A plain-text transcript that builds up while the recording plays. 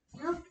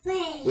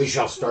we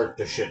shall start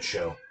the shit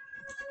show.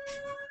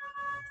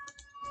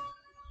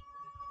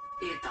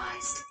 Be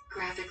advised,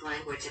 graphic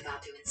language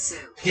about to ensue.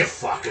 You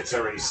fuck, it's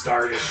already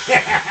started.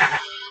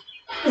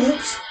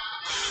 Oops.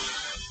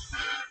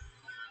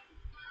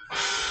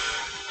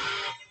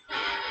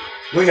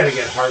 We gotta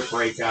get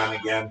Heartbreak on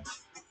again.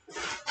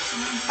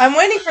 I'm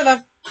waiting for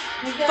the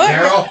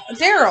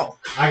Daryl.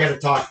 I gotta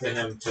talk to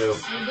him too.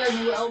 You got a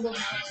new album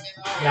coming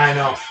out. Yeah, I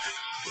know.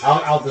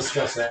 I'll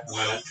discuss that in a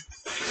minute.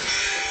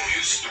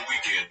 It's the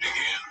weekend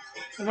again.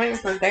 I'm waiting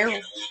for Daryl. You know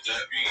what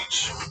that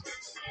means?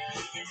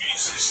 It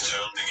means it's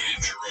time to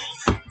get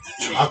drunk.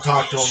 I'll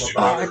talk to him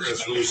about it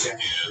this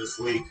weekend.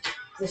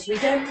 This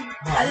weekend? Well,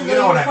 I didn't you know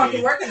know you were what I fucking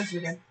mean. working this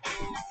weekend.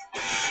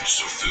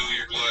 So fill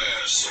your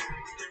glass.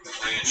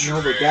 Plant No,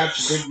 your but God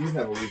ass. forbid you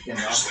have a weekend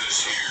Cause off. this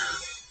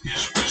here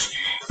is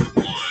whiskey,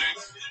 wine,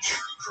 and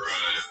true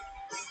crime.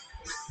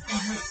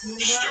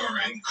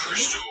 Starring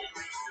Crystal,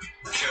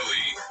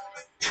 Kelly,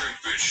 Drink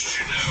Bitch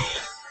Janelle,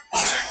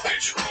 Tech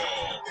Bitch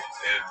Paul,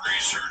 and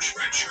Research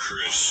Bitch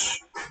Chris.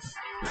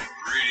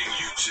 Reading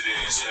you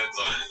today's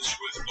headlines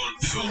with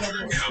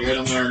unfiltered Scared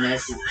I'm gonna commentary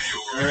message for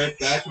your Eric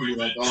back and be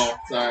like, oh,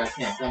 sorry, I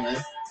can't come in.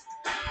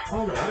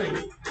 Oh, no.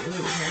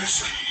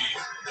 whiskey,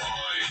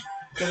 wine,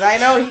 Because I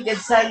know he could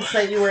sense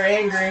that you were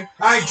angry.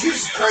 Alright,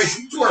 Jesus Christ,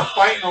 you two are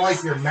fighting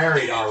like you're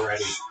married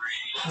already.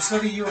 Let's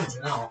look at you and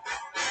Janelle.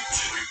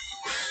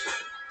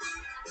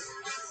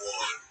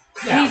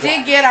 Yeah, He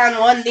did get on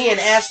one knee and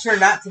asked her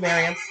not to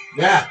marry him.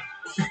 Yeah,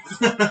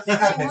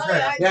 Okay,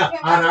 fair. Yeah,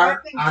 on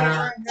our- on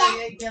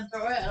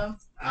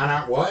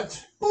our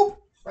what?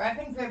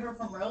 Wrapping paper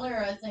from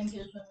earlier, I think,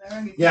 is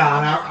American. Yeah,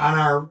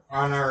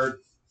 on our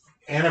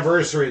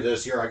anniversary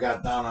this year, I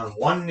got down on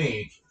one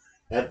knee.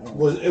 It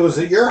was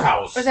at your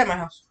house Where's at my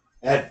house?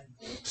 at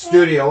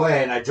Studio A,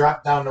 and I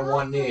dropped down to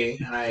one knee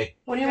and I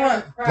What do you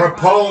want?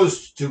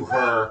 proposed to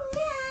her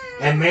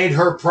and made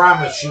her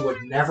promise she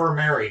would never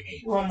marry me.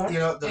 You want more? You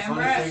know, the Damn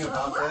funny right. thing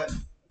about that,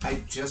 I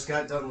just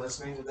got done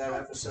listening to that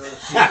episode a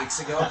few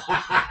weeks ago.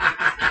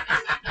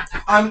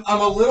 I'm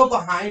a little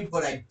behind,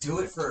 but I do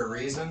it for a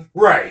reason.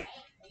 Right,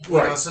 You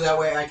know, right, so that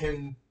way I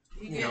can,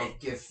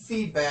 give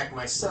feedback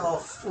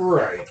myself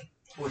right.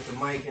 with the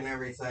mic and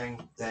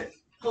everything that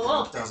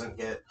Hello. doesn't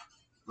get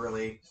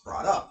really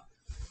brought up.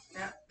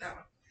 Yeah, that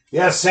one.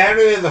 Yeah,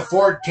 Saturday the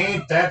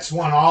 14th, that's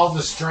when all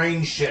the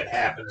strange shit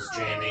happens,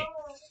 Jamie.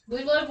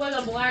 We live with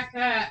a black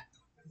cat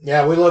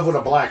Yeah, we live with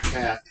a black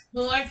cat.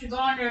 who likes to go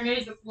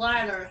underneath the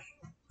ladders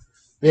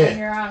when Yeah.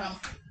 you're on them.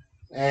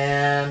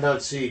 And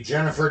let's see,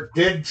 Jennifer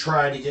did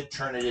try to get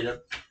Trinity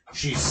to.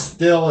 She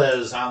still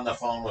is on the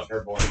phone with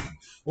her boyfriend.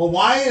 Well,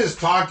 why is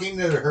talking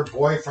to her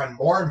boyfriend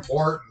more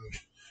important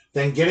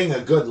than getting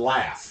a good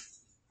laugh?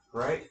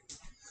 Right?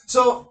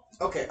 So,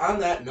 okay, on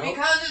that note,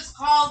 Because it's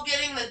called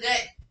getting the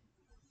dick.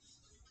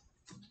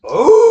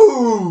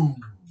 Ooh!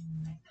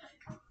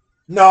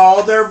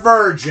 No, they're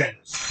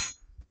virgins.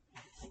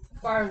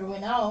 As far as we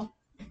know.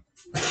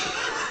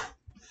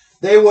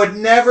 They would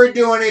never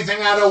do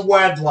anything out of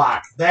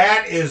wedlock.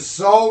 That is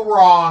so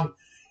wrong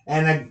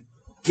and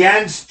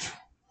against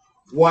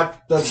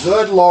what the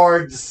good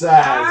Lord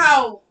says.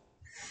 Ow!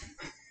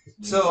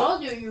 So,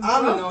 Told you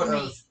on the broke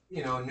note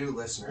me. of, new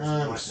listeners and I'm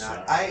whatnot,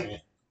 sorry.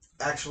 I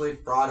actually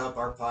brought up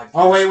our podcast.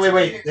 Oh,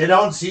 wait. They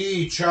don't see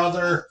each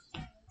other,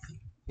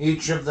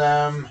 each of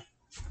them,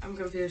 I'm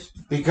confused.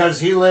 because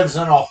he lives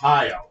in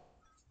Ohio.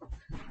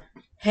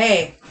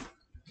 Hey,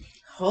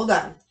 hold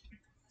on.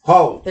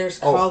 Oh. There's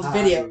Oh, called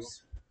videos.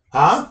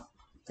 Huh?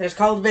 There's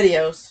called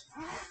videos.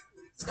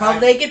 It's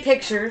called naked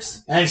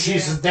pictures. And she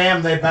says,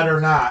 damn, they better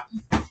not.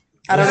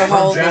 I don't know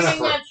how old. Jennifer.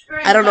 Thinking that's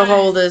straight I don't know how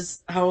time. old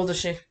is. How old is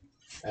she?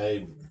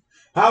 Hey,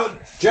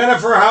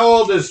 Jennifer, how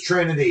old is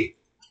Trinity?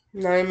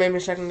 No, you made me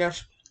second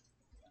guess.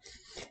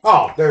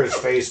 Oh, there's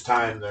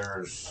FaceTime,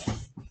 there's,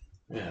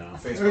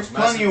 Facebook There's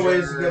plenty of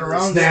ways to get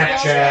around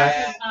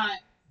Snapchat.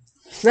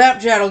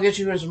 Snapchat will get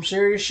you in some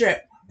serious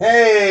shit.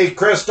 Hey,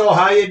 Crystal,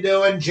 how you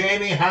doing?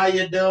 Jamie, how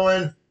you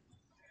doing?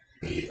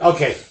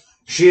 Okay,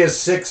 she is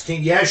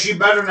 16. Yeah, she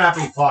better not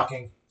be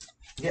fucking.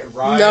 Yeah,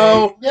 right.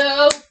 No.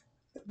 No.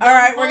 All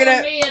right, we're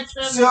gonna. Me at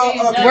 17,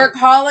 So, okay. We're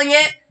calling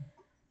it.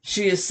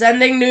 She is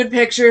sending nude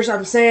pictures.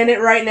 I'm saying it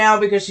right now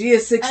because she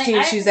is 16.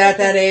 I- She's at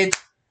that age.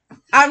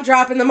 I'm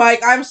dropping the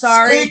mic. I'm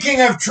sorry.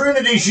 Speaking of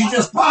Trinity, she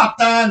just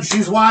popped on.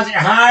 She's watching.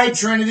 Hi,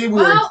 Trinity.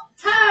 We were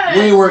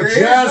Hey, We're You're just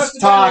supposed to be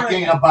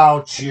talking right.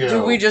 about you.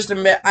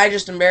 Dude, I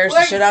just embarrassed the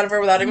Wait. shit out of her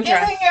without even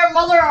trying. giving your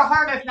mother a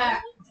heart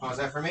attack. Oh, is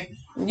that for me?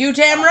 You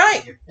damn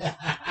right.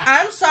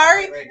 I'm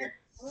sorry. Right here.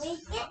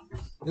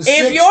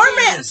 If your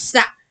man,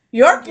 stop.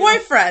 Your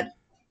boyfriend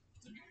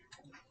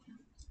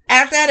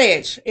at that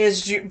age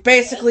is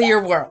basically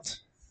your world.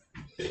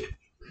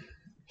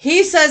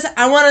 He says,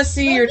 I want to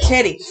see your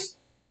titties.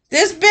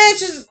 This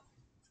bitch is.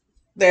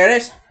 There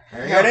it is.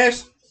 There you There go. it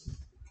is.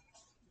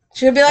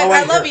 She'll be like, Oh, wait,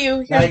 I love here.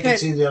 you. Now Here's you a can pic.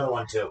 see the other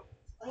one too.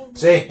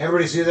 See,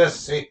 everybody see this?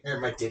 See, here are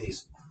my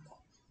titties.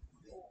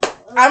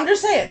 I'm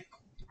just saying.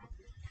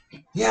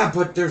 Yeah,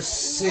 but they're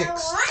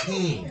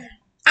 16.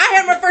 I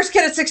had my first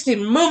kid at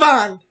 16. Move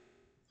on.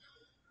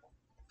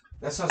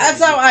 That sounds That's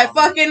like a how you I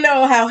problem. fucking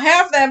know how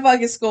half that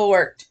fucking school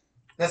worked.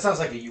 That sounds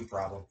like a you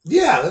problem.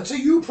 Yeah, that's a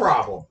you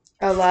problem.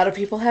 A lot of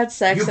people had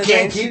sex. You and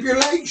can't they- keep your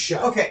legs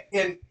shut. Okay,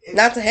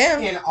 Not to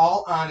him. in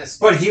all honesty.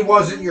 But he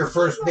wasn't your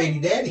first baby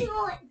daddy.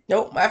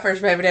 Nope, my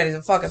first baby daddy's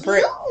a fucking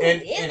prick.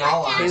 In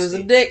all He was a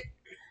honesty, dick.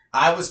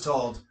 I was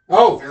told.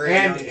 Oh, Very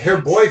and young her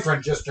age.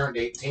 boyfriend just turned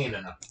 18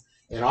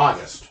 in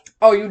August.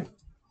 Oh, you.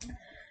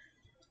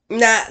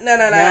 Nah. No.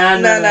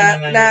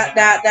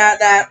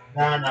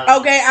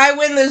 Okay, I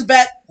win this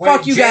bet.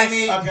 Fuck you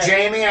Jamie, guys. Okay.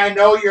 Jamie, I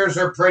know yours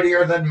are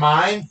prettier than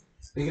mine.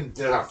 There's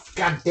a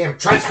goddamn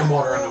tricycle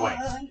motor in the way.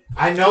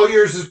 I know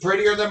yours is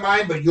prettier than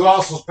mine, but you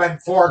also spent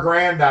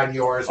 $4,000 on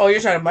yours. Oh, you're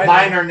trying to bite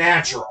Mine me. are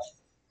natural.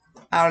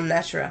 Al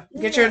natural.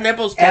 Get your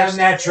nipples Al pierced.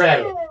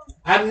 natural.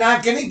 I'm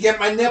not gonna get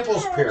my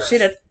nipples pierced. She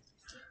did.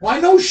 Well, I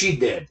know she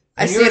did.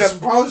 I And see you're them.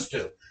 supposed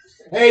to.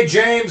 Hey,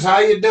 James, how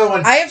you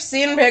doing? I have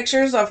seen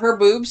pictures of her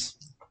boobs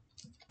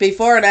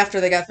before and after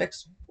they got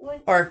fixed.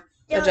 Or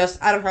adjust.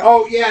 I don't know.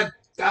 Oh, yeah,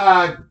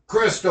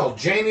 Crystal,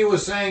 Jamie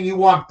was saying you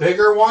want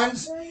bigger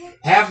ones?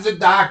 Have the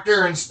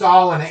doctor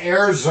install an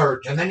air zert,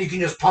 and then you can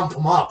just pump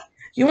them up.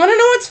 You want to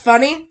know what's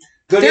funny?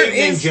 Good There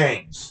evening, is-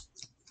 James.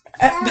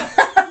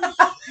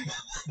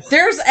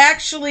 There's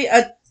actually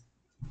and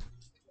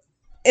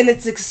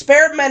it's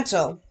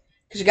experimental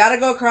because you got to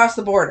go across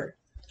the border.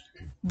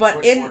 But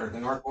Which in border? The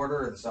north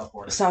border or the south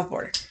border? south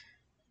border,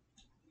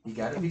 You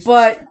got to be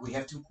But- specific. We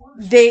have 2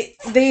 borders.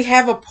 they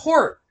have a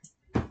port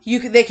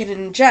they can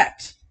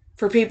inject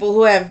for people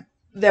who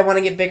that want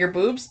to get bigger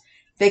boobs.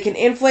 They can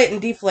inflate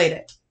and deflate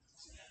it.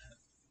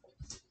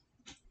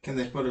 Can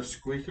they put a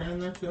squeaker in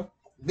there too?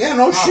 Yeah,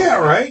 no shit,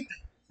 right?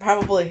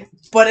 Probably,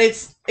 but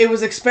it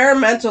was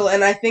experimental,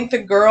 and I think the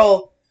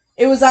girl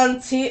it was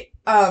on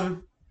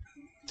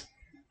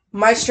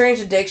My Strange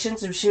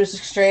Addictions, and she was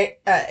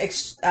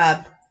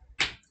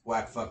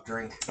Whack, fuck,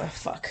 drink.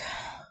 fuck.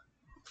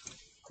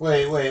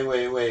 Wait.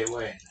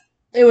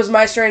 It was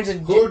My Strange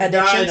Who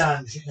Addictions.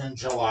 died in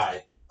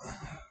July?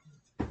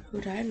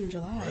 Who died in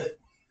July?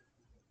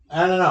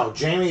 I don't know.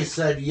 Jamie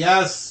said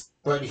yes,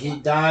 but he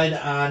died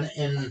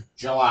in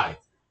July.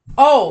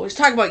 Oh, he's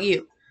talking about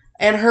you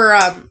and her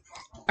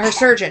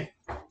surgeon.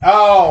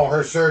 Oh,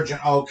 her surgeon.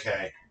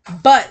 Okay.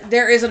 But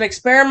there is an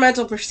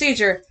experimental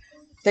procedure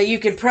that you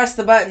can press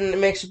the button and it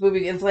makes your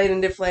boobie inflate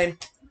and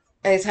deflate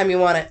anytime you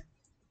want it.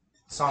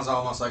 Sounds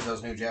almost like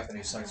those new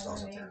Japanese sex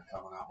dolls that they're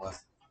coming out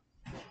with.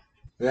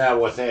 Yeah,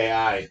 with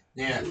AI.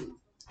 Yeah.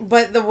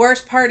 But the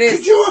worst part Could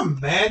is, you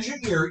imagine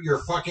your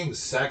fucking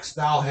sex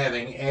doll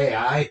having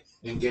AI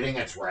and getting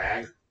its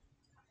rag?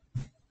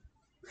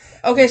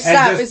 okay,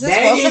 stop. And Is just- this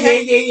supposed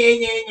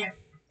to?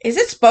 Is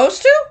it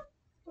supposed to?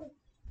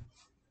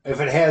 If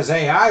it has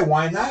AI,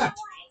 why not?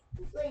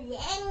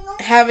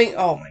 Having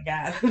oh my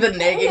god, the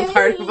nagging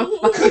part of a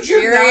fucking Could you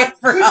period,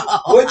 not? bro.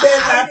 Would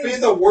that not be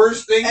the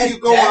worst thing? At You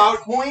go that out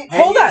point,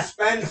 and Hold you on.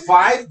 spend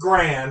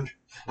 $5,000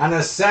 on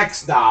a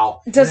sex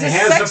doll. Does and it the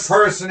has sex- a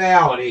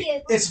personality.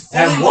 it's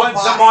fully And once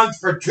a robotic. month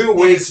for 2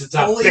 weeks, it's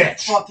a fully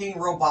bitch. fucking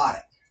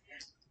robotic.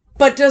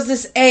 But does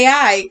this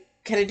AI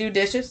can it do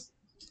dishes?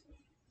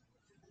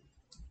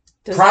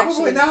 Does it Probably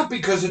actually- not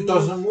because it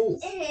doesn't move.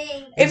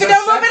 If it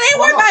don't move, it ain't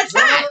worth my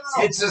time.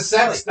 It's a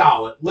sex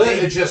doll. It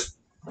literally just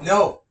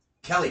No,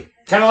 Kelly.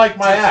 kind of like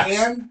my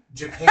ex.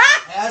 Japan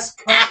has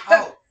come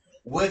out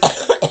with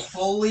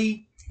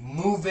fully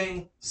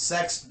moving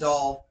sex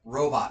doll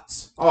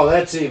robots. Oh,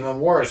 that's even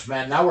worse,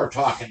 man. Now we're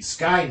talking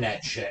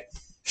Skynet shit.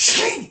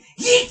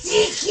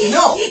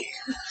 No,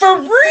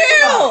 For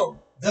real.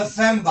 the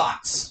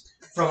fembots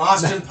from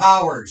Austin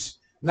Powers.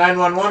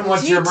 911,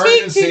 what's your Teek, teek,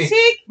 emergency? teek,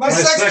 teek. My My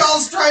sex sex-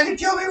 doll's trying to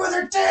kill me with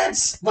her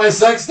tits. My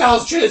sex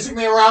doll's chasing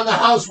me around the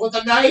house with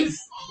a knife.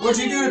 What'd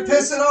you do to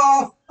piss it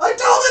off? I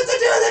told it to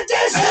do the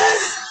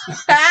dishes.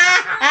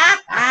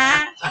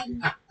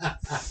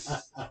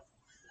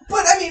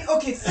 But I mean,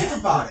 okay, think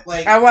about it.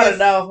 Like, I want to if-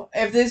 know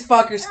if these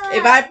fuckers.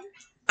 If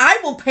I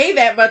will pay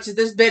that much if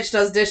this bitch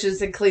does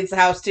dishes and cleans the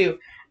house too.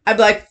 I'd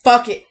be like,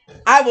 fuck it.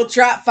 I will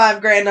drop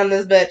 $5,000 on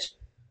this bitch.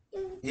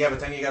 Yeah, but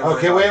then you gotta.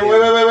 Okay, worry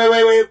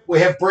wait. about We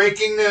have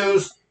breaking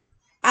news.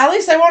 At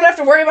least I won't have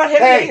to worry about him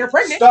Hey, getting her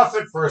pregnant. stuff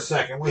it for a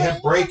second. We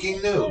have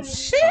breaking news.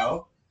 Shit.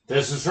 Oh,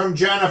 This is from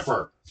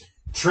Jennifer.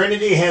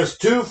 Trinity has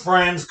 2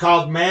 friends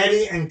called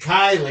Maddie and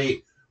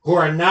Kylie who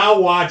are now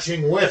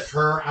watching with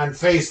her on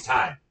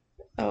FaceTime.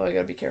 Oh, I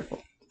gotta be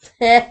careful.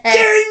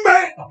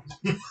 Gangbang!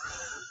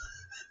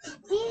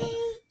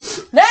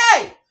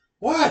 Hey!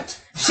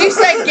 What? She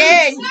said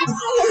gang.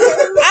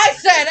 I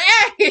said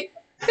hey.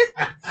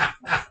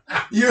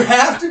 you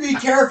have to be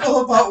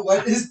careful about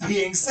what is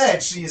being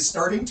said. She is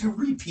starting to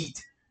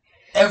repeat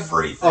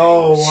everything.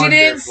 Oh, She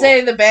didn't wonderful.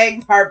 say the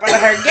bang part, but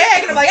her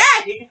gang. And I'm like,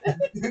 hey.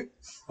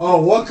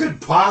 Oh, what could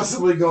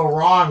possibly go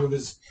wrong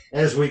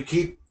as we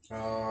keep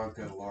Oh,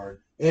 good lord.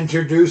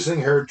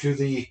 introducing her to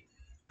the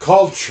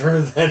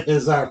culture that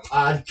is our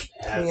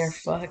podcast? You're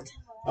fucked.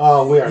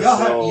 Oh, we are Y'all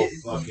so have,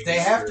 fucking they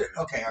have to. screwed.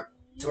 Okay,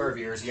 to our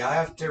viewers, y'all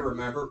have to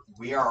remember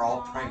we are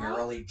all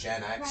primarily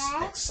Gen X,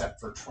 except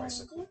for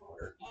Tricycle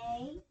Motor.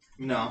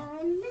 No.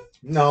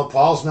 No,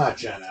 Paul's not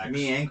Gen X.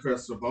 Me and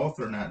Crystal both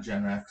are not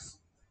Gen X.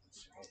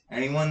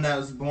 Anyone that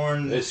was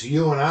born... It's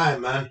you and I,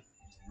 man.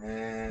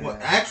 Well,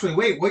 actually,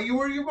 wait, what year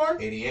were you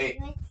born? 88.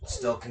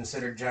 Still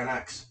considered Gen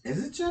X.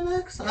 Is it Gen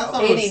X? I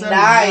thought it was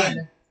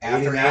 89.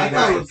 After 89.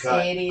 89.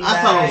 Cut. 89.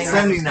 I thought it was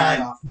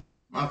 79. Off.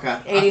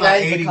 Okay. 89 's I the thought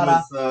 80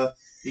 cutoff. was the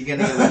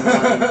beginning of the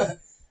millennium.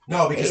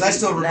 No, because I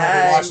still remember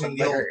 89, watching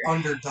the old better.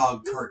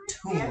 Underdog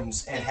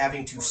cartoons and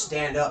having to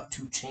stand up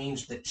to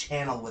change the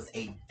channel with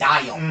a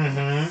dial. Mm-hmm.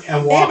 And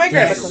Hey, walk my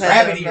grandma And still down.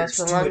 has rabbit those ears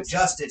for to once.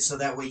 adjust it so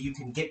that way you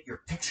can get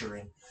your picture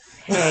in.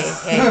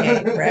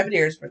 Hey, rabbit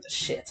ears were the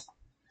shit.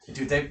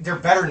 Dude, they're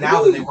better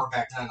now than they were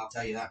back then, I'll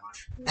tell you that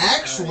much.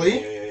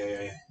 Actually,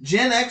 Yeah.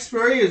 Gen X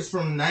period is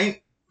from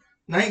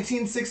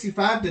 1965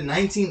 to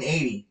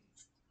 1980.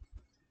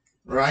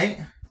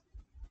 Right?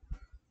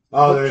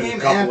 Oh, What there's a came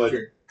couple after?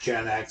 of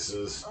Gen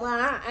X's.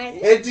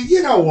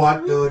 You know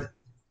what, dude?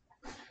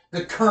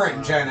 The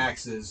current Gen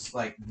X is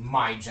like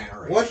my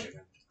generation. What?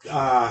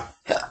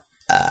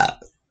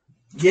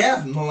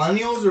 Yeah,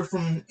 millennials are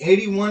from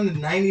 81 to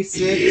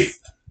 96.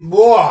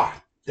 Whoa,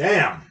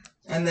 damn.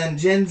 And then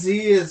Gen Z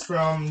is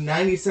from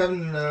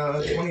 97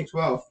 to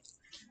 2012.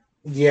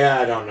 Yeah,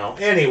 I don't know.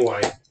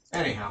 Anyway,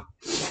 Anyhow.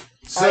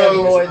 so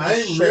annoyed the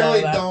I shit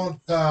really out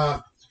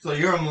don't. So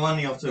you're a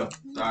millennial too.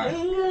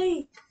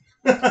 Sorry.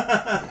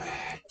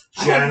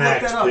 Gen look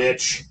X, that up.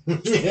 bitch.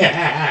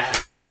 Yeah.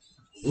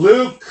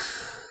 Luke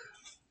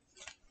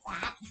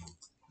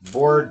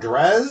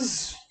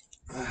Bordrez.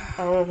 I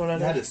don't know what I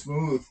That did. is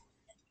smooth.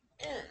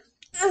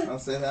 I'll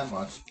say that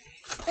much.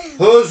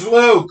 Who's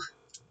Luke?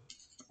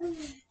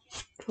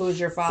 Who's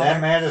your That father?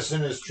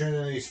 Madison is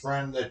Trinity's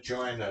friend that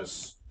joined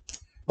us.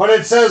 But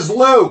it says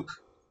Luke.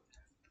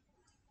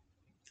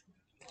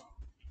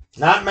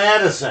 Not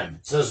Madison.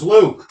 It says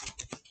Luke.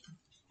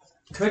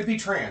 Could be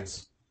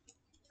trans.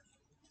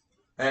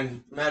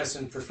 And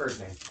Madison preferred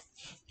name.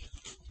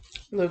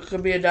 Luke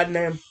could be a dead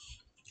name.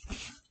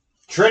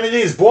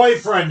 Trinity's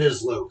boyfriend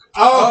is Luke.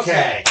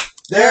 Okay.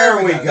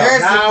 There we go.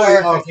 There's Now the we-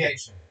 okay.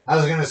 clarification. I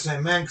was going to say,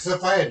 man, because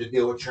if I had to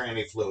deal with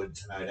tranny fluid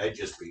tonight, I'd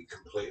just be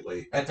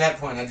completely... At that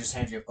point, I just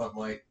hand you a Bud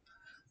Light.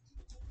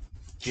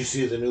 Did you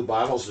see the new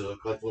bottles? They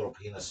look like little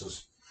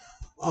penises.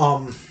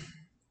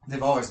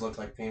 They've always looked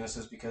like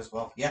penises because,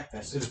 well, yak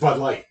piss. It's Bud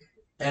Light.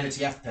 And it's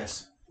yak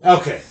piss.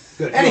 Okay,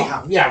 good.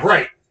 Anyhow. Yeah,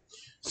 right.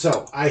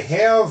 So, I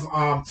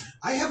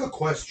have a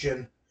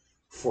question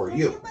for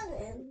you.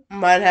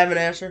 Might have an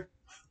answer.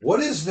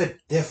 What is the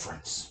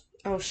difference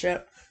Oh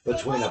shit.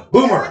 between a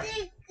boomerang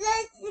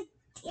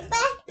and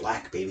a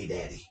black baby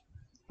daddy?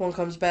 One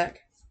comes back.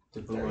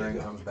 The There you boomerang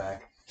go. comes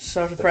back.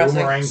 So The depressing.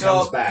 boomerang So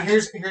comes back.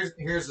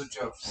 here's a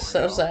joke for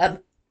So you. sad.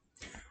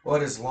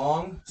 What is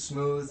long,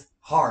 smooth,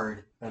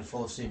 hard, and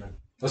full of semen?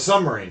 A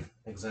submarine.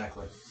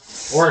 Exactly.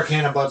 Or a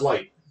can of Bud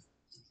Light.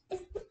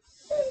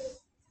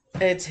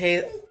 It's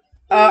hate.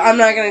 I'm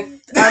not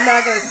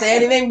gonna say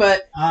anything,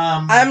 but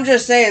I'm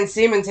just saying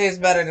semen tastes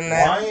better than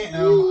that. Why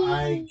am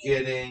I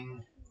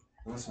getting...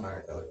 What's the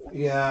matter, Kelly?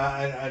 Yeah,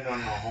 I don't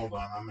know. Hold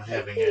on. I'm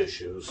having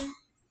issues.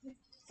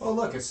 Oh,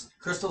 look, it's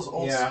Crystal's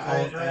old Yeah,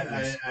 school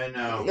rankings. I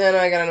know. No,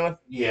 I got anyone.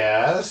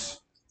 Yes.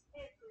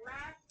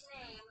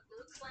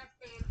 Luke's last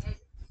name is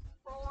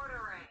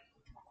Bordering.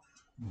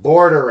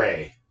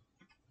 Borderay.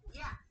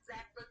 Yeah,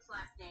 that's Luke's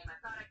last name.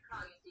 I thought I'd call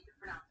you so you could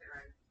pronounce it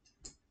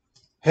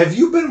right. Have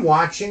you been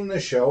watching the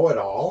show at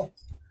all?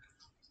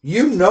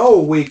 You know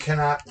we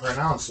cannot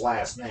pronounce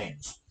last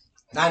names.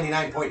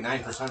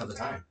 99.9% of the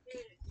time.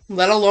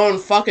 Let alone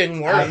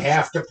fucking I words.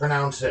 have to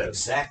pronounce his.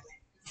 Exactly.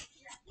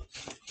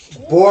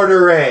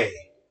 Borderay.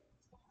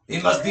 He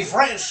must be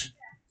French.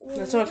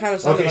 That's what kind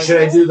of sounded Okay, like.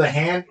 should I do the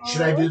hand?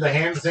 Should I do the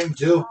hand thing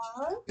too?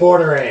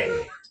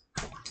 Borderay.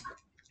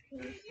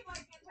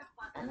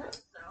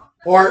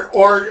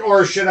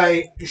 Or should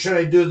I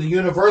do the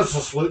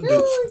universal salute and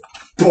do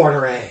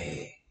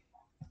Borderay?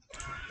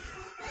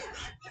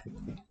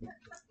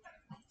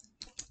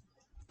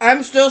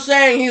 I'm still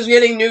saying he's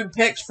getting nude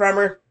pics from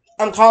her.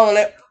 I'm calling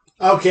it.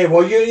 Okay,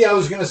 well, I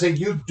was going to say,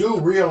 you do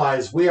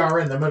realize we are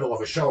in the middle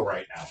of a show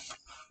right now.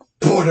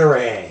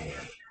 Borderay.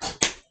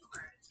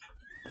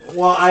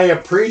 Well, I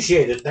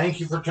appreciate it. Thank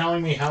you for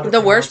telling me how to The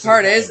worst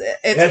part pronounce is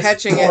it's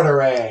catching it.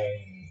 Borderay.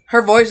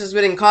 Her voice is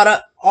getting caught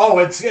up. Oh,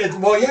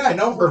 well, yeah, I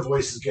know her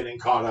voice is getting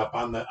caught up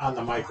on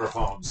the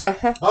microphones.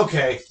 Uh-huh.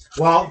 Okay,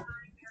 well,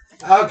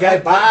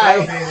 okay,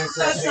 bye.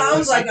 That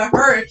sounds like a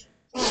hurt.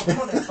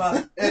 What the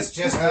fuck? It's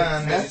just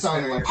That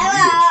sounded like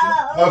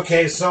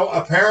Okay, so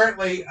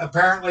apparently,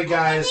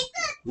 guys,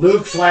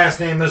 Luke's last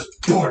name is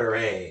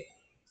Borderay,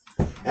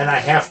 and I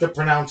have to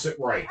pronounce it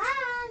right.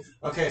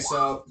 Okay,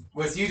 so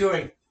with you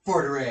doing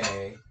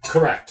Borderay,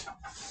 Correct.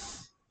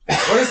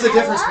 what is the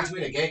difference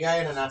between a gay guy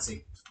and a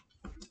Nazi?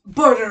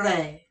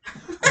 Borderay.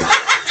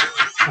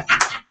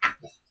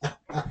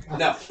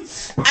 No.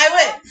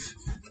 I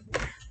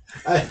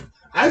win.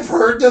 I've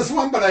heard this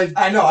one, but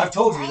I know, I've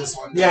told you this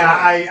one. yeah,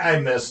 I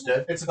missed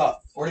it. It's about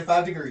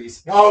 45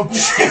 degrees. Oh,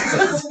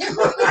 Jesus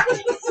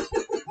Christ.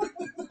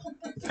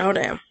 Oh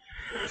damn.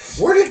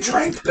 Where did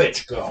Drink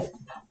Bitch go?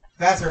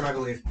 Bathroom, I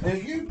believe.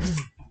 And you...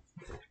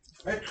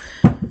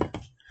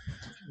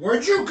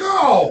 Where'd you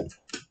go?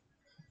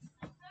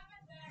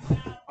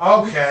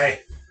 Okay.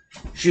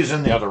 She's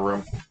in the other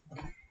room.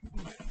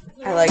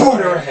 I like Put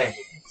her her. ahead.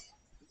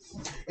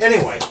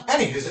 Anyway.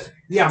 Anywho,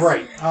 Yeah,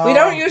 right. We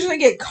don't usually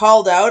get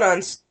called out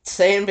on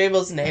saying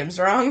people's names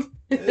wrong.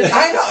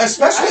 I know,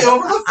 especially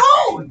over the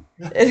phone.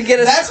 It'd get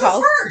us That's the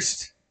called.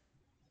 first.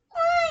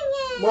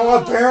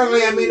 Well,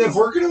 apparently, I mean, if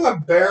we're going to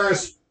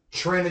embarrass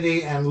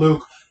Trinity and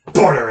Luke,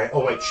 Borderay.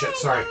 Oh, wait, shit,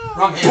 sorry.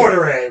 Wrong hand.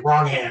 Borderay,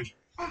 wrong hand.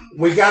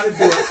 We got to do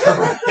it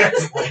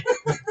correctly.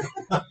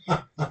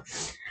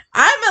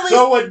 I'm at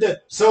least.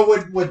 So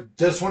would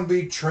this one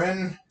be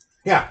Trin?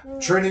 Yeah,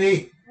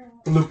 Trinity,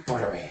 Luke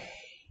Borderay.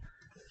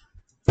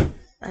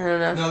 I don't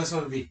know. No, this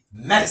one would be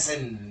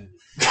medicine.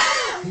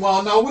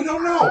 Well, no, we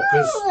don't know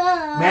because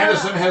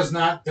Madison has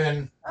not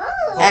been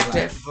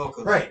Active.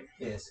 Vocal. right.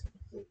 Yes.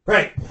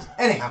 Right.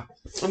 Anyhow.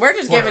 We're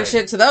just giving Right.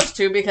 shit to those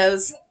two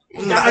because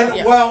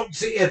I- well,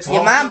 see, it's your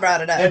all mom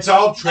brought it up. it's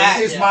all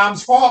Trinity's Yeah.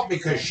 mom's fault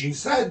because she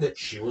said that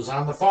she was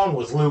on the phone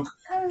with Luke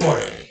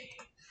Borderay.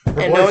 Her And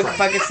no one can boyfriend.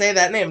 fucking say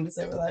that name to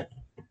save her life.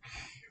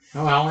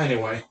 Well,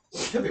 anyway.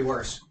 Could be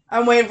worse.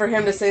 I'm waiting for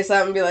him to say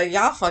something and be like,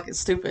 y'all fucking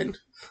stupid.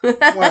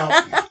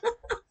 Well,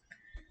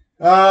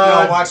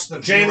 No, watch the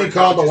Jamie viewer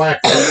called the drink.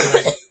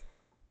 whack.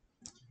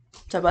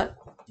 So what?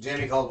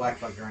 Jamie called Black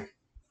Bug drink.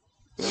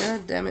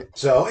 God damn it.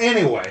 So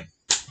anyway,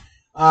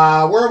 where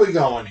are we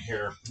going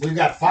here? We've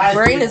got 5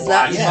 Brain people is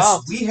not watching. Yes,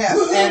 Involved. we have,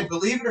 and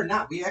believe it or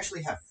not, we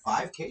actually have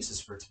 5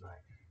 cases for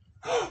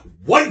tonight.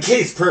 1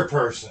 case per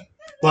person.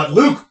 But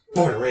Luke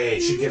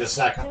Borderay should get a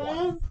second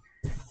one.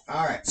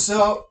 All right,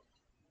 so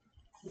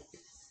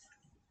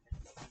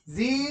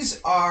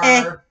these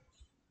are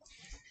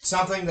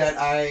something that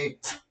I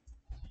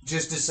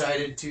just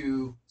decided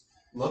to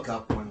look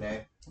up one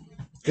day.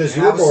 Because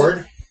And you I were was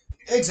bored.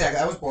 Exactly,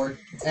 I was bored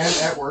and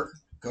at work.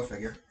 Go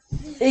figure.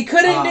 He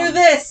couldn't do Um,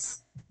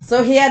 this,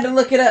 so he had to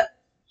look it up.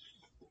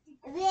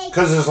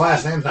 Because his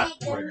last name's not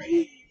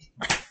Borderay.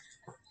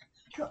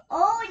 So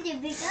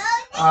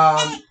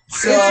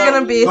It's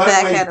gonna be But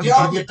back wait, at him. did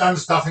you get done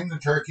stuffing the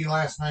turkey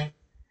last night?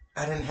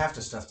 I didn't have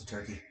to stuff the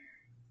turkey.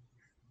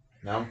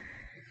 No?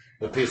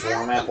 The piece of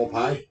warm apple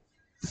pie?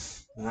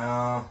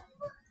 No.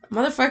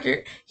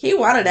 Motherfucker, he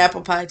wanted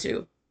apple pie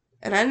too.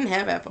 And I didn't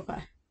have apple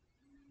pie.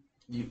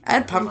 I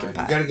had pumpkin You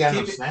pie. gotta get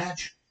him Keep it-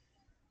 snatch?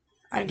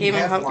 I gave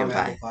him pumpkin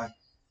pie.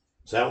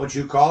 Is that what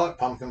you call it?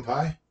 Pumpkin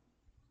pie?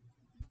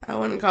 I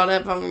wouldn't call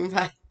that pumpkin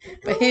pie.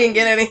 But he didn't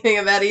get anything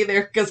of that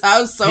either because I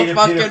was so Peter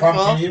fucking Pumpkin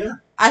full.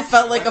 Eater? I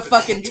felt like a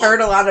fucking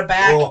turtle on a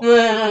back.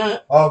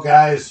 Oh,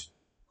 guys.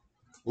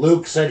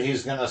 Luke said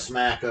he's gonna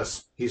smack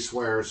us. He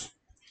swears.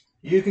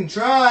 You can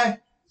try.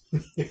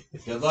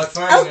 Good luck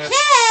finding us.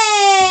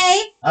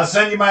 Okay. I'll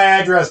send you my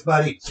address,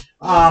 buddy.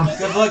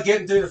 Good luck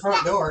getting through the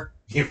front door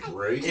You're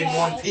right. in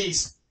one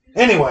piece.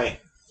 Anyway,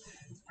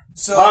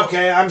 So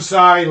okay, I'm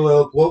sorry,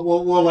 Luke.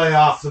 We'll lay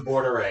off the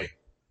Borderay.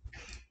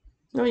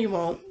 No, you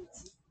won't.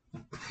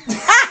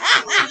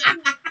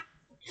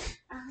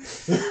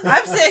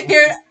 I'm saying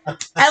here,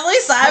 at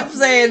least I'm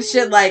saying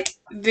shit like,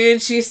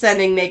 dude, she's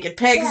sending naked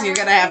pics. You're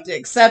gonna have to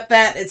accept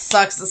that. It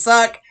sucks to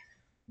suck.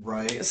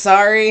 right.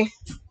 Sorry.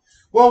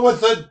 Well,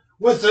 with the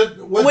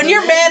When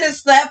your man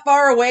is that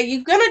far away,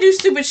 you're gonna do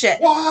stupid shit.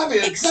 well, I mean,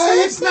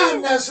 it's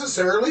not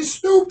necessarily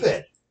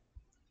stupid.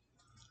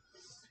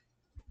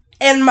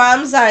 In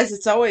mom's eyes,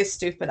 it's always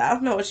stupid. I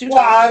don't know what you're Well,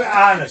 talking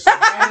about. honestly,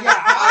 And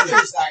yeah,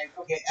 father's side.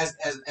 Okay,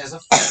 as a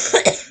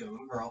father,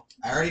 little girl,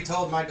 I already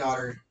told my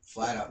daughter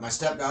flat out, my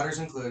stepdaughters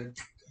included,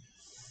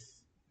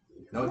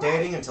 no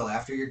dating until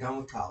after you're done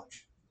with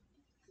college.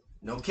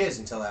 No kids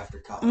until after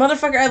college.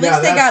 Motherfucker, at yeah,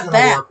 least they that's got gonna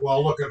that. work.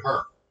 Well, look at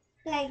her.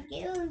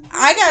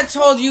 I got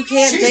told you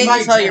can't She's date my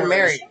until you're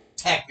married. generation.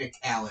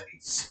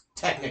 Technicalities.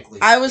 Technically.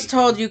 I was speaking.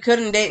 told you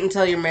couldn't date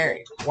until you're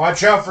married.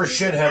 Watch out for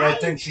shithead. I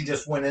think she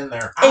just went in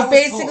there. I It was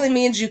basically told-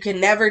 means you can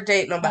never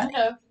date nobody.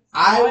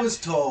 I was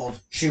told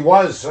She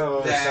was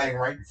That- sitting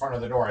right in front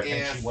of the door. I think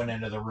if- she went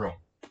into the room.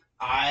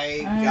 I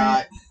Alright.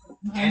 got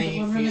I'm any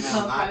delivering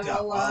female the knocked self-drive up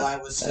a while lot. I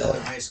was still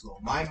in high school.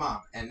 My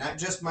mom, and not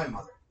just my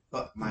mother,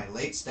 but my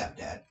late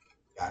stepdad,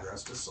 God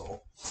rest his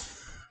soul,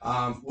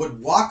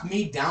 would walk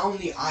me down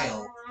the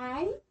aisle,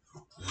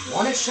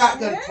 one at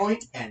shotgun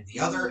point and the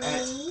other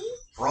at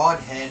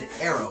broadhead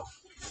arrow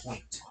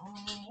point.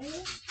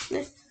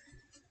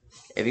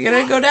 If you're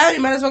gonna go down, you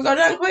might as well go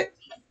down quick.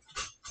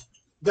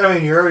 I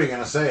mean, you're already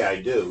gonna say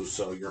I do,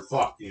 so you're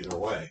fucked either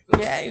way.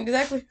 Yeah,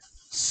 exactly.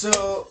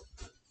 So,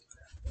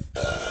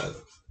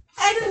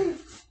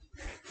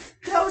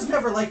 I was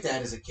never like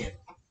that as a kid.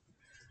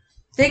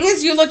 Thing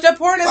is, you looked up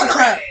porn as a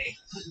child.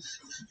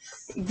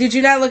 Did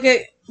you not look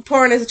at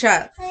porn as a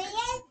child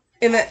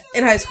in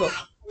high school?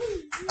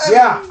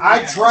 Yeah,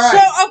 I tried.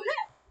 So okay.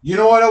 You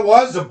know what it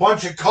was? A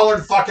bunch of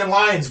colored fucking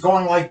lines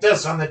going like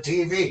this on the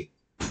TV.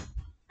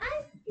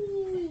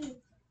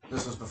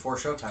 This was before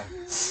Showtime.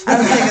 I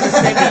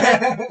was thinking the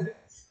same thing.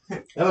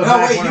 That was No,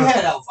 back wait, when you it was-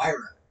 had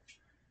Elvira.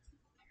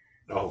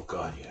 Oh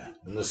god, yeah.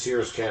 in the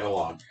Sears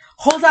catalog.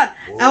 Hold on.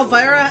 Whoa.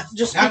 Elvira,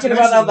 just Not to speaking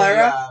about mention the,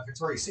 Elvira,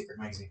 Victoria's Secret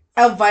magazine.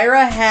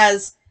 Elvira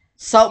has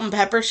salt and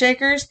pepper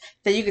shakers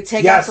that you could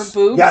take out for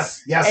boobs.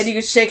 Yes. And you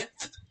could shake.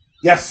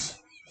 Yes.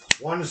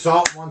 One's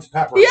salt, one's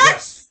pepper.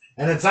 Yes.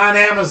 And it's on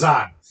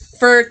Amazon.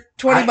 For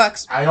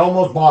 $20. I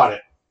almost bought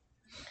it.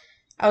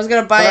 I was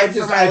going to buy it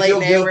for my I late feel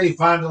neighbor. guilty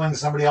fondling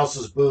somebody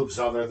else's boobs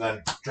other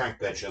than drink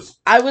bitches.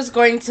 I was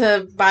going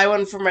to buy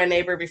one for my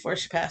neighbor before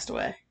she passed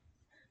away.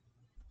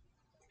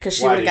 Because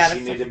she Why would have did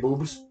got she it. needed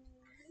boobs?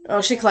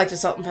 Oh, she collected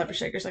salt and pepper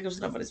shakers like it was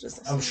nobody's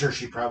business. I'm sure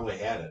she probably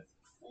had it.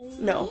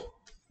 No.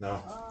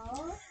 No.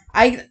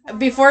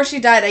 Before she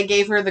died, I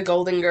gave her the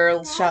Golden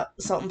Girls salt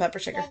and pepper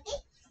shaker.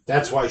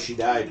 That's why she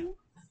died.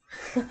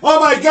 Oh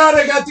my God!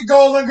 I got the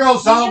Golden Girl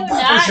salt and Can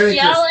you pepper not shakers.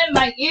 yell in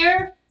my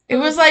ear? It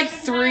was like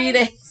 3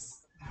 days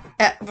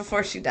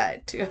before she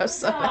died, too. I was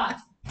so mad.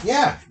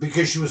 Yeah,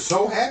 because she was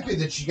so happy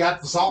that she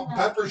got the salt and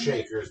pepper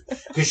shakers.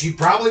 Because she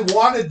probably been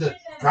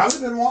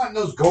wanting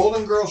those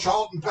Golden Girl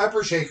salt and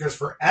pepper shakers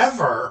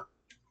forever.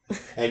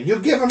 And you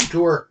give them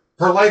to her,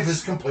 her life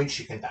is complete.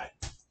 She can die.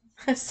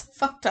 It's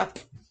fucked up.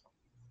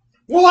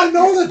 Well, I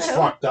know that's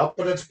fucked up,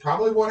 but it's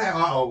probably what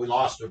happened. Uh-oh, we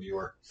lost a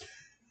viewer.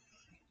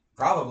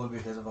 Probably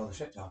because of all the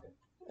shit talking.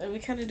 We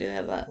kind of do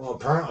that a lot. Well,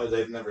 apparently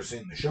they've never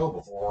seen the show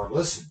before or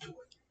listened to it.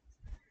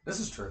 This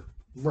is true.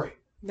 Right.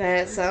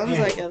 That sounds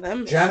like a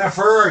them.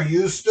 Jennifer, are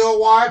you still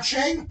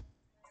watching?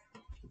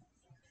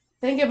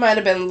 I think it might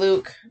have been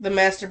Luke. The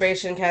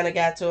masturbation kind of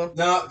got to him.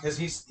 No, because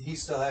he's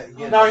still had.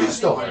 No, he's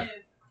still there.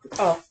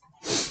 Oh.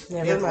 He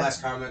Never had the mind.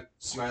 last comment,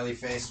 smiley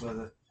face with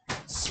a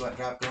sweat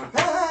drop going,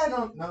 I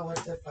don't know what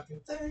to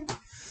fucking think.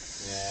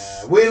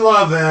 Yeah, we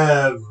love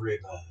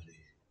everybody.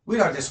 We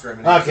don't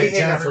discriminate. Okay, We hate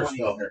Jennifer's everyone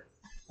still equal.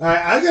 All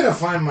right, I gotta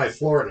find my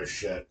Florida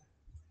shit.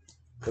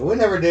 Cause we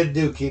never did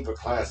do Keep It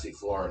Classy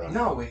Florida.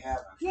 No, we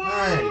haven't.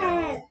 I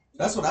know.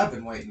 That's what I've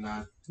been waiting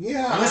on.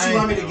 Yeah, Unless you I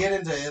want me know. to get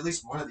into at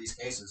least one of these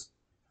cases.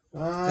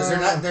 Because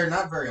they're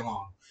not very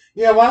long.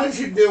 Yeah, why don't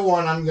you do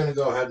one? I'm gonna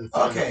go ahead and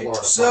find the Okay,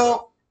 Florida.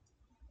 so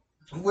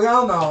we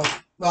all know,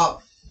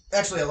 well,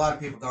 actually a lot of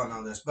people don't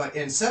know this, but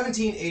in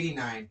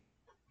 1789,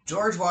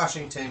 George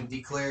Washington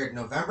declared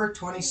November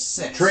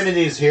 26th.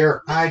 Trinity's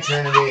here. Hi,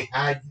 Trinity.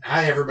 Hi,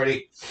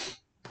 everybody.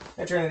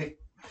 Hey, Trinity.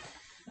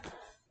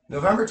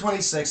 November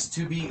 26th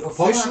to be Hold on,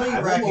 officially I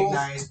will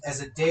recognized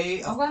as a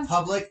day of Okay.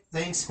 public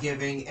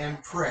thanksgiving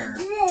and prayer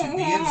to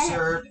be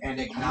observed and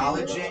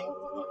acknowledging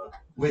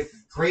with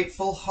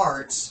grateful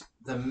hearts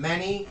the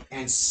many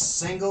and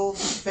single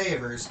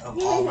favors of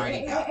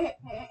Almighty God.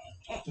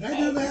 Did I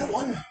do that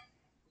one?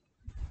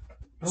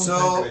 I don't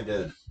So- think I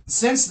did.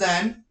 Since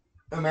then,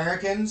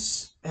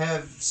 Americans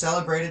have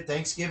celebrated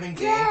Thanksgiving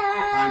Day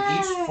on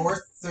each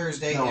fourth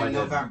Thursday No, I in didn't.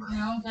 November, I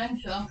don't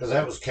think so. Because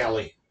that was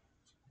Kelly.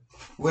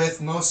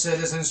 with most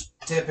citizens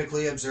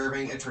typically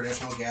observing a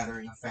traditional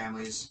gathering of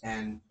families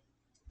and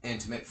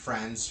intimate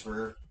friends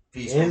for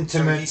peaceful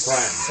Intimate turkey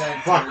friends.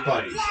 centered- Fuck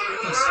buddies.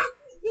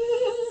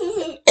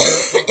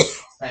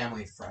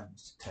 family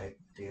friends type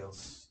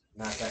deals.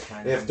 Not that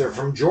kind of. If they're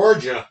from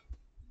Georgia.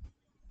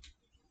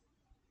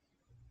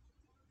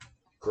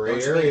 Gray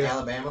Don't you mean area.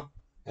 Alabama.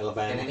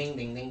 Alabama. Ding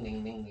ding ding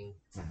ding ding ding.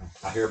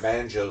 I hear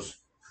banjos.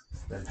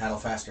 Then paddle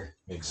faster.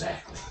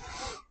 Exactly.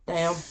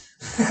 Damn.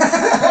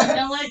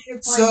 Unless you're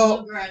playing So-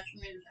 bluegrass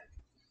music.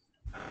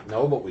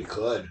 No, but we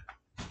could.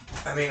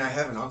 I mean, I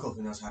have an uncle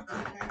who knows how to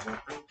play banjo.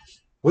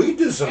 We could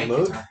do some And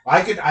mood. guitar.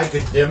 I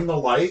could dim the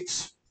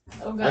lights.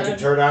 Oh, I could God.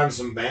 turn on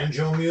some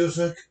banjo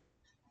music.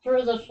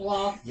 Through the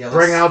sloth. Yeah,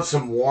 Bring out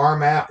some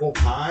warm apple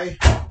pie.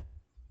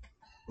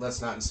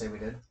 Let's not say we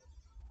did.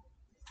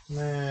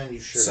 Man, you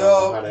sure don't know how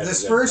So to have this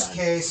a good first time.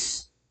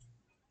 case,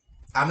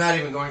 I'm not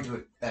even going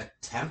to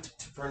attempt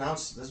to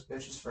pronounce this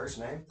bitch's first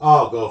name.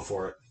 Oh, go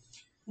for it.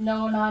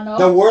 No, no, no.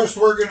 The worst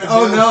we're gonna do.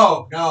 Oh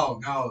no!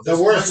 The This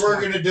worst first we're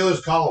one- gonna do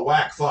is call a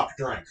whack fuck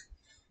drink.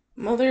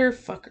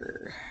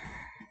 Motherfucker.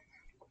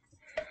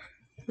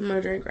 I'm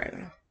gonna drink right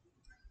now.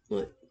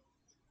 What?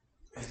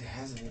 It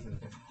hasn't even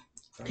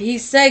been. He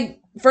said,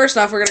 first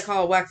off, we're gonna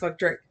call a whack fuck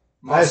drink.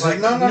 I said,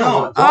 no.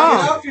 No,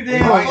 Oh. get off your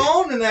damn Right.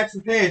 phone and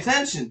actually pay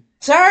attention.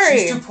 Sorry.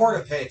 She's too poor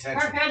to pay Her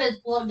attention. head is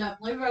plugged up.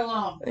 Leave her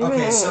alone.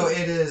 Okay, so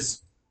it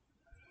is.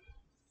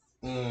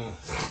 All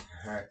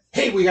right.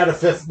 Hey, we got a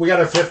fifth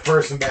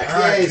person back. All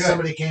right, Yay, good.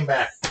 somebody came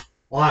back.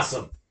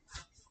 Awesome.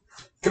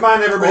 Come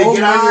on, everybody, Oh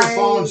get on your my-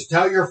 phones.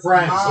 Tell your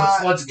friends.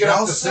 my Let's get up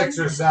to Nelson? 6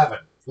 or 7.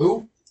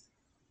 Who?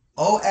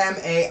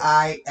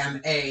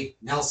 OMAIMA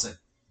Nelson.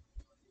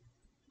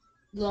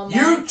 Lamar.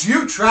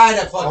 You try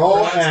to fucking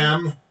pronounce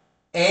O-M.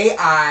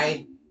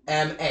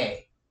 AIMA.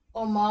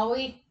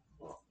 Omawi.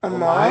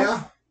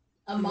 Amaya?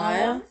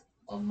 Amaya.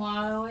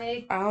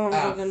 Omawi. I don't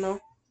Ah. fucking know.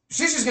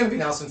 She's just gonna be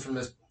Nelson from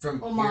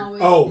Omawi.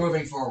 here Oh.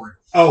 moving forward.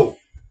 Oh.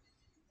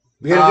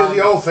 You gotta do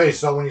the Um, O face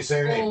though when you say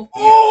your name. Oh.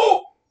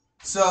 Oh!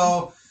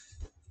 So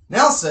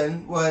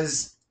Nelson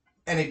was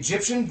an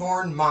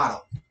Egyptian-born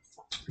model,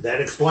 That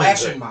explains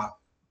fashion it. model,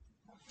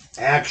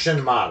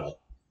 Action model.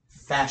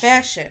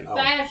 Fashion. Oh.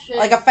 Fashion.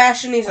 Like a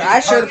fashionista. I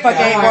sure the fuck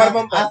ain't Yeah. one of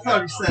them. I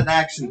thought you said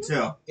action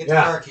too. Get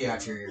Yeah. the darky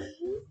out your ear.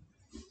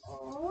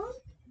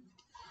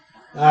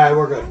 All right,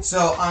 we're good.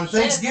 So on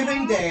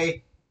Thanksgiving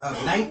Day of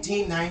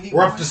 1991,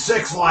 We're up to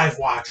 6 live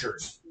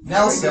watchers.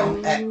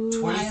 Nelson, at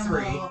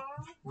 23,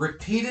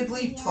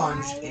 repeatedly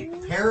plunged a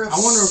pair of I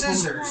wonder if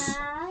scissors.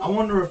 I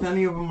wonder if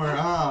any of them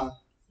are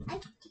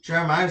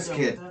Jeremiah's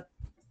kid.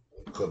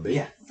 Could be.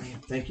 Yeah.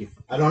 Thank you.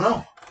 I don't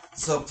know.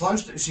 So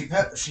plunged.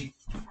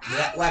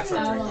 Yeah, whack for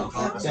drink. I'll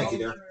call it. Thank you,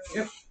 dear.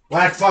 Yep.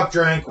 Whack, fuck,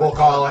 drink. We'll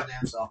call it.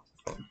 Damn self.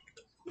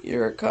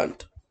 You're a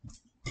cunt.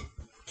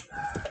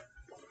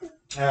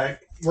 All right,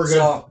 we're good.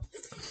 So,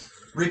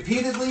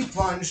 repeatedly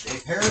plunged a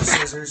pair of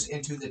scissors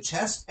into the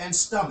chest and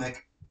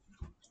stomach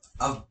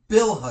of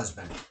Bill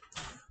Husband,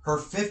 her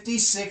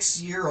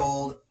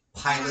 56-year-old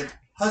pilot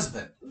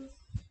husband.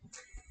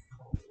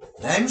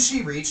 Then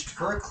she reached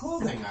for a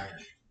clothing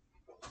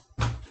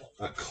iron.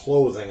 A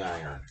clothing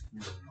iron.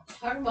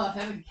 Talk about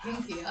having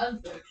kinky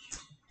husbands.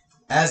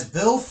 As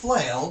Bill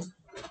flailed,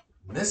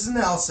 Mrs.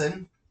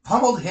 Nelson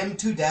pummeled him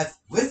to death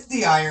with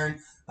the iron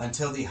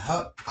until the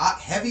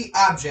heavy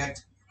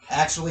object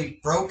actually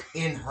broke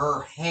in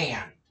her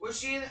hand. Was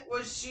she in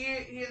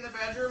the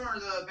bedroom or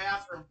the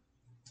bathroom?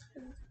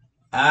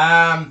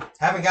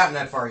 Haven't gotten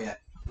that far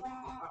yet.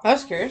 I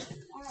was curious.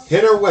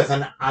 Hit her with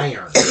an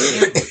iron.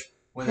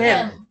 With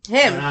an iron.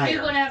 Him. An She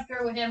iron. went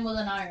after him with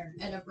an iron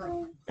and it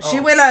broke. She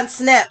Oh. went on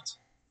Snapped.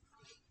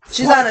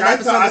 She's Fuck, on an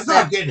episode I of thought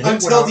Snapped. getting hit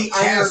Until with the a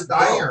iron cast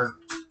broke. iron.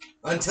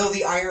 Until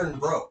the iron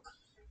broke.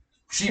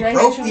 She Did I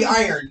broke mention the that?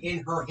 iron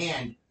in her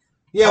hand.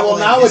 Yeah, well,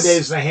 Probably nowadays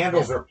this- the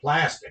handles are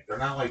plastic. They're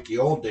not like the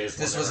old days.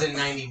 This when was they in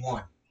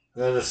 91.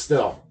 were-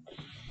 Still.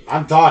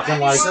 I'm talking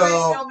like. So- They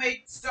still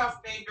make stuff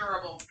made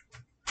durable.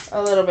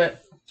 A little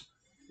bit.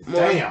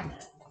 Damn.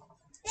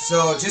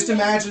 So just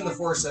imagine the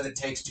force that it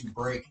takes to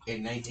break a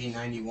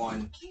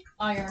 1991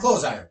 Iron.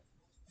 clothes iron.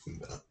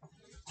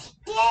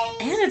 And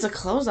it's a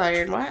clothes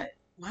iron. Why?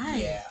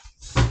 Yeah.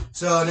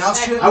 So now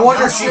I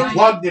wonder if she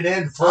plugged it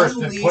in first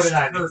and put it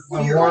on Unleashed her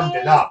and fury. warmed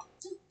it up.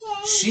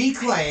 She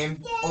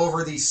claimed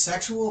over the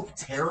sexual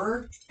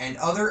terror and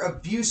other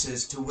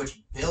abuses to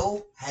which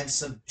Bill had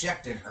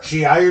subjected her.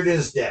 She ironed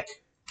his dick.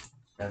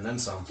 And then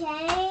some.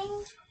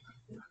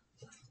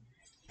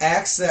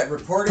 Acts that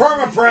reportedly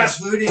Permapress.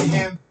 included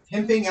him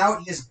pimping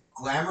out his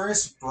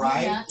glamorous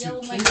bride Yeah, to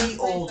you'll make kinky me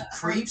old say that.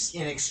 creeps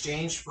in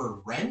exchange for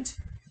rent,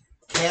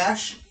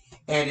 cash,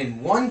 and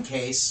in one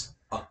case,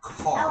 a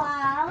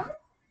car.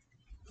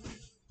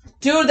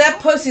 Dude, that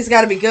pussy's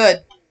got to be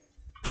good.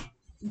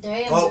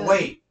 Damn. But good.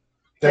 wait,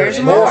 There's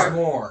There's more. there's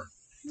more.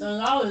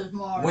 There's always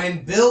more.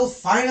 When Bill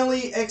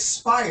finally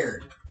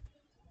expired,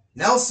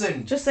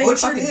 Nelson Just say butchered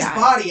fucking his die.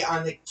 body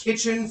on the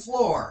kitchen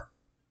floor.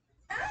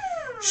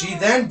 She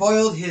then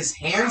boiled his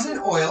hands in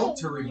oil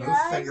to remove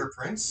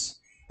fingerprints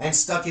and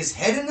stuck his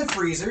head in the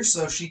freezer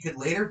so she could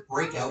later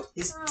break out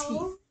his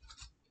teeth.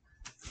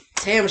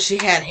 Damn, she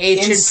had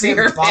hatred In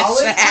for her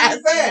symbolic bitch ass.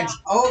 revenge.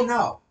 Oh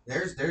no,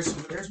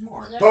 there's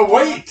more. But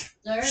wait.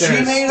 There's She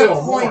There's made still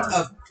a point more.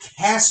 of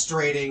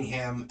castrating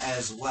him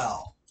as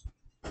well.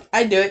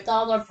 I'd do it. the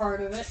other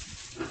part of it.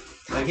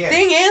 Again,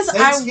 Thing is,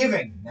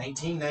 Thanksgiving,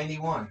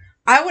 1991.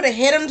 I would have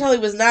hit him till he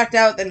was knocked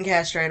out, then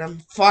castrate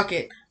him. Fuck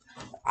it.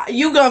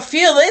 You gonna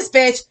feel this,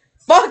 bitch.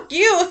 Fuck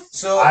you.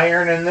 So,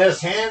 Iron in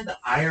this hand,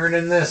 iron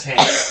in this hand.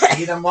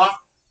 Heat them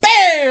up.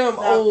 Bam! now,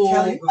 Oh.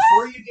 Kelly,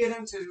 before you get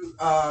into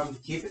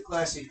Keep It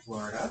Classy,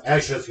 Florida.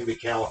 Actually, it's going to be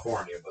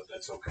California, but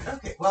that's okay.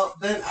 Okay, well,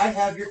 then I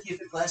have your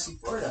Keep It Classy,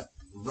 Florida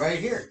right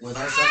here with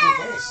our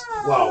second case.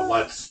 Well,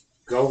 let's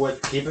go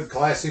with Keep It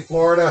Classy,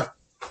 Florida.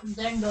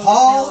 Then go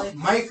Paul to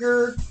Kelly.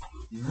 Miker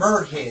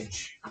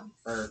Merhige,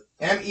 or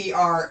Merhige.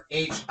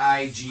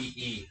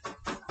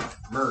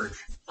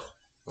 Merge.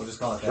 We'll just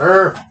call it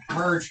that.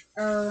 Merge.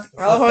 I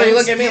love how you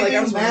look at me like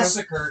I'm Thanksgiving supposed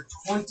massacre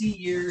 20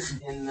 years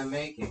in the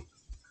making.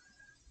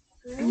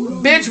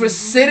 Bitch was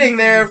sitting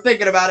there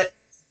thinking about it.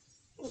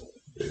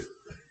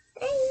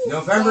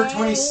 November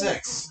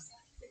 26,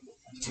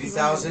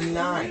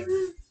 2009.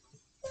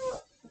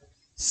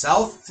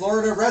 South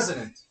Florida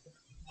resident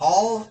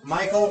Paul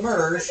Michael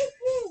Merge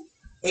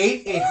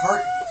ate a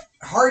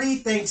hearty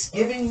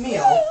Thanksgiving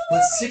meal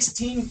with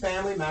 16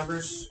 family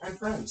members and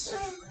friends,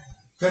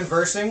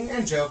 conversing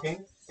and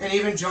joking, and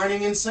even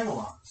joining in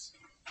sing-alongs.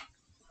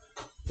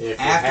 If you're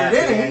After happy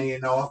dinner- and you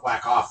know it,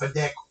 whack off a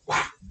dick.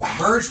 Whack, whack.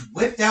 Merge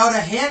whipped out a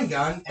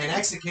handgun and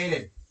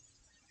executed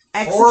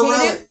four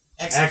Executed?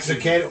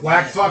 Executed.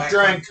 Whack, fuck,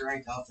 drink.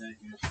 I'll take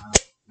it.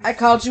 I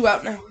called you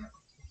out now.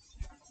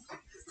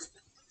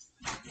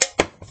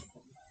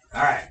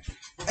 All right.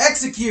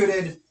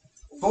 Executed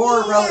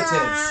 4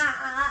 relatives,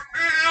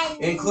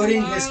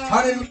 including his Whack,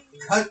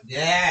 fuck,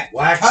 drink.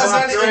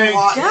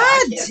 cousin-in-law.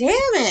 God damn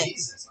it.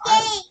 Jesus.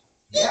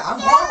 I'm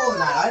horrible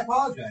tonight. I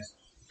apologize.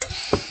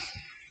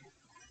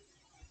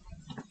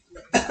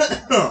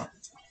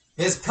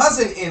 His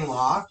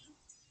cousin-in-law,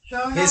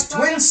 Strong his enough for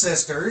twin you?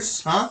 sisters,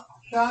 Strong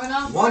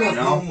enough one for of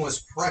you? whom was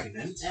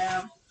pregnant,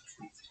 Yeah.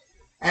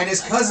 and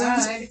his Alright.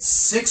 cousin's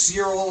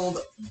 6-year-old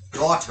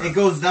daughter. It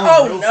goes down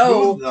Oh, real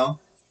no. smooth, though.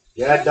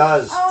 Yeah, it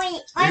does.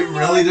 It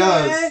really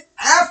does.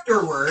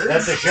 afterwards,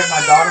 That's the shit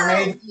my daughter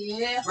made?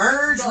 Yeah.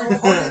 Merge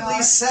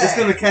reportedly said, It's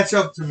gonna catch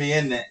up to me,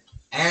 isn't it?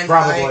 and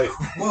Probably. I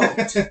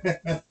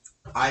quote,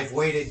 "I've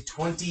waited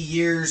 20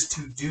 years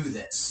to do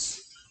this."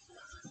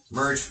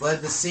 Merge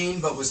fled the scene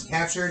but was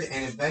captured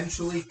and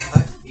eventually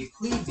cut a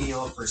plea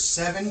deal for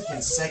 7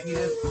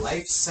 consecutive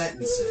life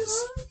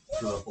sentences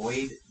to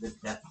avoid the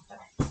death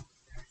penalty.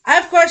 I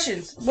have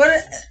questions.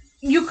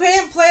 You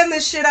can't plan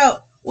this shit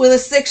out with a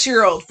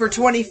 6-year-old for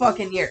 20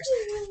 fucking years.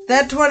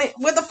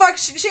 What the fuck?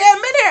 She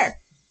hadn't been here.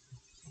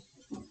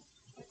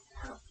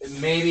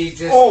 Maybe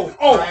just.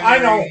 I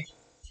know.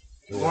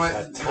 He was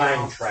What? a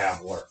time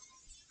traveler.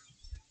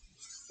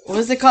 What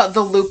is it called?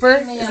 The Looper?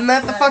 Isn't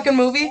that the fucking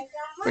movie?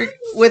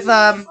 With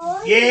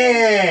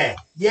Yeah.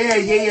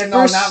 No,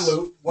 Bruce- not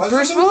Luke. Was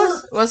Bruce it Looper?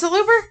 Willis? Was it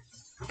Looper?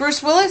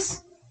 Bruce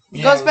Willis?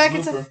 Yeah, Goes back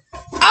into. Looper.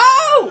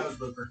 Oh!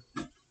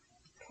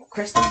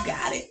 Crystal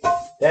got it.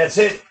 That's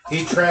it.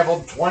 He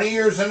traveled 20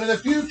 years into the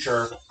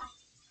future.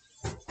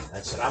 I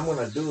said, I'm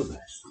going to do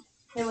this.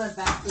 They went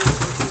back to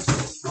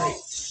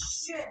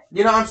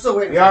You know, I'm still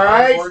waiting You for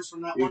alright? words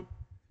from that one.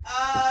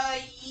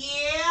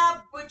 Yeah,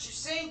 but your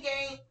sink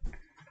ain't.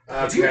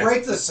 Did you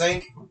break the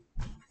sink?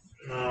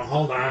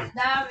 Hold on.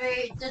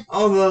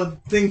 Oh, the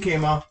thing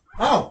came off.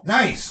 Oh,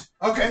 nice.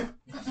 Okay.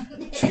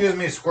 Excuse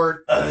me,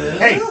 Squirt.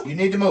 Hey, you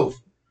need to move.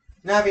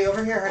 Navi,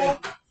 over here, honey.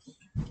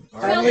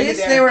 At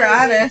least they were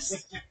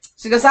honest.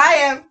 She goes, I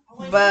am,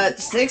 but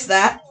sticks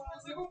that.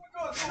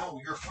 No,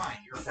 you're fine.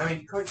 You're I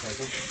mean, you could take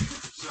it.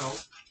 So,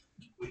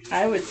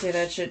 I would say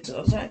that shit to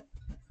the time.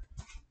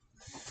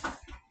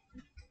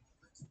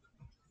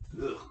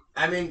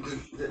 I mean,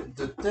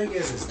 the thing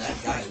is that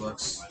guy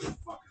looks.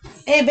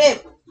 Hey, babe.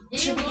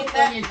 You look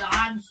like you're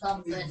on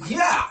something.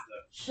 Yeah!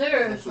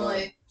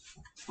 Seriously.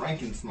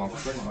 Franken-smoke,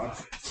 pretty much.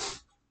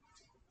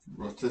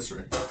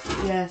 Rotisserie.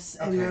 Yes,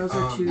 and Okay, those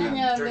are 2 I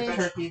know, Dirty babe.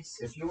 turkeys.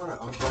 If you want to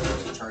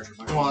unplug the charger,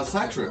 Well, it's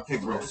actually a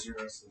pig roast.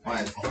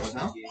 Why? What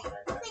now?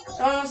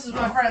 Oh, this is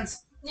my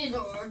friends. Neither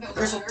or, no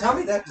Crystal, matter. tell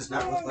me that does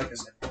not look like a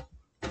zip.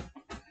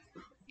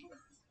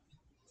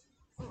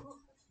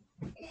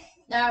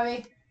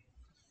 Navi,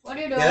 what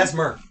are you doing? Yeah, that's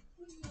Merc.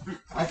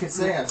 I could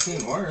say I've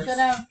seen worse. Sit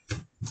down.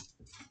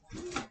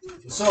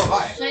 So have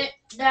I. Sit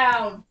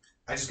down.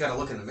 I just gotta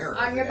look in the mirror.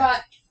 On every your day.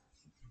 butt.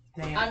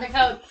 Damn. On the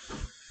couch.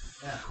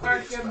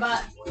 Park your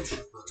butt.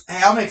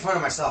 Hey, I'll make fun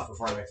of myself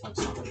before I make fun of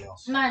somebody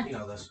else. Come on. You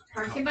know this.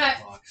 Park your butt.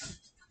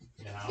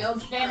 you You know.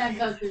 don't stand on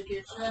couches.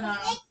 You sit on them.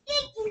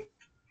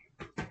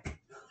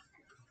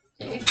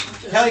 See?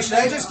 Kelly, should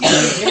I just keep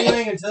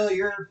continuing until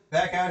you're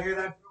back out here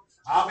then?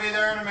 I'll be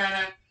there in a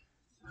minute.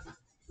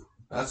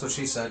 That's what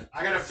she said.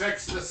 I got to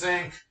fix the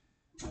sink.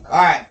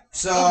 Alright,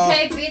 so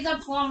Okay, be the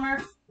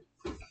plumber.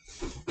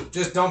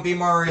 just don't be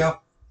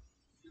Mario.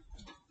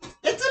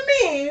 It's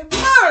a me,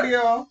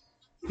 Mario.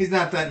 He's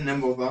not that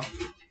nimble though.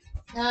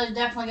 No,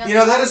 definitely. You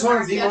know, that is one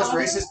of the most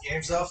racist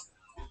games, though.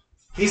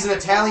 He's an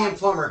Italian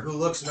plumber who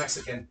looks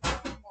Mexican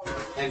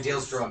and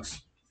deals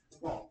drugs.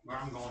 Well,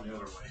 I'm going the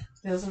other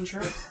way. Isn't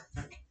true.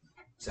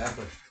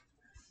 Exactly.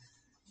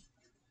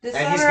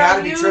 And he's got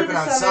to be tripping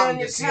on something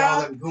to see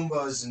all them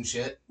Goombas and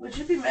shit. Would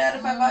you be mad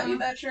if I bought you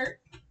that shirt?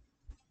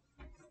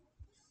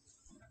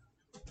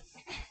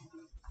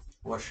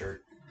 What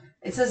shirt?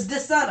 It says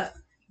dishonor.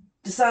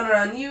 Dishonor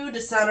on you,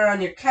 dishonor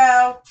on your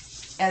cow,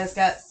 and it's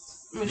got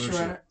Mushu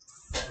on it.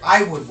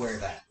 I would wear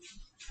that.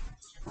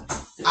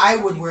 I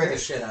would wear the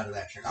shit out of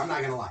that shirt. I'm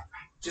not gonna lie.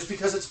 Just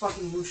because it's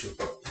fucking Mushu.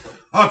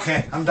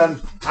 Okay, I'm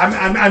done.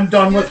 I'm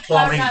done with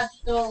plumbing. Got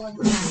stolen.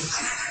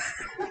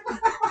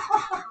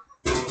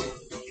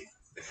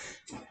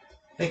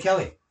 Hey,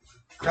 Kelly.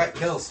 Crack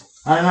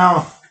kills. I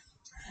know.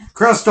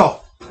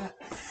 Crystal,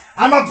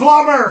 I'm a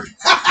plumber.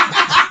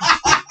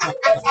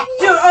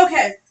 Dude,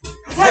 okay.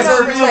 That's Time our out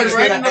for a real second.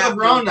 right into the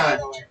brown eye.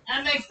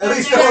 I'm At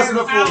least it wasn't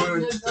a full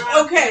moon.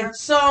 Okay,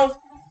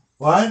 so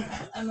What?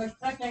 I'm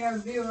expecting our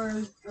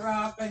viewers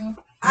dropping.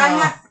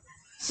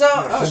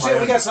 Oh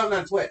shit, we got something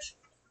on Twitch.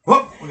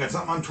 Whoop, we got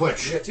something on We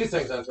Twitch. got 2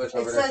 things on Twitch it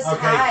over there. says Okay,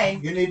 hi.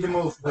 you need to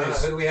move, Who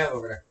please. do we have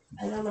over there?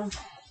 I don't know.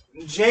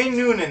 Jay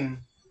Noonan,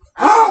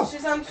 Oh!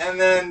 She's on. and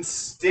then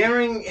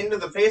staring into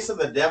the face of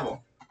the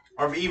devil.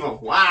 Or evil.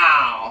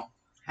 Wow.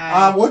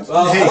 What?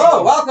 Well, hey,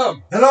 hello,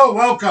 welcome. hello,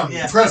 welcome,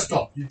 Yeah.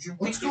 Crystal.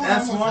 What's going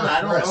That's on with one. your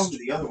I don't know wrist? who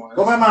the other one is.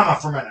 Go by Mama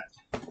for a minute.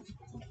 At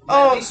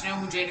Oh, least know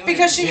who Jay Newman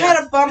because is. she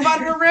had a bump on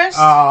her wrist,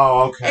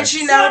 Oh, okay. and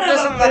she now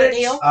doesn't let it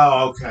heal.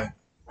 Oh, okay.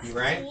 You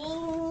right?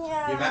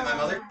 You met my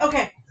mother?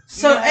 Okay,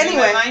 so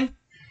anyway,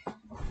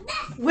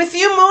 with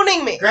you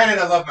mooning me. Granted,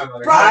 I love my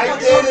mother. I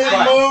didn't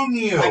But moon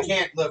you. I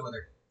can't live with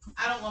her.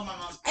 I don't love my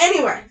mom.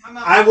 Anyway, My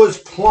mom. I was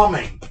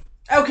plumbing.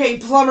 okay,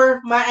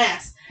 plumber, my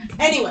ass.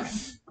 Anyway,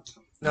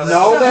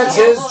 No, that's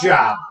his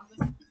job.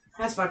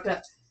 that's fucked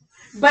up.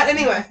 But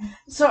anyway,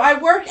 so I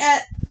work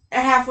at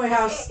a halfway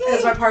house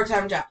as my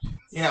part-time job.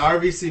 Yeah,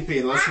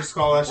 RVCP. Let's just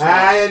call that shit.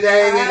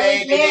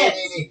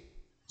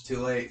 Too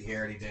late. He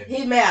already did.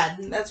 He's mad.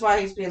 That's why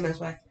he's being this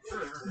way.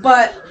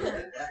 But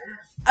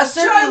a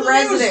certain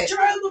resident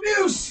Child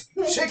abuse!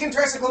 Shaken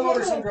tricycle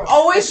motor syndrome.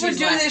 always She's would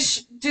do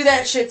laughing. do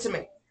that shit to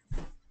me.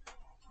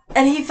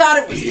 And he thought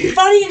it was the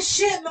funniest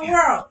shit in the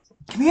world.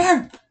 Come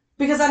here.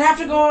 Because I'd have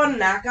to go and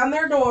knock on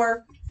their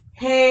door.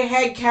 Hey,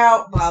 head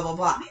count, blah, blah,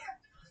 blah.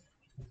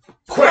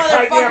 Quick,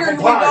 hide the Motherfucker apple would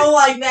go pie.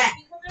 like that.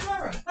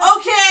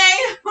 Okay.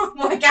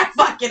 Like, I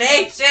fucking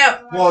hate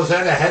you. Well, is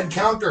that a head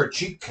count or a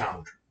cheek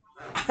count?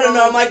 I don't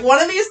know. I'm like,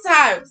 one of these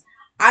times,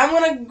 I'm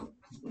going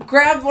to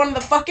grab one of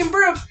the fucking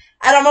brooms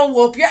and I'm going to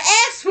whoop your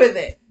ass with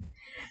it.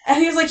 And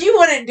he was like, you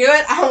wouldn't do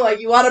it. I'm like,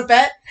 you want to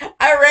bet?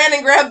 I ran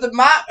and grabbed the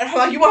mop and I'm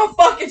like, you want to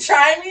fucking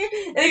try me?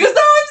 And he goes,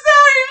 no, I'm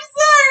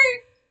sorry.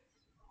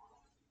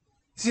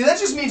 See, that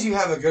just means you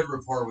have a good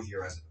rapport with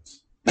your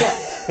residents.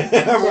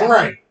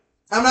 Right.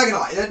 I'm not gonna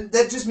lie.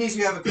 That just means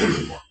you have a good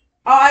rapport.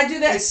 Oh, I do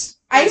that.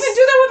 I even It's-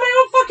 do that with my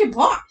own fucking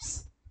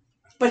boss.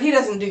 But he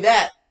doesn't do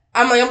that.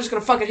 I'm like, I'm just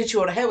going to fucking hit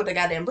you on the head with the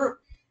goddamn broom.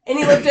 And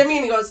he looked at me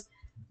and he goes,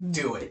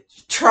 Do it.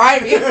 try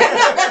me.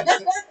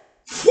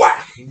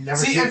 Whack! You never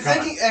See, see I'm it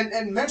coming. thinking,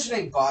 and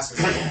mentioning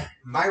bosses,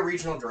 my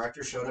regional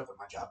director showed up at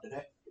my job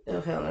today,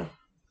 Oh, hell no.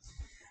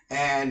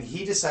 and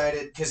he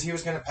decided, because he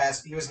was going to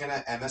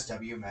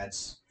MSW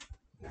meds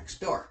next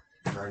door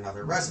for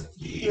another resident,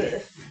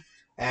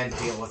 and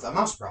deal with a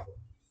mouse problem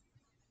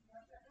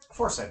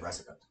for said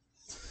resident.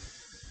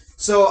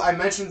 So I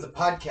mentioned the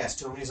podcast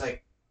to him, and he's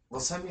like,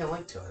 well, send me a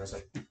link to it. I was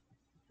like,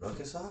 look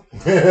us up.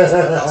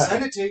 I'll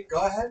send it to you.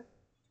 Go ahead.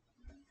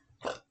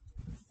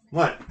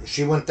 What?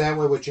 She went that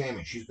way with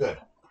Jamie. She's good.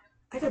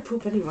 I gotta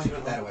poop anyway. She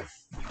went that way.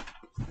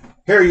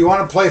 Here, you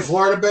want to play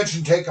Florida Bitch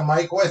and take a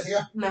mic with you?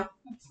 No.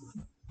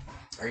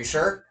 Are you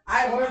sure?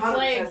 I'm We're 100%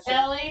 playing sure.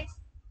 Kelly.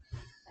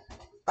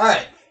 All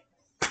right.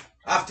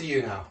 Off to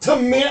you now. To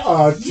me,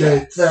 oh,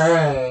 Yes.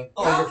 thing.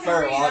 Oh, you're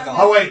very welcome.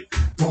 Oh wait,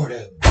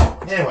 Florida.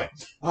 Anyway,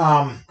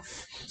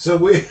 so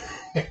we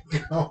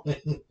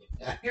going.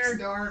 You're a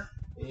dork.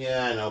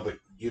 Yeah, I know, but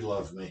you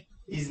love me.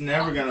 He's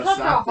never gonna Such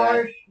stop a that.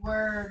 harsh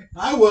word.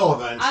 I will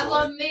eventually. I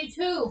love me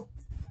too.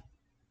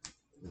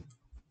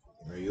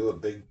 Are you a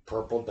big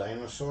purple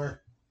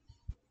dinosaur?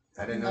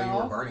 I didn't know you No.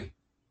 were Barney.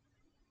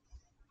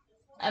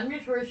 I'm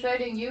just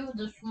reciting you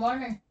this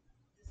morning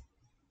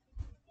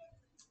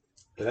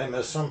Did I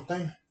miss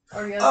something?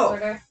 or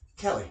yesterday.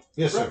 Kelly,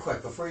 Yes, real sir.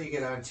 quick, before you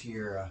get on to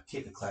your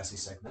Keep It Classy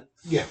segment.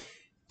 Yeah.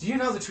 Do you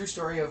know the true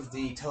story of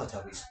the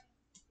Teletubbies?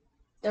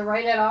 The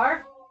rated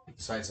R?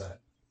 Besides that.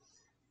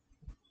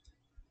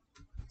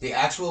 The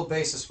actual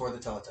basis for the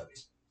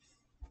Teletubbies.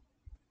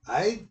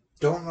 I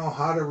don't know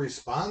how to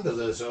respond to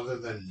this other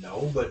than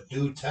no, but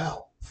do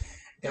tell.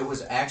 It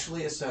was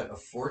actually a set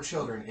of 4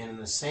 children in an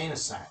insane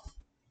asylum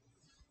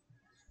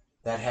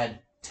that had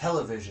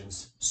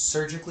televisions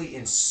surgically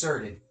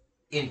inserted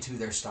into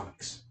their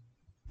stomachs.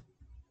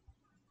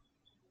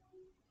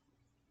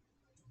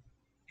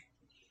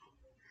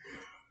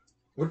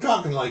 We're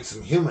talking like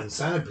some human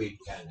centipede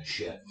kind of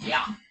shit.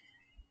 Yeah.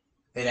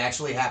 It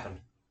actually happened.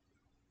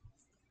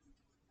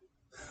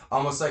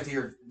 Almost like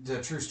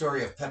the true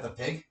story of Peppa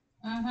Pig.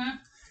 Mm-hmm.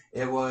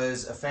 It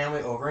was a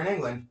family over in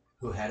England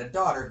who had a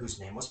daughter whose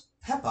name was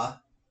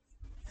Peppa,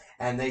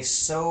 and they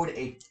sewed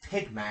a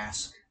pig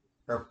mask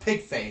or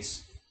pig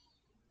face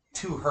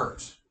to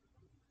hers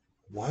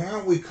Why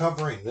aren't we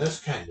covering this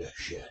kind of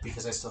shit?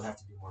 because I still have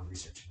to do more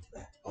research into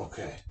that.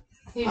 Okay.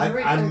 He's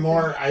I'm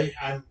more.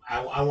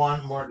 I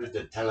want more to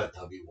the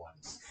Teletubby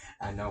ones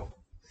I know.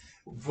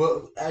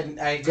 Well,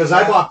 I because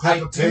I bought I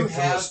Peppa do Pig from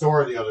the have-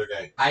 store the other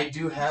day. I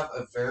do have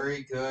a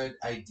very good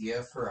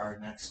idea for our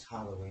next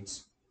Halloween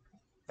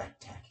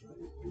spectacular.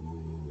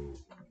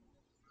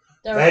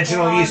 They're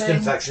Vaginal yeast plotting.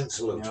 infection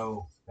salute.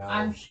 No.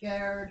 I'm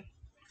scared.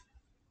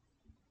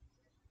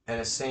 An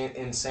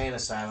insane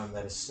asylum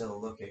that is still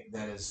looking,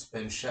 that has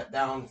been shut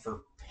down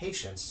for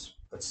patients,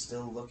 but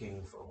still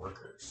looking for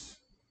workers.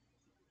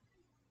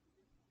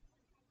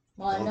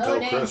 Well, I Don't know tell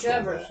it ain't Crystal that.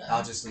 Jefferson.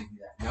 I'll just leave you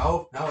that.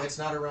 No, it's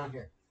not around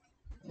here.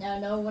 I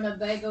know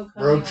Winnebago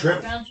Road County, trip.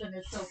 Wisconsin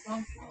is so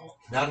functional.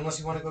 Not unless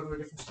you want to go to a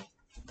different state.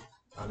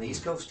 On the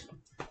East Coast.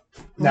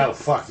 No,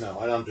 fuck no.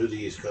 I don't do the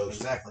East Coast.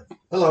 Exactly.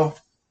 Hello.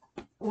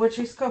 Which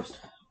East Coast?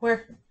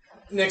 Where?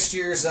 Next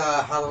year's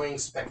Halloween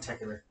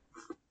spectacular.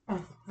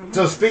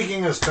 So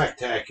speaking of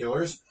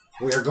spectaculars,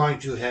 we are going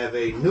to have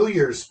a New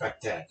Year's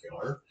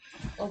spectacular.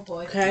 Oh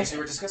boy. Okay. So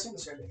we're discussing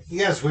this right now.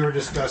 Yes, we were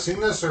discussing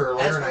this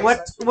earlier. And I,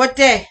 What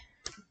day?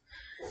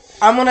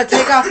 I'm gonna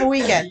take off a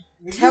weekend.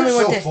 you're tell me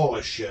what so day. full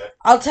of shit.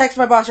 I'll text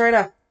my boss right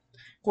now.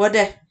 What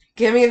day?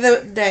 Give me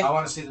the day. I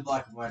want to see the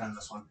black and white on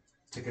this one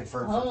to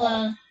confirm. Hold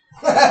on.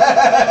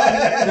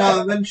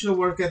 No, then she'll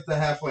work at the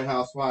halfway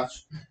house.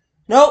 Watch.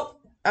 Nope.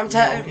 I'm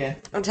Okay.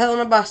 telling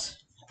my boss.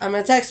 I'm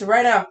gonna text him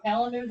right now.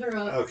 Calendars are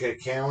up. Okay,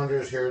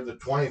 calendar's here. The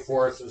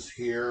 24th is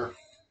here.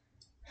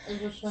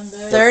 Is it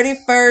Sunday?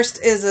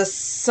 31st is a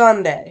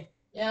Sunday.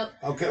 Yep.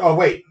 Okay. Oh,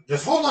 wait.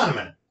 Just hold on a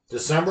minute.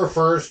 December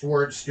 1st,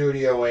 we're at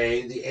Studio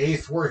A. The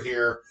 8th, we're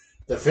here.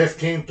 The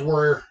 15th,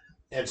 we're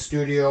at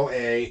Studio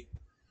A.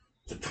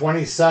 The Be over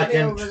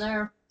 22nd,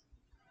 there.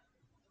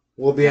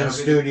 we'll be in That'll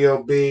be-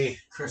 Studio B.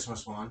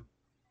 Christmas one.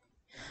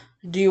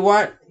 Do you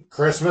want?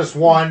 Christmas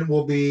 1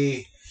 will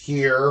be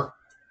here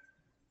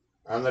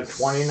on the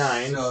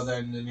 29th. So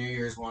then the New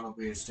Year's one will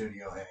be at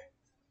Studio A.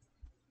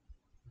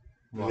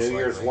 Most New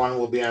Year's likely. one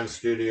will be on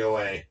Studio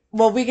A,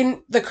 Well, we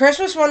can. The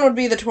Christmas one would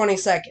be the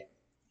 22nd.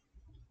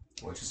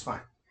 Which is fine.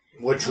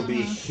 which will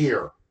be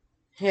here.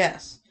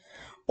 Yes.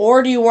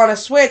 Or do you want to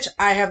switch?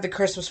 I have the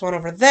Christmas one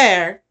over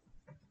there,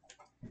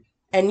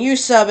 and you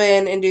sub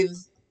in and do.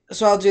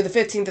 So I'll do the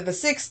 15th and the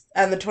 6th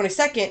and the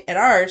 22nd at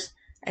ours,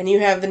 and you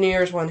have the New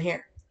Year's one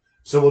here.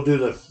 So we'll do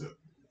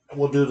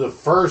the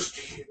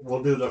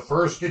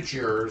first at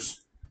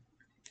yours,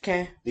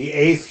 Okay. the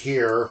 8th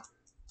here.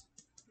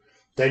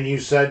 Then you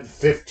said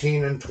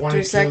 15 and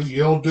 22 22nd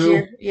you'll do,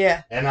 Here.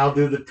 Yeah. and we'll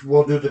do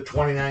the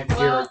 29th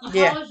Well,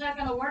 here. how is that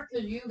going to work?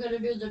 Because you got to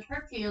do the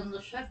turkey on the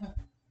 2nd.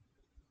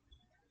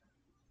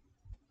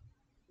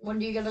 When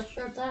do you got to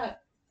start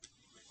that?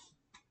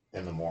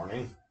 In the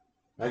morning.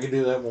 I can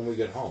do that when we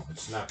get home.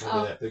 It's not going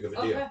to be that big of a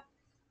deal. Okay.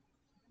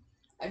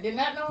 I did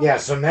not know. Yeah,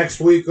 so next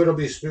week it'll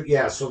be, so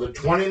the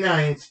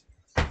 29th,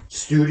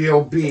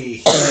 Studio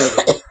B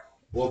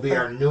will be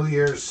our New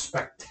Year's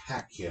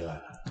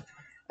Spectacular.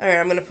 All right.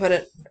 I'm gonna put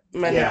it.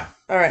 In my Yeah.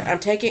 All right. I'm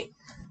taking.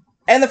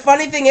 And the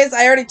funny thing is,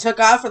 I already took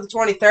off for the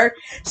 23rd.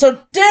 So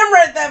damn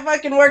right that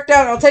fucking worked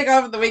out. I'll take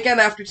off for the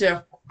weekend after too.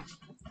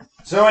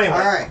 So anyway, All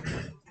right.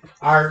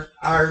 our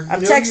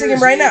I'm New texting him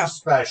Year's right Eve now.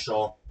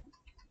 special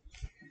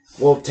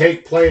will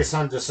take place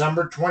on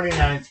December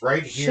 29th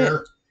right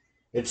here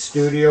at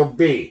Studio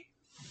B.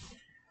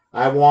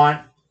 I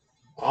want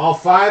all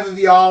 5 of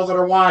y'all that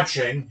are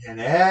watching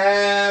and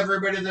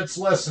everybody that's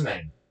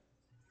listening.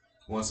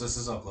 Once this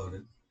is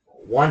uploaded.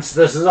 Once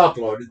this is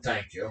uploaded,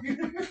 thank you.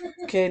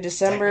 Okay.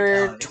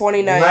 December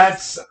Technicalities.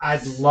 29th.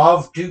 I'd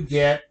love to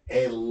get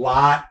a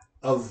lot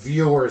of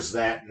viewers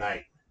that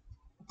night.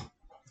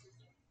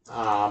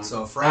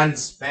 So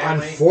friends,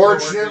 family.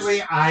 Unfortunately,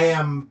 coworkers. I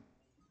am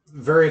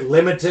very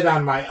limited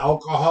on my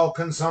alcohol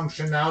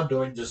consumption now,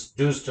 due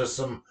to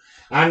some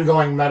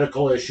ongoing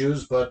medical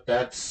issues. But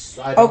that's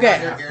I don't Okay.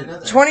 have Here, to-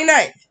 another.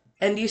 29th.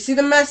 And do you see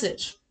the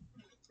message?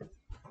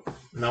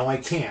 No, I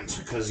can't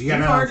because You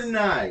are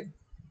denied.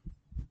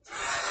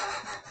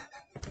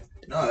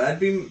 No, that'd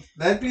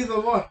be the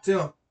luck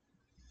too.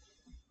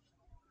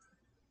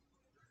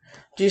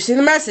 Do you see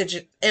the message?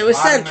 It was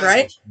Body sent,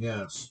 right? message.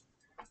 Yes.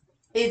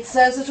 It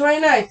says the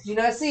 29th. Do you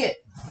not see it?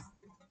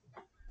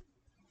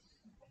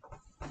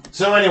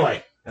 So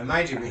anyway, And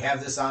mind you, we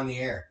have this on the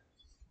air.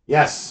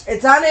 yes.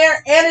 It's on air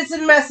and it's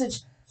in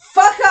message.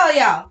 Fuck all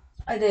y'all.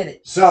 I did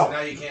it. So So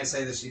now you can't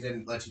say that she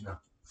didn't let you know.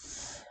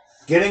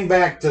 getting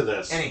back to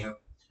this. Anywho.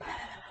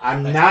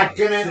 I'm That's not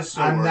fine. gonna. Just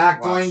so I'm we're not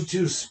watched. going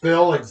to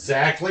spill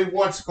exactly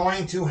what's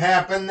going to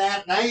happen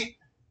that night,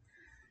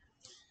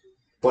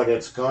 but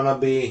it's gonna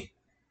be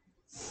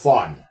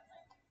fun,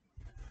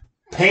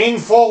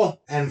 painful,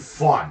 and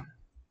fun.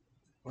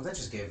 Well, that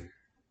just gave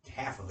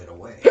half of it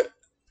away.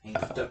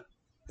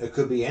 It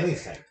could be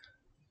anything.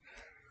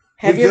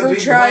 Have We you could ever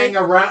be tried? playing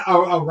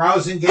a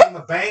rousing game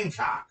of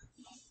Bangkok?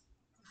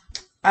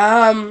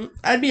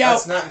 I'd be out.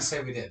 Let's not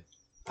say we did.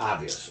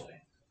 Obviously.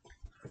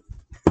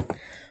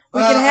 We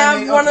can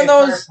have one of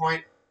fair those.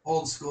 Point,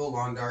 old school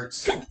lawn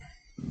darts.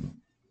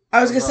 I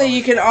was gonna say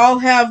you can all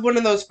have one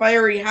of those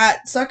fiery hot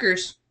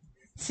suckers.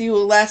 See who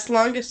will last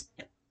longest.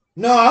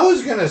 No, I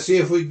was gonna see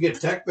if we could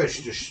get Tech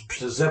Bitch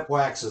to zip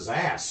wax his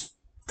ass.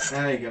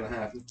 That ain't gonna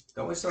happen.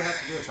 Don't we still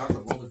have to do a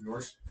chocolate mold of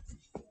yours?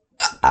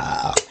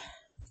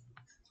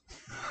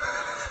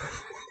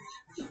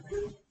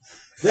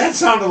 That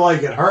sounded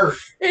like it hurt.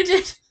 It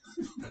did.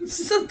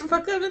 Shut the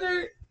fuck up, it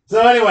hurt.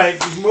 So anyway,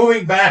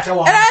 moving back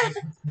along. And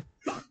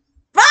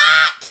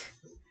Fuck!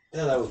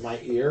 Yeah, that was my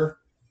ear.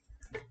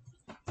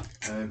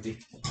 Empty.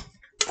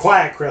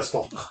 Quiet,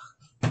 Crystal.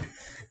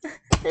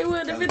 It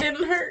would if it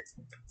didn't hurt.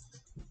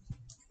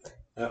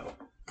 Uh-oh.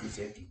 It's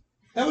empty.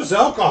 That was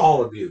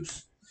alcohol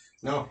abuse.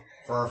 No,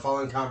 for our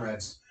fallen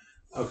comrades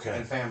Okay.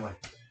 and family.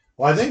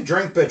 Well, I think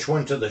Drink Bitch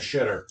went to the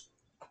shitter.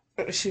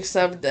 She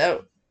subbed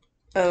out.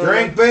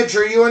 Drink Bitch,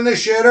 are you in the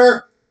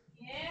shitter?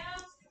 Yeah.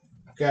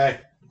 Okay.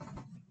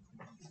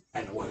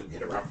 I know where to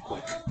get around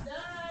quick.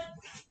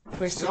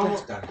 We're It's still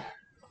almost done.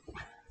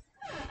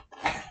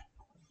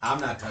 I'm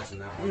not touching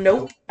that one.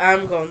 Nope.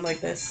 I'm going like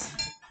this.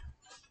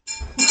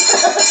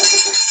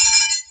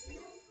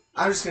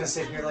 I'm just gonna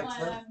sit here like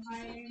that.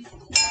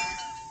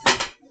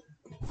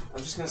 I'm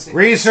just gonna sit.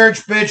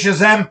 Research Bitch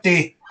is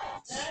empty.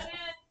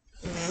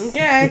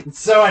 Okay.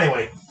 So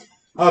anyway,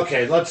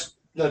 okay, let's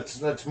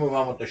move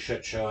on with the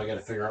shit show. I got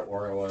to figure out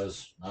where I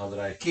was now that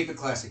I Keep it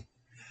classy.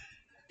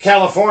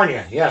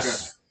 California,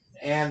 yes.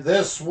 And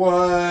this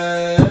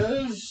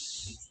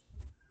was.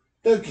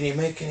 Dude, can you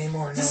make any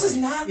more noise? This is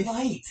not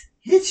light.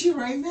 Hit you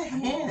right in the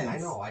hand. I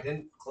know. I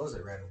didn't close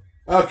it right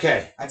away.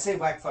 Okay. I'd say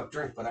whack fuck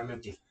drink, but I'm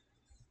empty.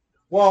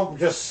 Well,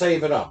 just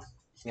save it up.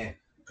 Yeah.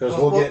 Because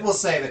We'll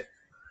save it.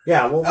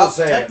 Yeah, we'll Oh,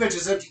 save Tech it. Bitch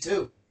is empty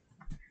too.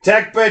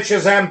 Tech Bitch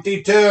is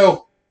empty too.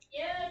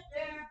 Yes,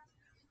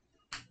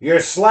 sir. You're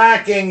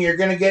slacking. You're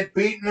gonna get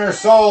beaten or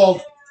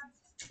sold.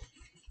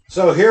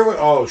 So here we.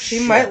 Oh She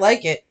shit. might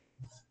like it.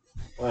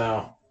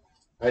 Well,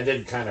 I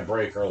did kind of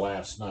break her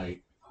last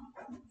night,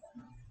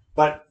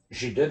 but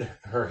she did.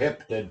 Her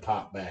hip did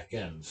pop back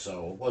in,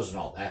 so it wasn't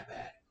all that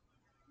bad.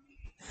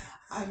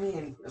 I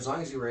mean, as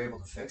long as you were able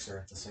to fix her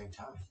at the same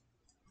time.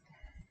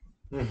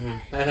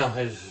 I know.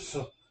 It's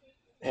so,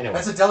 anyway,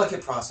 That's a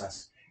delicate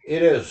process.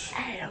 it is.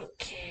 I don't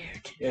care.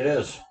 It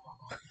is.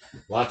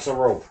 Lots of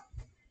rope.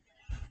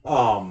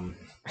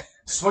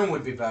 Swing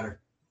would be better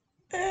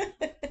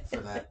for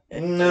that.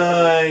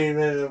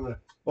 No.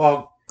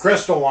 Well,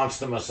 Crystal wants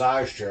the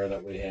massage chair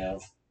that we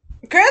have.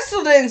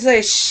 Crystal didn't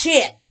say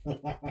shit.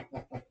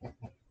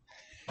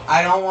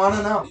 I don't want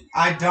to know.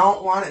 I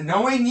don't want to.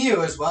 Knowing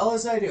you as well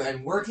as I do,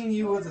 and working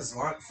you with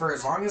for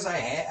as long as I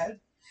had.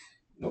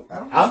 Nope. I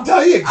don't. I'll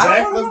tell you I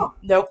don't exactly.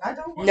 want to know. Nope. I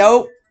don't. Want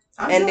Nope.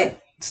 I'm End good.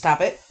 it.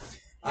 Stop it.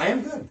 I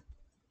am good.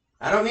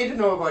 I don't need to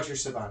know about your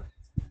Saban.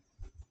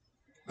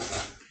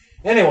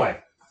 Anyway,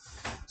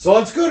 so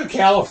let's go to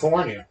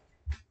California.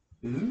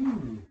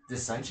 Ooh, the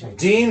sunshine.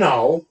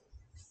 Dino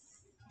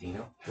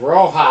Dino.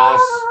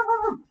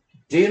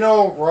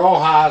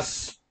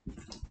 Rojas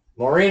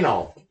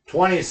Moreno,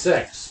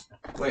 26.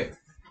 Wait.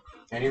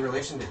 Any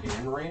relation to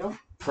Dan Marino?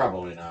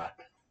 Probably not.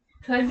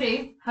 Could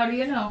be. How do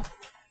you know?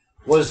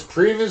 Was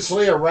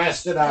previously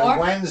arrested on Or-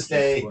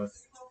 Wednesday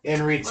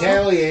in A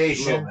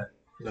retaliation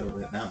little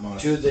bit, not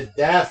much. to the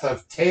death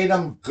of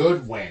Tatum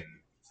Goodwin.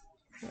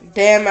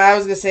 Damn, I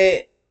was gonna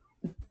say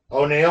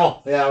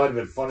O'Neill? Yeah, that would have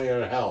been funnier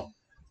than hell.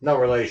 No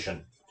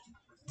relation.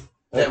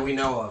 That we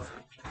know of.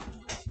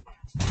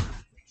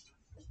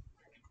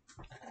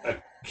 A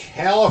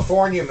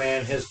California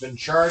man has been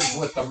charged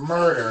with the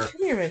murder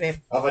come here, my babe.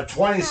 of a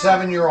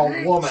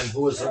 27-year-old woman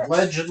who was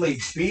allegedly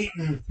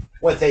beaten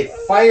with a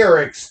fire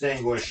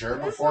extinguisher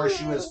before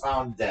she was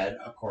found dead,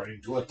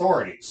 according to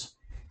authorities.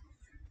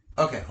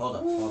 Okay, hold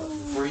up.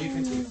 Before you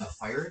continue, a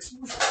fire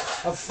extinguisher?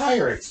 A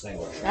fire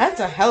extinguisher. That's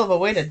a hell of a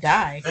way to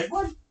die. Big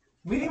one?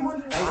 Medium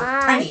one?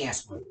 Tiny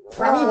ass one.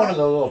 Probably one of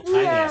those little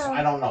tiny ass.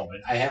 I don't know.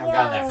 I haven't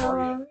gotten that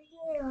far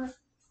yet.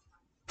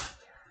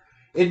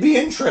 It'd be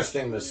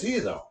interesting to see,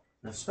 though.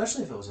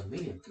 Especially if it was a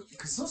medium,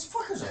 because those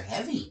fuckers are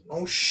heavy.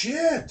 Oh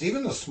shit!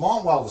 Even the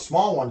small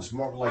one's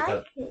more like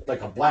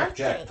a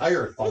blackjack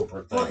tire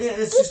thumper Well, thing.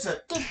 it's just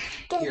a.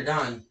 You're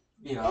done.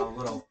 You know, a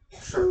little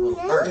short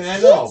little burst. I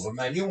know, but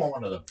man, you want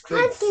one of the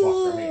big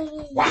fucker. I mean,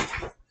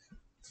 whack.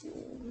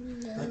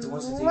 Like the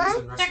ones that they use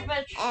in Stick wrestling.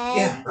 bitch.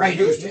 Yeah, right.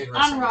 Used in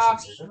wrestling, On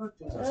rocks. I should say. They don't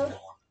do those anymore.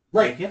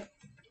 Right. Yeah.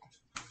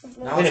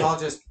 Now it's all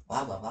just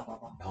blah blah blah blah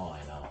blah. Oh,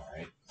 I know,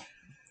 right?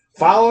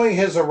 Following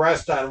his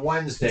arrest on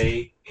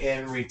Wednesday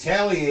in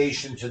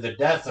retaliation to the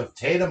death of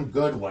Tatum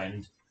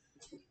Goodwin,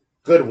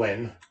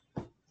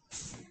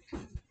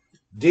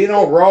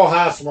 Dino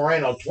Rojas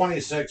Moreno,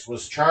 26,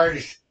 was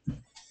charged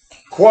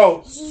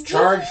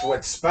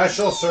with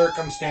special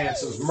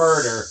circumstances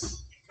murder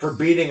for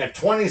beating a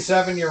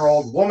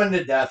 27-year-old woman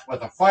to death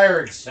with a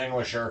fire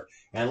extinguisher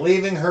and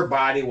leaving her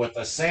body with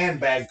a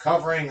sandbag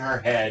covering her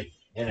head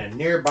in a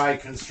nearby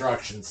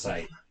construction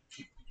site,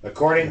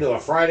 according to a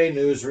Friday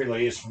news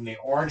release from the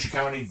Orange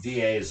County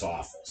DA's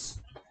office.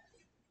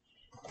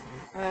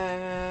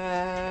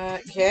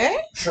 Okay.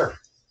 Sure.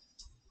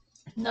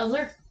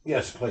 Another.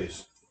 Yes,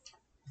 please.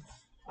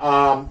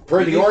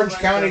 Per the Orange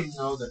County...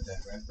 know that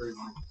Redbird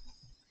one.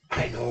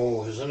 I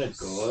know, isn't it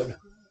good?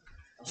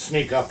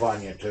 Sneak up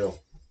on you, too.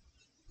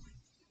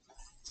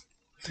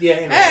 Yeah,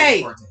 anyway.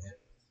 Hey!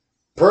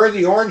 Per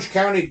the Orange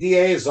County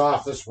DA's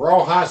office,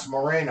 Rojas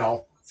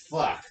Moreno,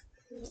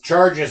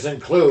 charges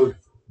include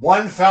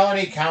 1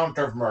 felony count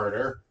of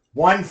murder,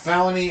 1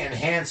 felony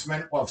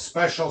enhancement of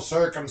special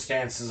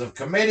circumstances of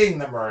committing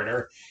the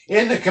murder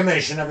in the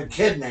commission of a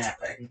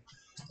kidnapping,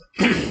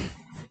 and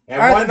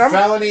 1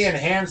 felony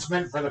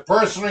enhancement for the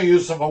personal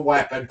use of a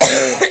weapon,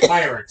 a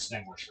fire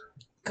extinguisher.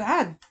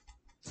 God.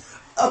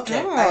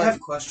 Okay, God. I have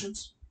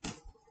questions.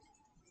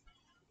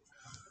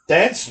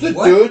 That's the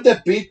What? dude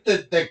that beat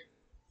the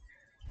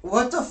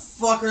What the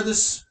fuck are the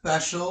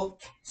special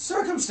was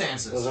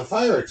circumstances? a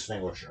fire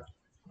extinguisher.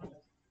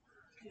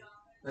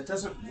 That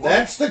doesn't work.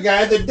 That's the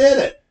guy that did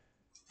it.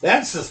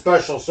 That's the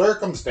special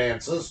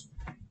circumstances.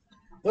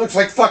 Looks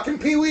like fucking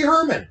Pee Wee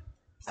Herman.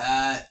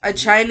 A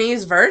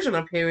Chinese version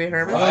of Pee Wee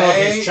Herman. I don't know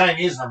if he's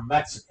Chinese or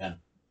Mexican.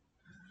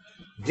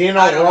 Dino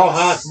I don't know.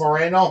 Rojas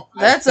Moreno. I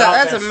That's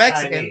doubt a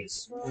Mexican.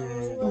 Chinese.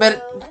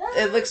 But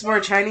it looks more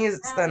Chinese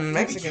than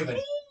Mexican.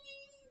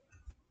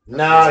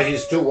 No,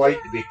 he's too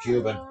white to be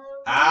Cuban.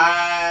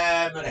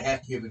 I'm gonna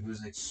have Cuban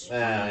who's like.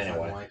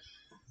 Anyway.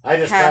 I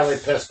just Half. probably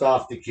pissed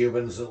off the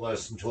Cubans that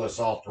listen to us,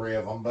 all 3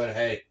 of them. But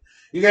hey,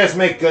 you guys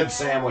make good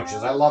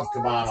sandwiches. I love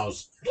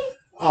Cabanos.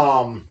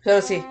 So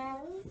is he.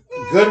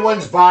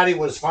 Goodwin's body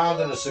was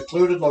found in a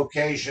secluded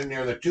location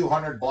near the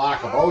 200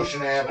 block of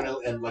Ocean Avenue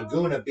in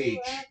Laguna Beach,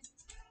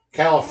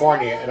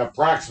 California, at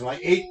approximately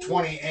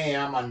 8:20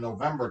 a.m. on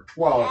November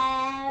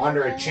 12th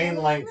under a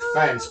chain-link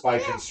fence by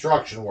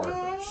construction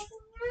workers.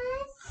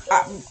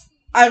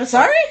 I'm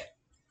sorry?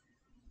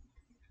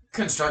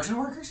 Construction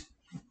workers?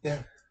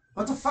 Yeah.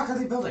 What the fuck are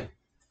they building?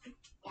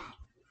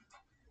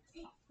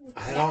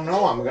 I don't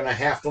know. I'm going to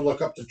have to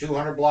look up the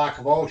 200 block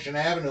of Ocean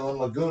Avenue in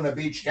Laguna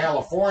Beach,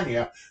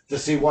 California to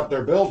see what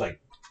they're building.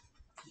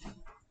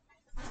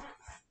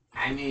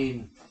 I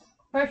mean,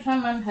 First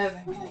time I'm having.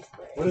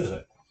 What is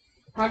it?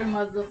 Part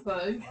of the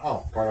fudge.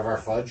 Oh, part of our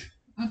fudge.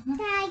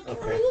 Mm-hmm.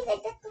 Okay.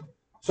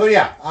 So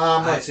yeah,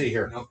 let's see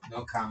here.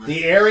 No comment.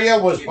 The area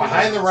was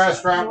behind the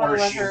restaurant where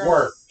she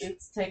worked.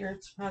 It's take her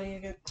potty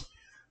again.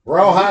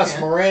 Rojas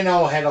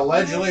Moreno had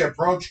allegedly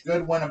approached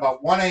Goodwin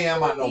about 1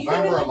 a.m. on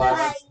November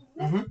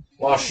 11th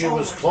while she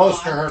was close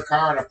to her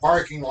car in a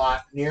parking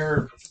lot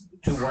near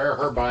to where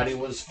her body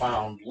was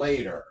found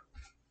later.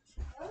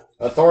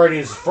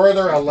 Authorities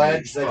further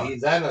alleged that he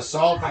then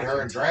assaulted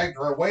her and dragged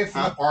her away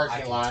from the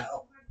parking lot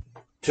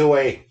to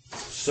a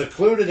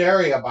secluded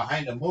area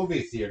behind a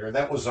movie theater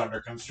that was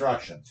under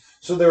construction.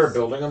 So they were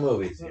building a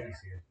movie theater.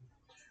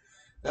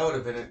 That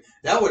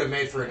would have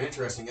made for an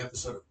interesting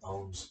episode of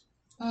Bones.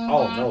 Mm-hmm.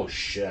 Oh, no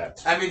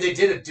shit. I mean, they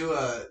did do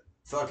a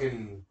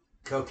fucking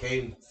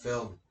cocaine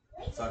filled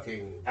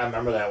fucking I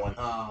remember that one.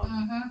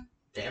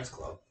 dance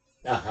club.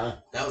 Uh-huh.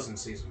 That was in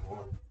season 1.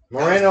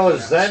 Moreno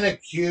is then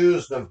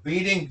accused of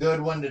beating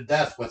Goodwin to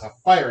death with a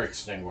fire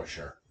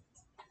extinguisher.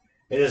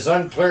 It is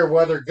unclear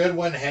whether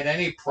Goodwin had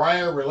any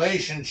prior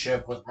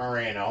relationship with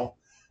Moreno.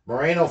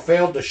 Moreno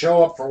failed to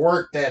show up for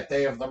work that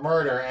day of the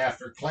murder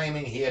after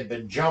claiming he had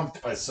been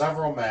jumped by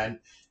several men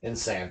in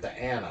Santa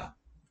Ana.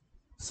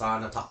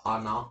 Santa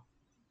Ana.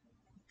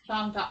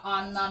 Santa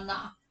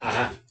Ana.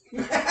 Uh-huh.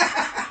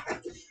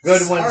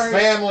 Goodwin's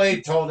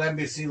family told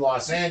NBC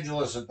Los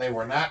Angeles that they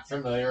were not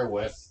familiar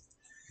with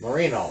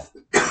Moreno.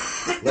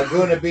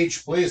 Laguna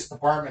Beach Police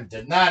Department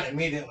did not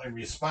immediately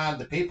respond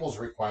to people's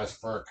request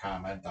for a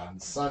comment on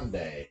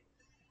Sunday.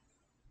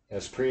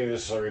 As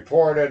previously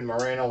reported,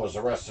 Moreno was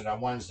arrested on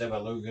Wednesday by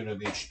Laguna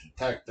Beach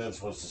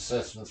detectives with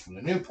assistance from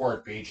the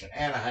Newport Beach and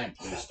Anaheim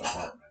Police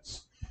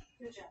Departments.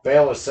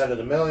 Bail was set at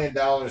 $1 million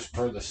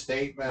per the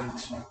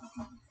statement.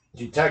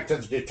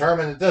 Detectives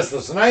determined that this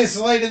was an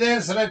isolated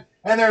incident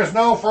and there is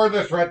no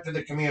further threat to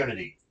the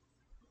community.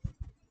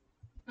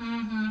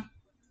 Mm-hmm.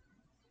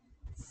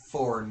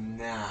 For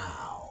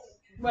now.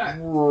 Right.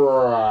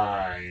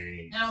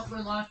 Right. Now we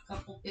lost a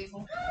couple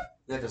people.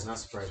 That does not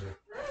surprise me.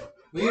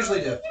 We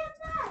usually do.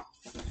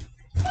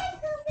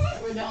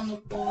 We're down the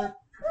floor.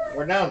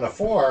 We're down to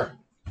 4.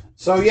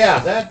 So yeah,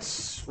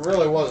 that's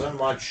really wasn't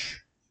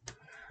much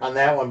on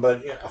that one,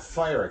 but yeah, a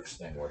fire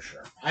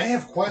extinguisher. I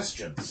have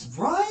questions.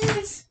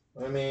 Right?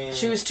 I mean,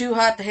 She was too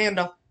hot to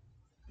handle.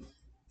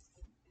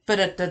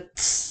 But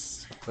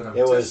But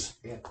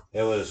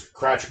it was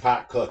crotch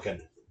pot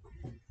cooking.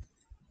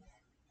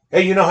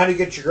 Hey, you know how to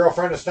get your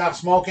girlfriend to stop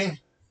smoking?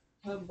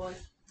 Oh boy.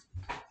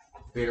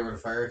 Beat her with a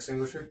fire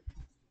extinguisher?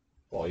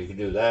 Well, you can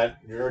do that.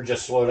 Or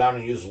just slow down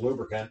and use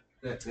lubricant.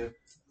 That too.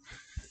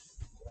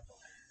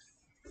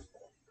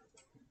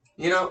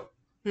 You know,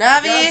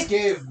 Navi! God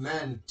gave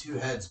men 2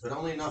 heads, but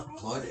only enough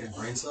blood and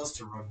brain cells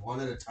to run one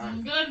at a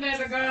time. Good,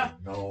 baby girl.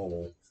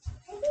 No.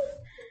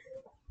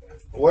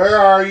 Where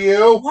are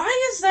you?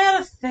 Why is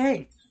that a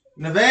thing?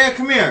 Nevaeh,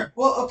 come here.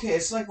 Well, okay,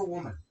 it's like a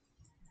woman.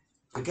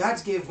 The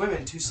gods gave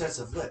women 2 sets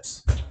of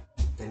lips.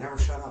 They never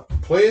shut up.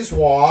 Please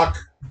walk.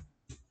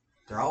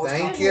 They're always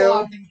Thank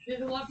talking. you.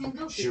 She's walking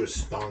goofy. She was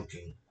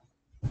stonking.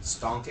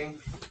 Stonking.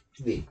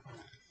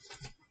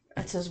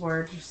 That's his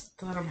word.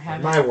 Just let him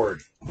have it. My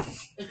word.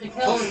 It's a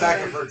Pull killer. the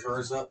back of her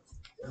drawers up.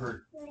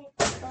 Her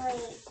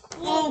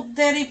Well,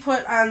 Daddy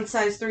put on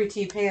size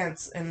 3T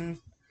pants and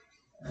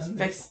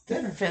fixed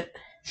the fit.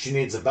 She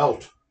needs a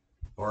belt.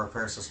 or a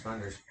pair of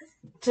suspenders.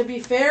 To be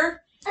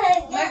fair,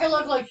 Make it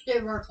look like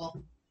Steve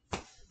Urkel.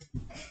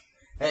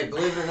 Hey,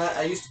 believe it or not,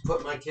 I used to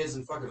put my kids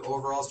in fucking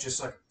overalls just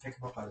so I could pick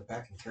them up by the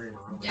back and carry them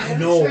around. Yeah. I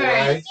know,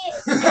 right?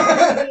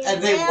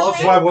 And they love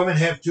That's it. why women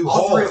have 2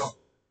 All 3 of holes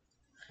them.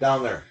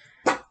 down there.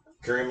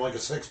 Carry them like a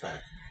 6-pack.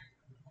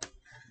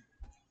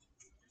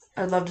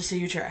 I'd love to see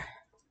you try.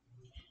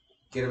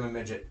 Get him a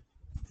midget.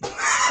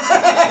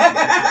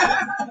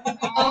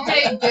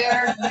 Okay,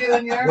 Derek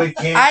Jr. We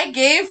can't. I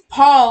gave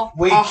Paul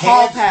We a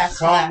hall pass.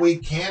 for that. we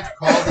can't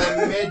call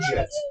them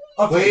midgets.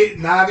 Okay. Wait,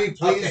 Navi,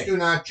 please Okay. do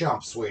not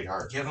jump,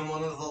 sweetheart. Give him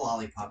one of the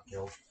lollipop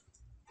guild.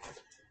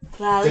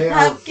 They are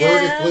Lollipop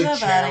vertically girl,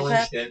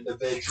 challenged lollipop.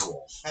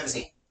 individuals. Have a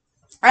seat.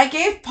 I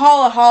gave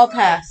Paul a hall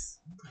pass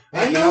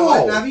I You know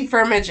what, know. Navi?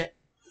 for a midget.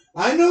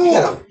 I You know.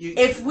 gotta- you-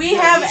 If we you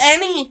gotta have leash.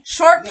 any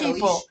short You gotta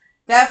people leash.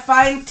 that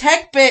find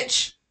Tech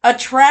Bitch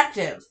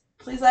attractive,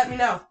 please let me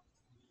know.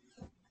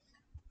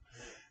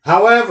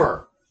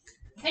 However,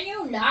 Can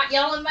you not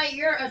yell in my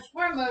ear? I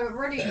swear I'm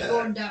already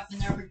going deaf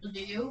and everything to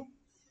you.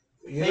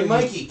 you Hey, know,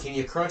 Mikey, can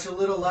you crunch a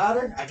little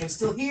louder? I can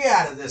still hear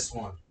out of this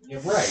one. you're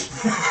right.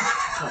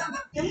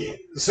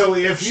 So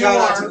if you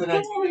Shout out to are, the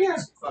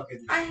 1980s.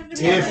 Fucking. I have to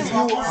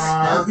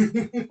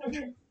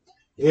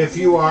if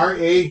you are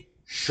a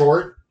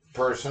short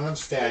person of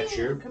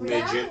stature,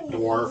 midget,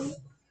 dwarf,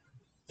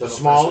 the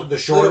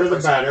shorter the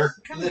better,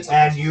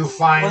 and you One of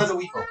find the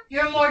weak ones.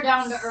 You're more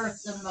down to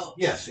earth than most.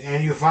 yes,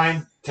 and you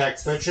find Tech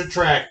Bitch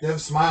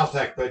attractive, smile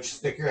Tech Bitch,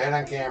 stick your head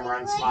on camera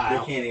and You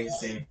smile. can't even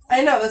see me.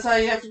 I know, that's why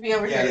you have to be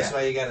over Yeah, here. that's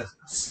why you gotta.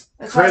 That's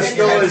why I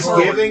Crystal did is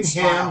that. giving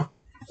him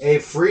a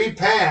free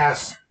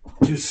pass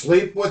to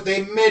sleep with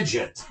a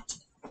midget.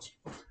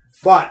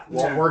 But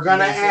what Yeah, we're going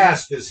to yes,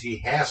 ask is he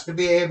has to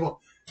be able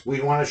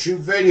We want to shoot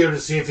video to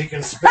see if he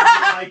can spin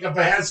it like a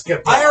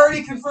basketball. I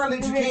already confirmed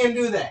that you can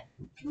do that.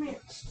 Come here.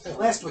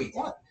 Last week.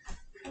 What?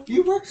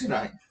 You work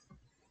tonight.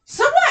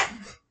 So what?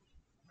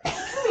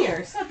 Come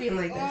here. Stop being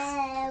like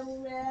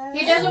this.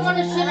 He doesn't want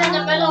to sit in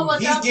the middle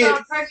without did-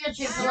 the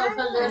pregnancy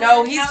pillow.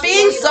 No, he's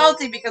being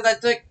salty because I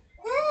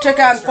took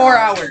on 4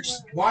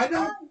 hours. Why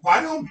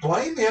don't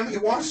blame him? He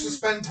wants to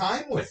spend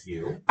time with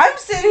you. I'm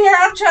sitting here,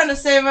 I'm trying to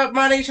save up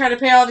money, trying to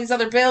pay all these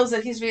other bills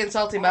that he's being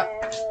salty about.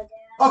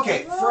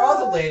 Okay, for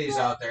all the ladies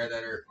out there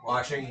that are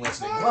watching,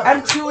 listening, whatever.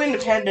 I'm too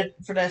independent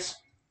for this.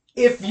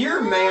 If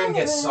your man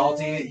gets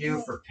salty at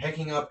you for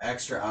picking up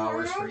extra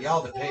hours for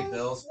y'all to pay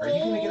bills, are you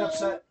going to get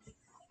upset?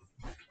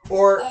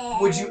 Or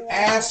would you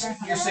ask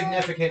your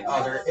significant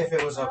other if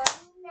it was a...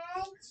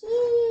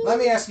 Let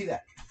me ask you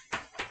that.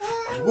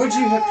 Would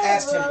you have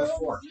asked him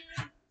before?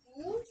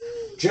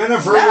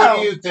 Jennifer, No. what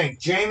do you think?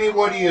 Jamie,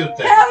 what do you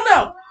think? Hell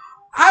no.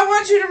 I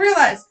want you to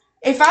realize,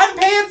 if I'm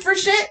paying for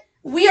shit,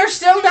 we are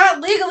still not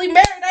legally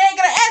married. I ain't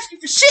gonna ask you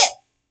for shit.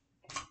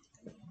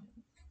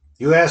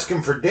 You ask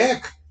him for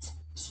dick,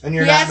 and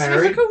you're He not asked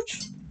married. me for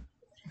cooch.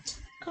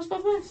 Goes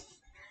both ways.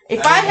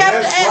 If I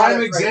have That's to prime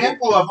ask,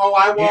 example of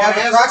I You won't have a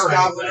ask crotch for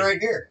goblin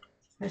anything.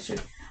 right here.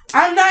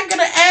 I'm not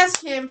gonna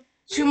ask him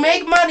to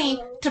make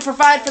money to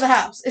provide for the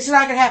house. It's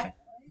not gonna happen.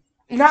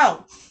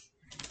 No.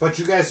 But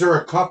you guys are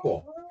a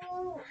couple.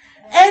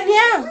 And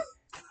yeah,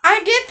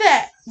 I get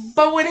that.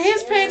 But when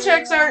his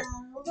paychecks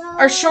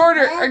are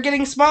shorter or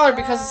getting smaller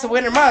because it's a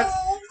winter month,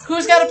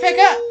 who's got to pick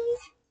up?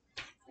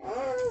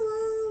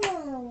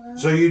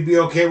 So you'd be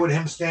okay with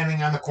him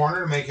standing on the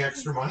corner to make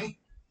extra money?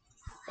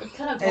 It's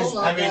kind of It's-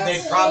 cold I out mean, there.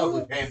 they'd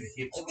probably pay him to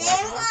keep the crotch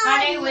on.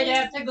 Honey, we'd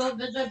have to go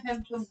visit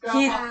him to drop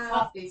off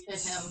coffee to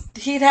him.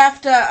 He'd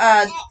have to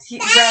wrap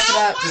it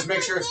up. Just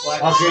make sure it's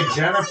black. Okay,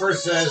 Jennifer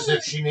says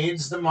if she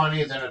needs the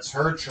money, then it's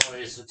her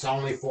choice. It's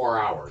only 4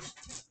 hours.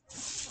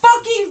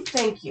 Fucking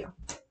thank you.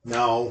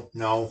 No.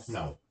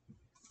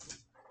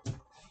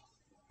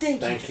 Thank you.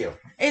 Thank you.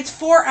 It's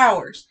 4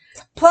 hours.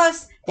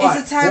 Plus, But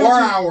it's a time 4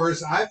 between-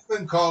 hours, I've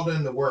been called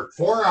into work.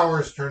 4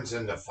 hours turns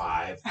into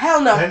 5.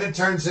 Hell no. Then it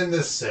turns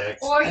into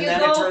 6. Or And you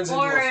then it go turns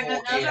into for a full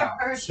 8 another hours.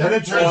 person.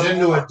 Then it turns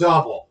into a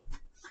double.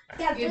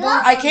 You go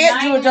I from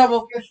can't do a 9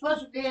 double. You're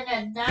supposed to be in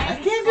at 9 I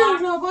can't do a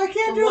o'clock double. I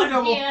can't to do a 1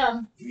 double.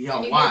 p.m. Yo,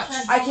 and you watch. get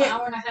sent I home can't- an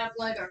hour and a half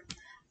later.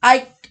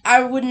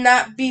 I would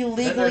not be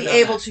legally done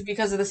able that. to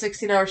because of the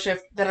 16-hour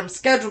shift that I'm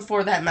scheduled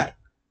for that night.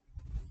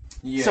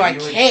 Yeah, So I you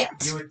would-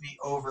 can't. You would be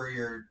over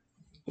your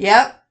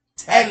Yep.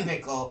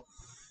 technical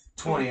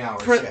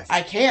 20-hour shift.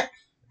 I can't.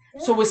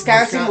 So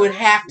Wisconsin would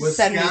have to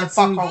send me the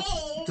fuck Wisconsin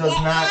home. does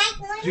not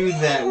do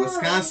that.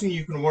 Wisconsin,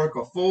 you can work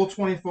a full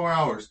 24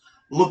 hours.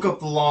 Look up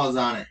the laws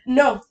on it.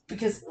 No,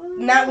 because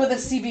not with a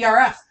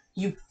CBRF.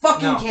 You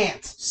fucking No.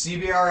 can't.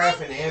 CBRF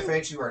and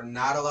AFH, you are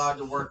not allowed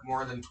to work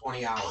more than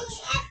 20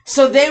 hours.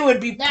 So they would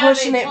be Now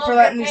pushing they it for pull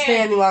letting your me stay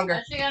pants. any longer.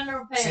 I see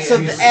underpants. So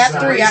Jesus, at the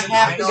 3, I reason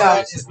have to know go.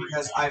 that is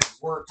because I've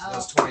worked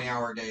those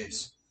 20-hour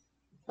days.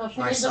 So she needs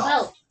a myself.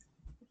 belt.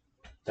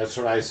 That's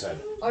what I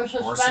said. Or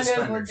suspenders would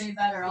suspenders. be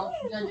better. All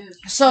she gotta do is...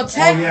 So Oh,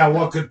 tech, yeah,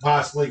 what could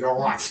possibly go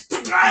wrong?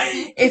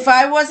 if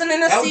I wasn't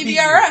in a That would be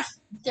CBRF,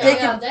 They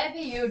Yeah, could- that'd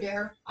be you,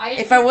 dear.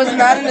 if I was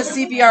not in a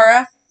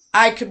CBRF,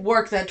 I could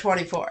work that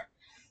 24.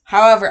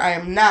 However, I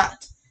am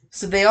not.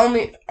 So they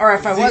only, or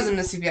if I was in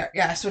a CBRF,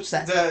 yeah, I switched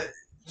that. The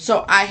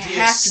So I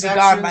have to be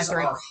gone by exceptions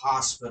 3. are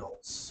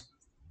hospitals,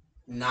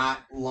 not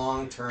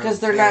long-term. Because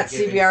they're not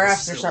caregiving CBRFs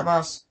or something facilities.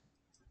 else.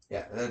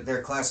 Yeah,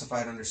 they're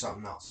classified under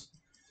something else.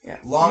 Yeah.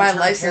 Long-term My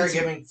license.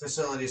 caregiving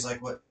facilities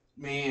like what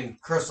me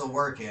and Crystal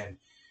work in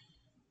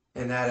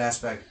that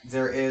aspect,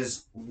 there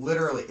is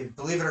literally,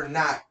 believe it or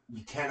not,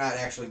 you cannot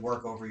actually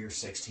work over your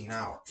 16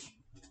 hours.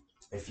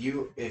 If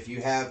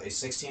you have a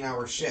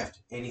 16-hour shift,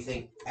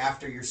 anything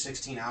after your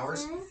 16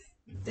 hours,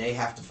 they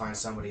have to find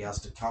somebody else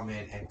to come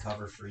in and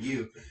cover for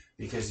you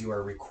because you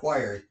are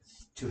required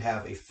to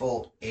have a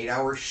full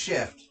 8-hour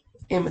shift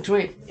In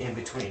between. in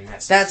between.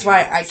 That's 16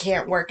 why hours. I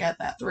can't work at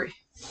that 3.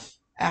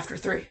 After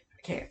 3. I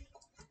can't.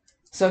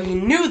 So he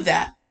knew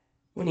that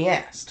when he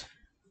asked.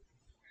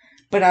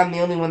 But I'm the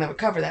only one that would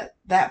cover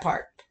that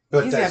part.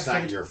 But He's that's got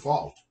not food. your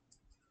fault.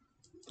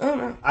 Oh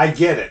no. I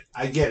get it.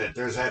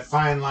 There's that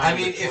fine line I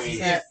mean,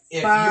 between...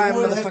 if Fine, you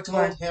would have motherfucking told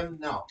line. him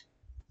no,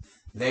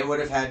 they would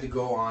have had to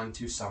go on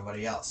to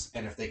somebody else.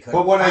 And if they couldn't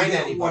But what find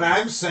anybody,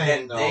 I'm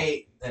saying, though...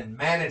 then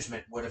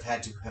management would have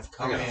had to have I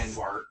come gotta in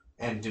fart.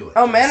 and do it.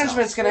 Oh, themselves.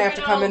 management's gonna have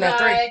to come in at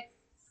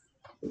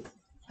 3.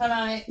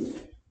 Tonight.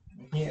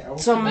 Yeah.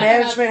 So Better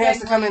management not has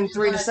to come in take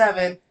 3 to one.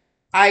 7.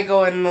 I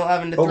go in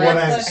 11 to But 3.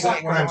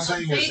 what What I'm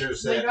saying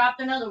is See, we dropped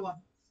another one.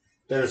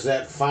 there's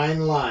that fine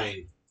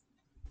line.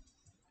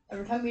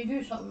 Every time you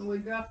do something, we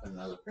drop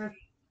another person.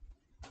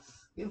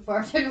 You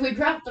farted, we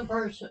dropped the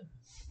person.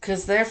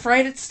 Because they're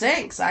afraid it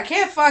stinks. I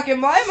can't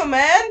fucking blame them,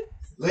 man.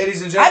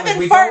 Ladies and I've gentlemen, been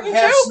we farting don't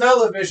have too.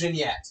 smell-o-vision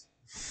yet.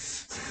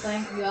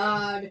 Thank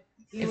God.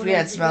 You If would we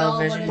had have-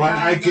 smell-o-vision, y'all But would've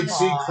I died could in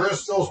see the-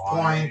 Crystal's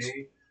point.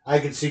 Why? I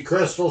can see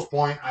Crystal's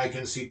point. I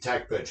can see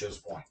Tech Bitch's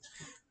point.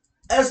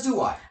 As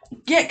do I.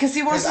 Yeah, because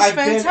he wants 'Cause to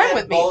spend time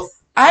with me. both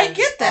I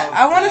get that.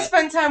 I want to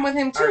spend time with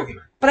him too.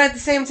 argument. But at the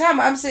same time,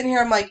 I'm sitting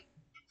here, I'm like,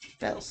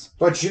 bills.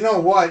 But you know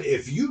what?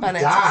 If you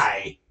Finances.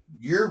 die,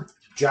 your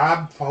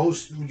job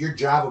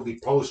will be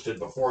posted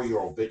before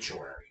your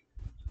obituary.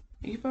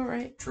 You about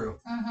right. True.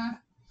 Mm-hmm.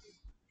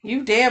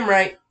 You damn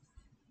right.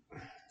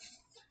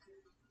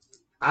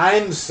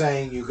 I'm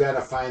saying you got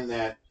to find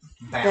that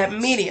That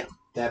medium.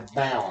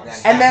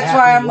 balance. And that's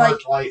why I'm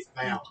like- life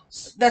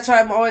balance. That's why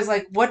I'm always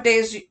like, what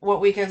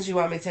weekends do you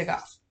want me to take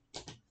off?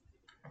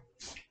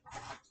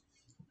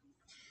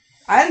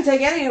 I didn't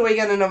take any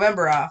weekend in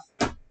November off.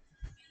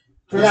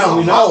 Yeah,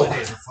 we know.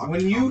 Holidays are fucking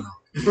When you coming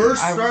up.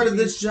 first I- started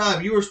this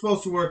job, you were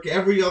supposed to work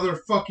every other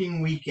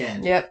fucking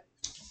weekend. Yep.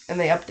 And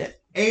they upped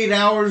it. 8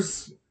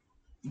 hours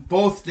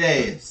both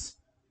days.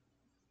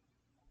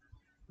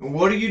 And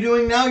what are you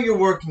doing now? You're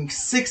working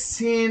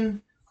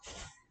 16,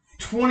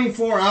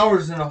 24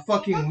 hours in a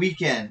fucking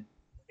weekend.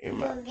 Your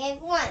mom.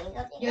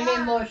 You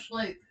need more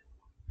sleep.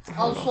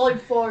 I'll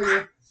sleep for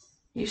you.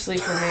 You sleep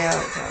for me all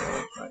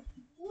the time.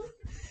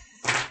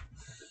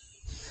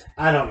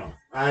 I don't know.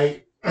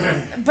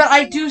 But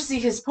I do see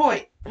his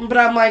point. But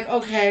I'm like,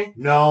 okay,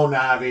 No,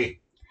 Navi.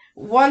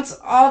 once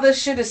all this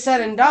shit is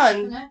said and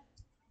done,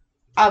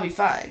 I'll be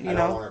fine, I you don't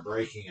know? want her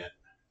breaking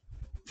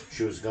it.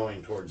 She was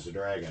going towards the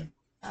dragon.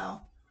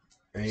 Oh.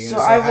 Are you So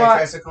gonna say I hi, want-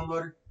 tricycle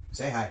motor?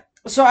 Say hi.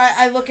 So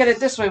I look at it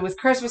this way. With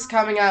Christmas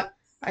coming up,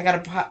 I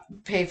got to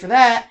pay for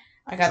that.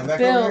 I got Come the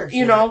back over bill. here,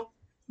 You sir. know,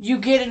 you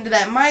get into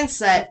that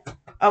mindset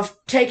of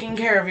taking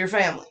care of your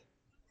family.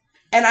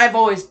 And I've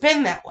always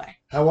been that way.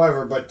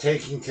 However, but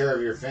taking care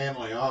of your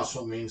family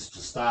also means to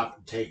stop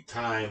and take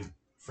time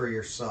For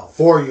yourself.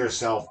 for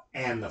yourself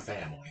and the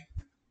family.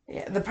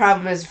 Yeah, the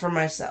problem is for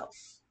myself.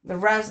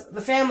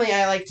 The family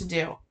I like to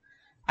do.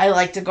 I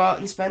like to go out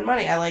and spend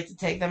money. I like to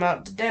take them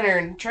out to dinner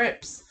and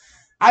trips.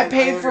 I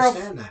paid for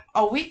understand that.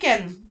 a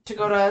weekend to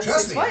go to Trust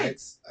Six me,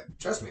 Flags.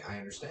 Trust me, I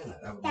understand that.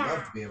 I would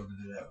love to be able to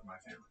do that with my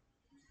family.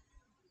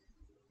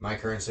 My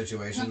current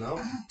situation,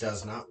 though,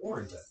 does not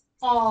warrant it.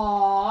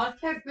 Aw,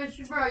 check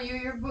Bishop brought you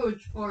your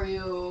boots for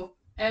you.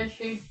 As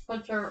she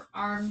puts her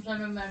arms in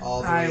them and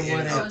All the I way in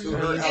wouldn't. up to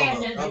her And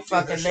elbow, it's up to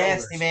Fucking her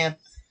nasty, shoulders. man.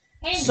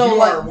 and So, you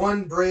like- are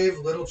one brave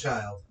little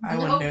child. I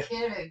no wouldn't do it.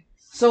 kidding.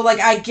 So, like,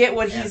 I get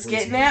what Yeah, he's please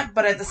getting do. at,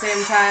 but at the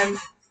same time,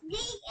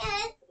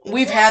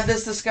 we've had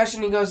this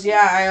discussion. He goes,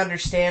 yeah, I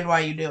understand why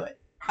you do it.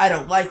 I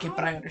don't like it,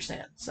 but I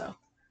understand. So,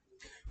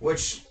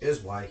 Which is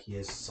why he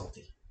is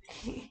salty.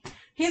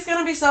 he's going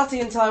to be salty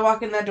until I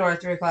walk in that door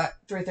at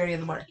 3:30 in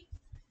the morning.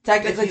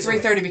 Technically, If he's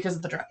awake. 3:30 because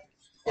of the drive.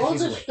 If All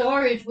he's the awake.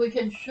 stories we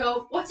can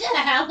show. What the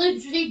hell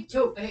is she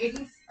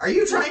doing? Are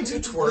you trying to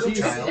twerk, She's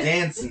child?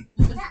 dancing.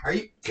 Are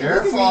you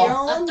Careful.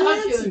 I I'm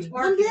thought she was dancing. I'm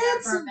twerking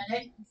there for a dancing.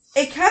 minute.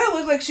 It kind of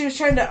looked like she was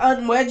trying to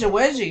unwedge a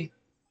wedgie.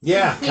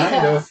 Yeah, kind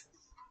Yeah. of.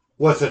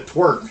 With a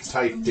twerk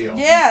type deal.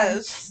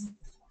 Yes.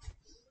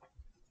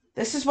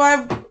 This is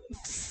why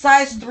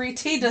size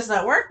 3T does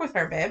not work with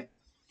her, babe.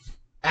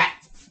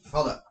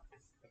 Hold up.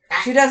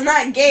 She does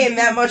not gain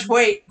that much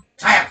weight.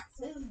 Child!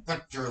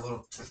 You're a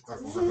little.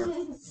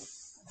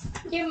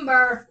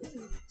 Kimber.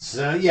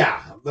 So,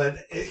 yeah, but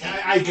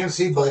I can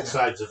see both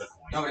sides of the coin.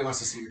 Nobody wants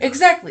to see your.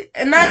 Exactly.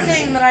 And not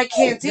saying that I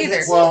can't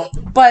either. Well,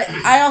 But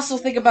I also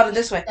think about it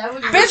this way. That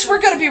was Bitch,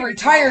 we're gonna be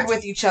retired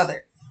with each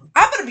other.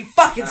 I'm gonna be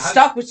fucking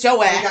stuck with your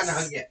I got no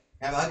hug ass. yet.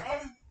 Have a hug?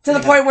 To the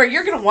point where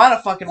you're gonna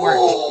wanna fucking work.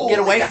 Get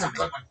away that's from a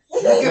me.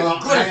 good one. well,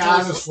 I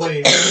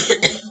honestly,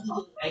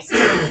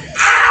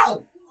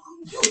 Ow!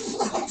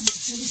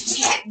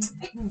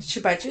 She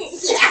bite you?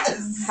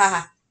 Yes!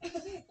 Haha.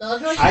 I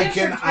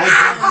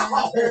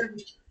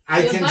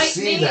can You bite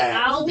see me, that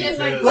I'll get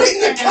my because Like the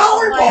teeth and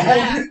I'll bite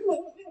back.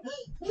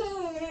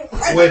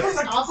 with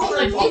I'll put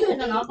my teeth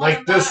in and I'll bite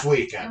like this back.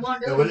 weekend, I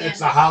won't do it again.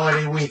 it's a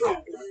holiday weekend.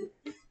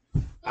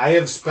 I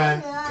have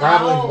spent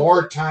probably No.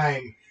 more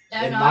time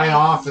Then in my I-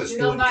 office you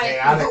don't doing bite.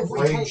 chaotic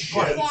blade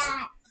shit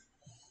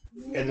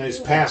in these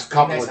past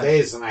couple of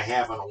days than I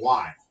have in a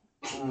while.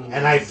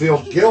 And I feel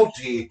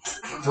guilty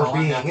for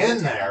being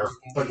in there,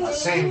 but at the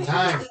same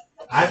time,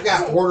 I've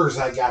got orders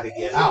I got to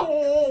get out.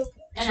 And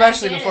I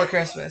Especially get before it.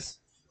 Christmas.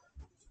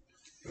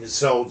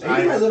 So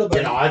Are you my little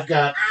buddy? I've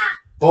got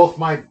both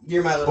my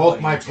You're my little both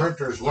buddy. my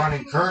printers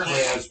running currently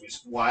as we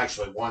well,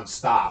 actually one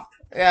stopped.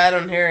 Yeah, I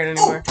don't hear it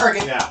anymore.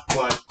 Target. Yeah,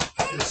 but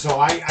so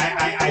I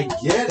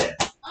get it,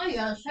 Oh, you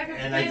got a second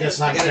and I potato.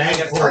 guess I'm I gotta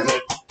thankful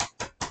target. that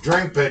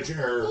Drink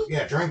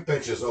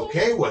Bitch is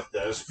okay with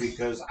this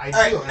because I do.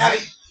 All right, And now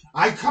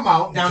I come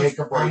out and Now take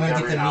a I'm break gonna get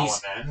every the now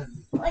knees. and then.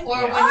 Or when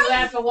you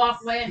have to walk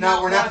away and No,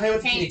 not we're not watch playing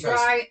with paint kitty toys.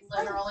 dry,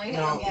 literally.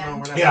 No, again. no,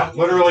 we're not. Yeah,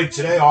 literally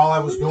today, all I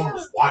was doing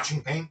was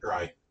watching paint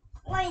dry.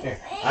 Here.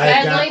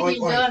 I've Sadly, got, he's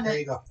done There it.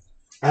 you go.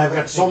 I've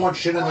got so much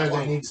shit in there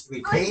that needs to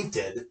be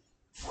painted.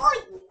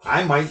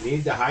 I might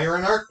need to hire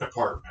an art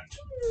department.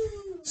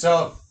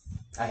 So,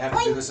 I have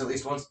to do this at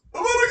least once.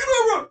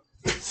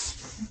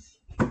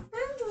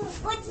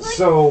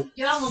 So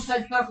You almost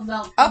had Chocolate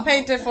Milk. I'll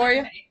paint it for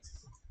you.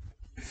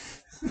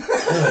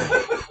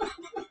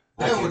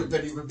 That would have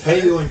been even pay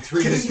better. you in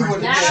 3D Because you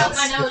would've Not printing. out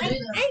my nose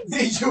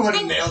either. You would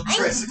have nailed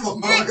tricycle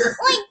motor.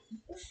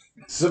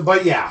 So,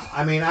 but yeah,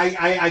 I mean,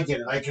 I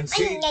get it. I can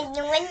see drink.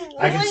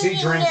 I can see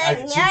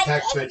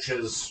tech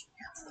bitches.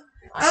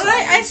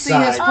 I see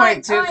his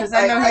point too, because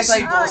I know I he's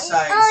see like, both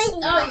sides. Oh,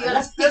 you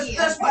gotta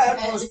That's why I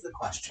posed the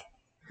question.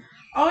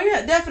 oh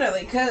yeah,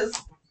 definitely, because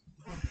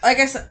like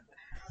I said,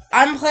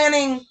 I'm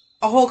planning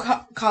a whole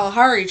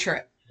Kalahari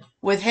trip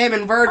with him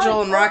and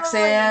Virgil and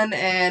Roxanne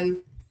and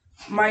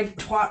my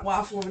twat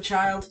waffle of a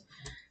child.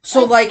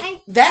 So like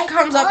that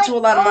comes up to a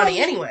lot of money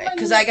anyway,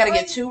 because I gotta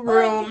get 2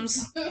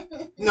 rooms.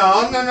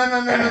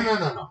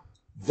 No.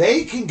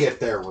 They can get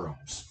their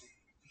rooms.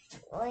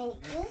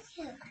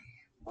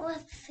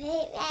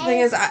 Thing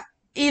is,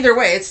 either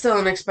way, it's still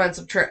an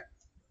expensive trip,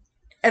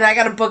 and I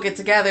gotta book it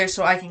together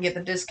so I can get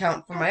the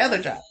discount from my other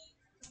job,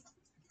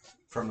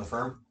 From the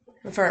firm?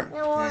 the firm.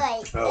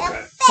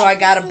 Okay. So I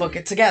gotta book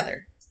it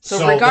together.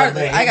 So regardless,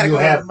 then I gotta you go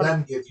have have the money.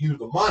 them give you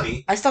the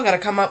money. I still gotta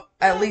come up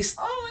at least,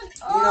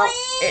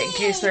 in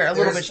case they're a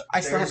little There's- bit.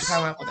 I still have to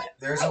come up with it.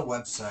 There's a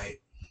website.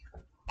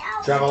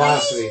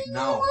 Travelocity.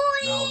 No.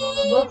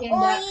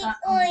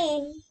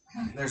 Booking.com.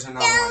 There's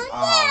another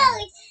one.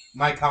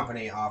 My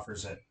company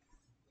offers it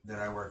that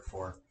I work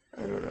for.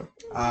 I don't know.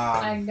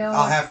 I know.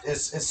 I'll have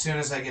as soon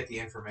as I get the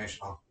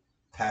information, I'll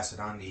pass it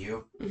on to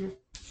you Mhm.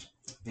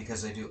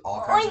 because they do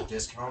all kinds of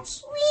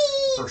discounts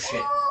for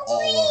shit all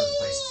over the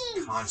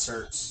place.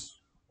 Concerts,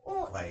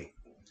 like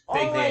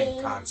big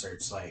name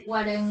concerts, like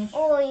Weddings.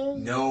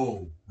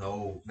 no,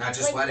 not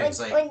just weddings,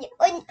 like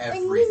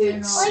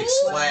everything. Six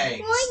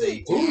Flags, they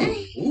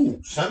do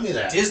Ooh, send me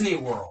that. Disney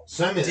World.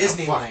 Send me that.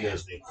 Disneyland. Fuck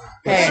Disney.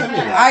 Hey, Send me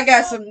that. I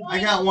got some. I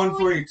got one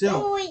for you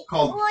too,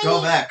 called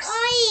GovX.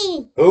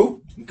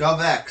 Who?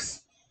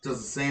 GovX does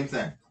the same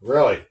thing.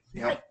 Really?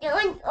 But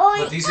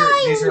these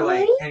are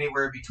like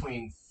anywhere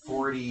between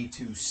 40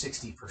 to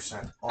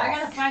 60% off. I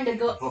gotta find a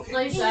Booking.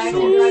 place that I Sure,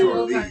 can drive sure,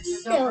 go karts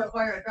these. that don't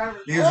require a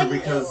driver's These are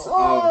because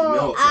of the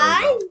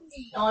military.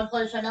 The only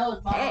place I know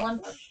is Mount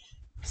Olympus.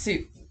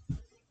 See, the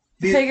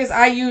These- thing is,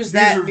 I use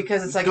these are- that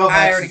because it's like GovX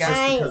I already is got.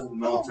 just because of the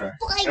military.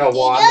 Oh,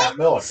 well, I'm not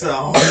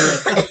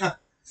military. So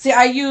See,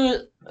 I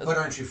use. But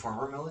aren't you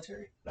former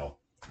military?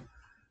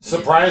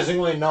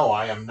 Surprisingly, no,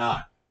 I am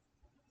not.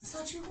 I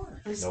thought you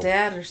were. His Nope.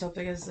 dad or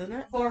something, isn't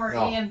it? Former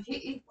No.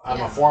 EMT. I'm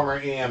Yeah. a former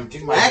EMT.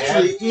 My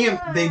actually,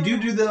 dad, they do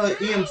the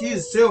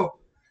EMTs too.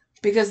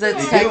 Because that's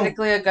They do.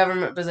 technically a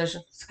government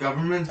position. It's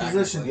government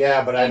position.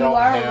 yeah, but I You don't are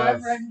a have.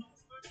 reverend.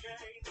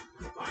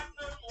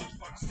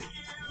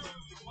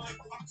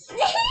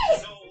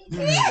 Who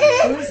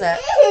is that?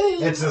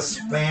 It's a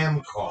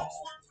spam call.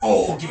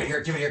 Oh, give it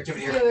here. Give it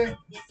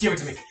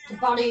to me. The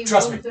body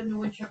Trust rolls in the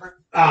wood chipper.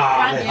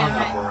 Ah, God they damn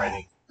hung it. up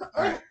already.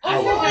 Alright.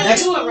 I'm just gonna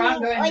Next- do it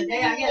around during the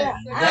day. I get it.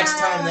 Next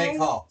time they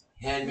call,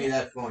 hand me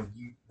that phone.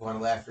 You want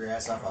to laugh your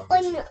ass off?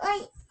 I'll get you.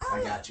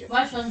 I got you.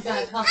 My son's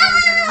got a couple of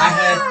I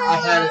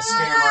had a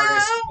scam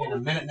artist in a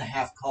minute and a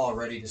half call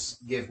ready to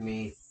give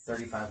me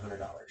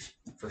 $3,500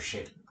 for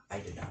shit I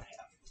did not have.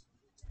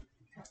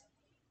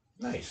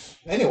 Nice.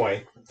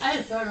 Anyway, I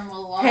just showed him a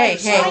lot. Hey,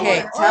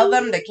 tell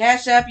them to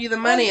cash app you the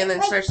money and then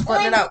start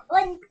splitting it out.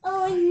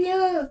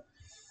 Anyway,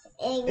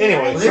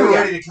 Well, they were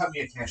ready to cut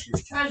me a cashier's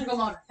check. Tries to go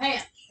on her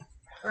pants.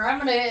 Or I'm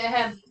gonna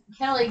have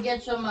Kelly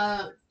get some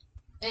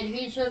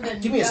adhesive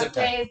and Give me a duct zip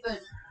tie. tape and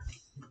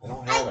I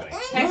don't have any.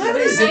 You don't have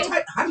any zip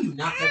tie? How do you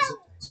not have zip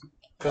ties?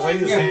 Because I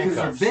use Yeah, because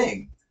they're handcuffs.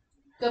 big.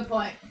 good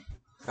point.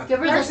 Give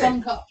her the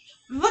thumb cup.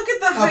 Look at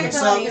the height Okay,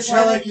 on these.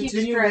 shall why I it keeps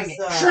continue dragging.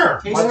 with Sure.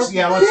 case Let's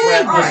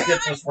number- let's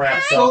get this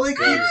wrapped So up. they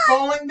keep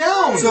falling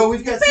down. So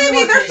we've got Baby, three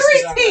more they're cases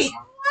 3 on this feet.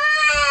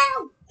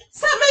 one.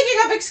 Stop making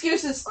up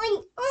excuses.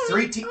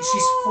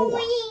 She's 4.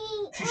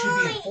 She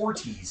should be in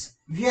 4Ts.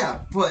 Yeah,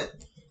 but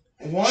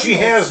one She is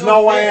has so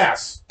no big,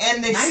 ass.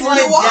 and they Neither slide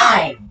do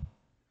I. down.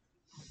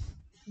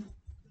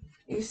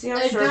 You see how A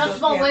short those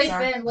adjustable pants are?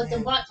 waistband with the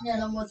button in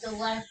them with the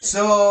left.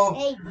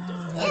 So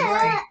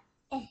Right.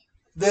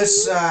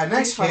 this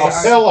next A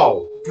case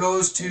pillow.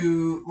 goes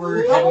to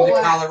we're heading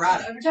to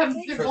Colorado. Every time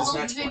she For this falls,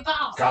 next she one.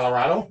 falls.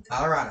 Colorado.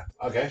 Colorado.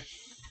 Okay.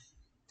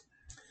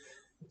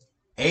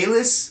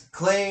 Alice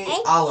Clay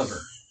Oliver.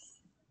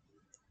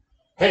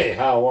 Hey,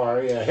 how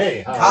are you?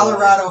 Hey, how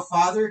Colorado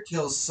father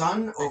kills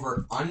son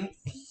over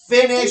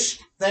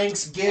unfinished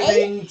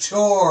Thanksgiving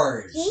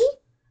chores.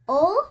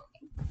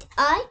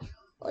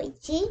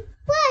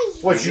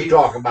 What you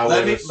talking about?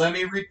 Willis? Let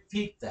me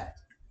repeat that.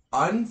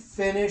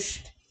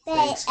 Unfinished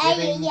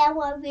Thanksgiving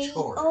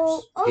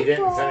chores. He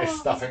didn't finish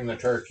stuffing the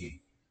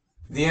turkey.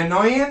 The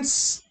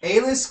annoyance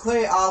Alice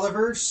Clay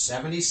Oliver,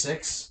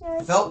 76,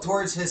 felt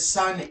towards his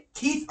son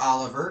Keith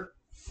Oliver,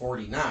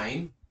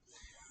 49,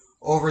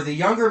 over the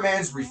younger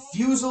man's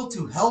refusal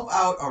to help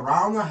out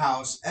around the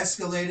house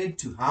escalated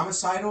to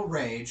homicidal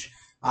rage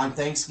on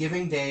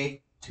Thanksgiving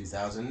Day,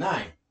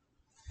 2009.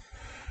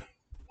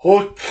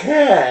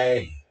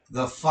 Okay.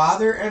 The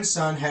father and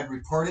son had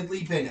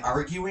reportedly been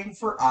arguing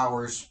for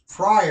hours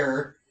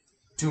prior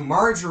to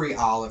Marjorie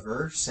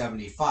Oliver,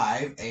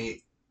 75,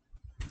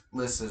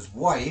 Alyssa's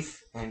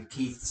wife and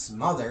Keith's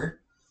mother,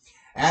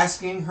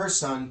 asking her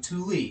son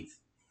to leave.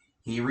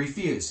 He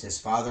refused. His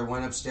father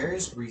went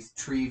upstairs,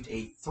 retrieved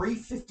a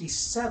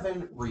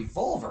 .357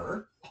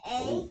 revolver,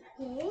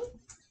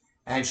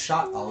 and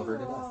shot Oliver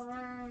to death.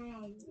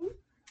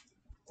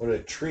 What a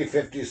tree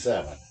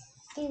 57.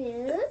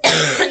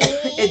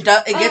 It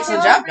gets the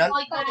job done.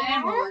 Like good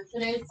ammo in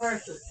today's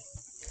prices.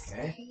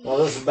 Okay. Well,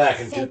 this is back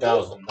in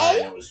 2009.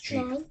 It was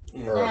cheap.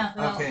 Yeah,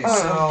 well, Okay,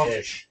 so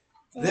Ish.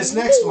 this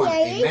next one,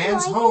 a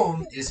man's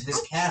home is his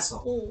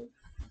castle.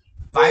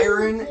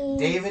 Byron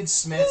David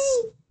Smith's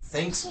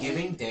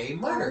Thanksgiving Day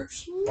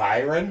murders.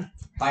 Byron?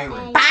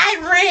 Byron. I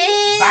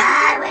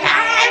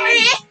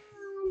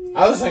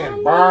was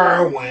thinking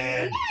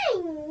Barwin.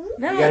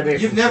 No. You gotta be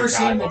You've from never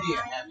Chicago. seen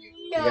Medea, have you?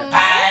 Yeah.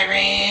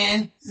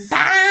 Byron.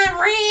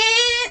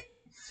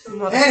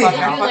 Motherfucker, Anyway.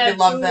 I fucking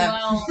love them.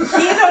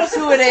 He knows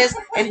who it is,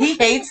 and he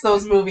hates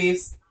those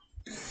movies.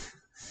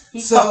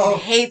 He So- fucking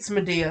hates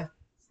Medea.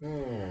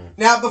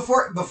 Now,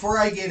 before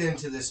I get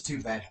into this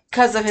too bad,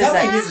 Because of his tell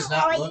me he ex. does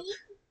not look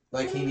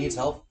like he needs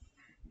help.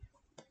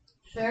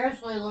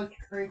 Seriously looks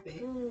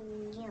creepy.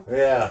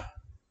 Yeah.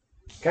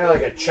 Kind of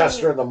like a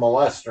Chester the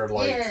Molester,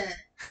 like. Yeah.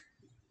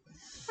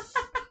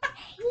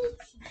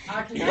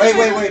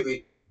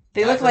 Wait.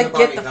 They look Back in like the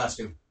get Barbie the.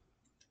 costume.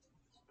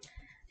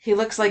 He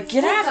looks like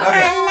get out of Okay.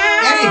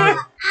 my Anywho,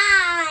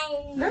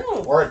 life.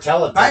 No. Or a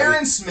Teletubby.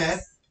 Byron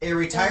Smith, a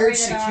retired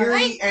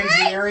security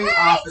engineering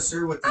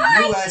officer with the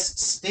U.S.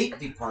 State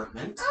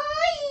Department,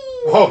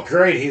 Oh,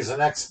 great. He's an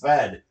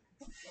ex-Fed.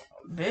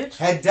 Bitch.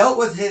 had dealt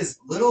with his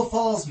Little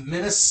Falls,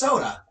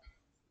 Minnesota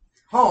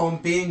home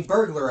being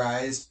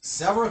burglarized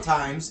several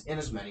times in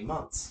as many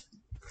months.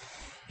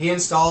 He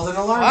installed an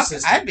alarm Fuck,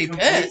 system I'd be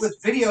complete pissed.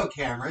 with video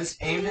cameras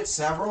aimed at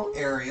several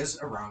areas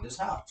around his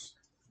house.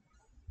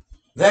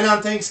 Then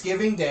on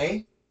Thanksgiving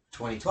Day,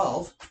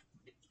 2012,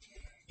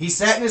 he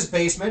sat in his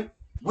basement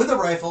with a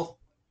rifle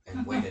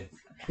and waited.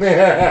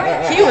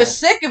 He was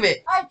sick of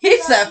it.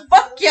 He said,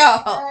 fuck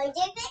y'all.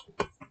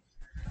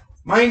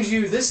 Mind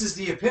you, this is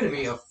the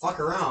epitome of fuck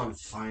around,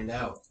 find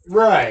out.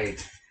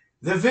 Right.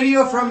 The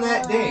video from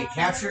that day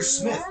captures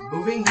Smith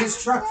moving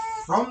his truck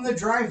from the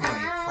driveway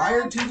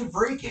prior to the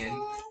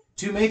break-in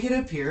to make it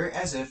appear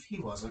as if he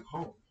wasn't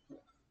home.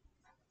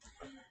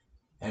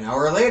 An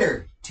hour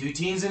later, two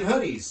teens in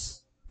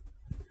hoodies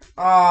can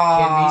be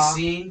Aww.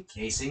 seen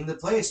casing the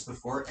place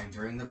before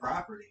entering the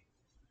property.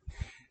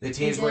 The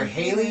teens were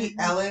Haley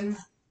Ellen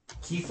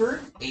Kiefer,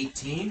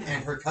 18,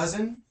 and her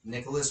cousin,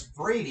 Nicholas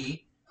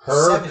Brady,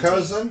 Her 17.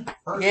 cousin?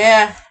 Her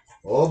Yeah.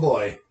 Oh,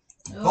 boy.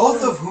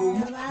 both of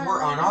whom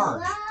were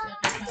unarmed.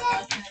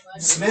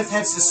 Smith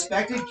had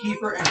suspected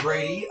Kiefer and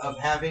Brady of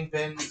having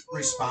been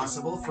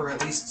responsible for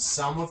at least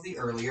some of the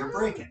earlier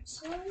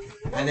break-ins,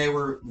 and they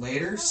were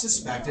later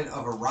suspected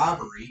of a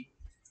robbery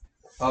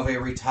of a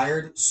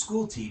retired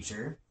school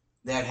teacher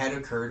that had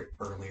occurred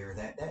earlier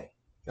that day.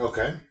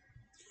 Okay.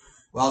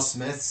 While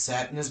Smith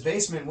sat in his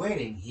basement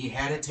waiting, he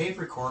had a tape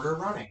recorder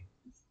running.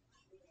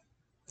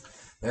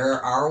 There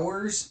are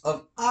hours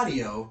of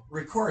audio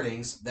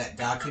recordings that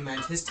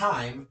document his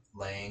time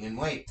laying in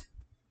wait,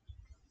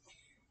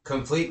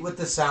 complete with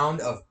the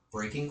sound of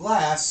breaking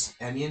glass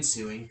and the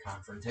ensuing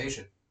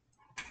confrontation.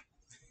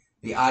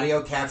 The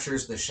audio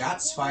captures the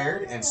shots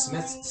fired and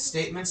Smith's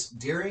statements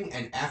during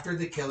and after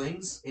the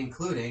killings,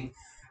 including,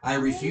 "I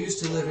refuse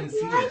to live in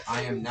fear.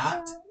 I am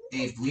not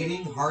a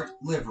bleeding heart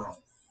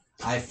liberal.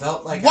 I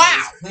felt like I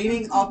was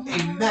cleaning up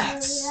a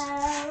mess.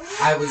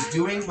 I was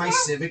doing my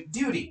civic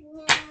duty.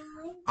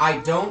 I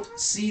don't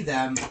see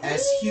them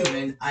as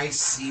human. I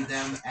see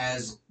them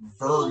as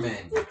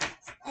vermin."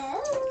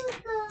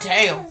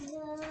 Damn.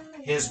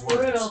 His words.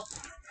 Brutal.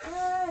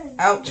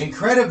 Ouch.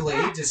 Incredibly,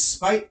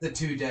 despite the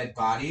two dead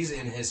bodies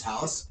in his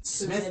house,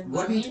 Smith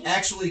wouldn't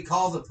actually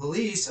call the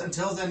police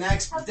until the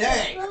next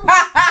day,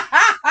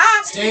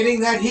 stating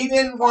that he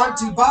didn't want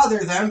to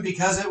bother them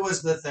because it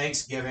was the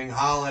Thanksgiving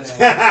holiday.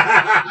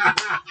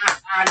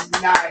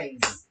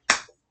 Nice.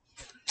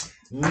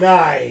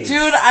 Nice.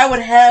 Dude, I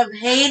would have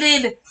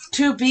hated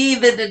to be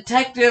the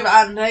detective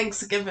on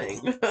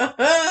Thanksgiving.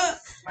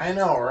 I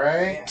know,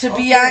 right? To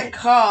be Okay. on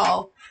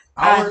call.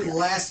 Our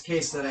last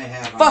case that I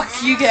have.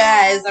 Fuck you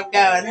guys, I'm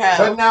going But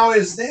home. now,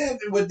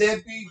 would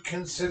that be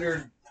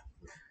considered?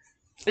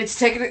 It's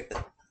taking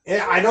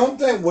Yeah, I don't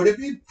think. Would it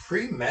be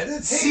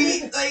premeditated?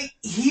 See, like,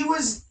 he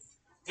was,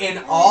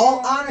 in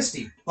all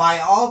honesty, by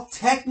all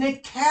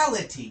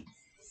technicality,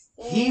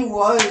 he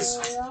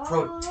was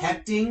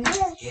protecting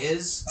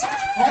his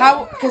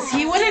how, because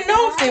he wouldn't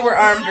know if they were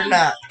armed or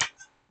not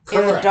in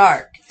the Correct.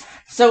 dark.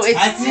 So it's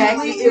Technically,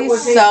 technically it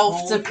was a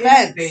self-defense.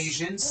 home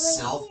invasion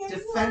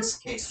self-defense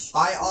case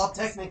by all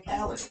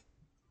technicality.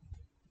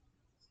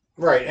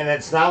 Right, and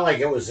it's not like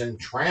it was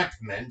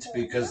entrapment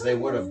because they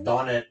would have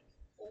done it.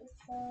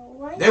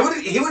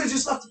 He would have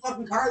just left the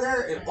fucking car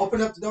there and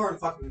opened up the door and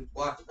fucking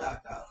walked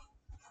back out.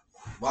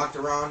 Walked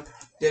around,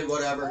 did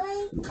whatever,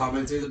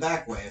 coming through the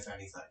back way, if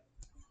anything.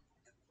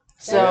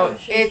 So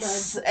Yeah.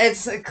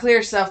 it's a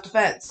clear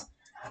self-defense.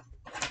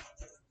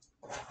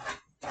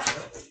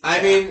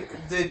 I mean,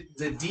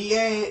 the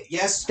DA,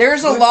 yes.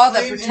 There's a would law that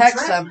claim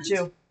protects them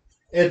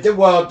entrapment. too.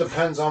 Well, it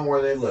depends on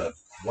where they live.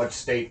 what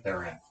state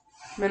they're in.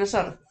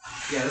 Minnesota.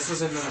 Yeah, this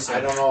was in Minnesota.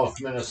 I don't know if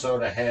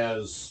Minnesota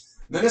has.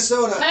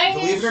 Minnesota, Hey,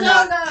 believe it or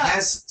not, Minnesota!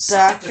 has Doctor?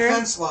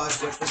 self-defense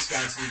laws, which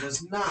Wisconsin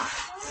does not.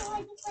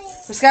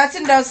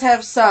 Wisconsin does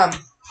have some.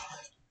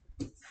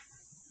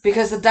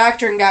 Because the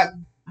doctrine got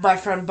my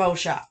friend Bo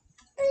shot.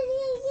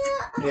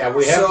 Yeah,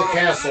 we have So- the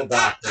castle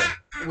doctrine.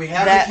 We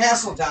have That- the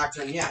castle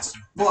doctrine, yes.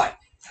 But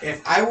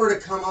if I were to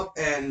come up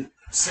and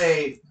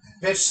say,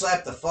 bitch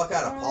slap the fuck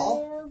out of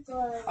Paul,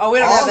 Oh, we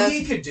don't have all that.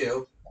 he could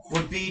do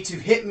would be to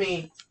hit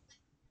me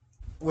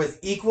with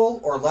equal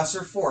or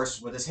lesser force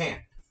with his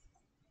hand,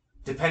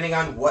 depending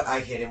on what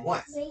I hit him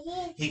with.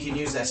 He can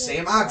use that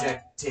same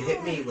object to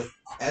hit me with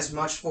as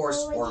much force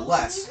or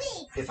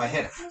less if I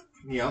hit him.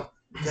 Yep.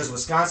 Because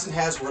Wisconsin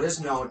has what is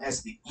known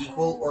as the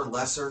equal or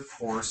lesser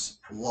force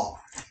law.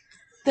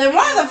 Then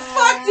why the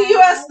fuck do you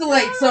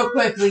escalate so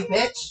quickly,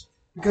 bitch?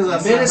 Because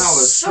that's not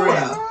how it's trained.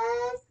 Minnesota,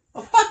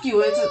 Well, fuck you.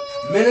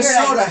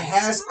 Minnesota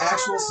has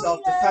actual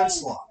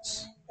self-defense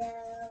laws.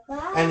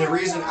 And the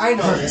reason I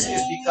know this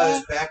is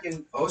because back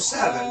in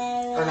 07,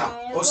 or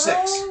no,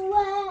 06,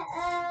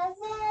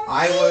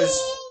 I was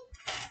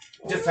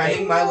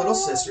defending my little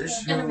sisters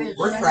who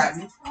were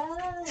threatened,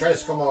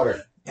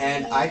 Triskomotor.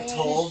 and I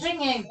told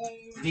Singing.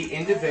 the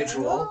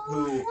individual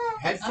who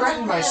had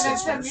threatened my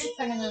sisters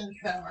Singing in the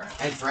shower.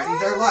 and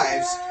threatened their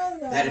lives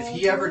that if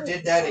he ever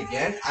did that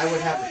again, I would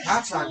have the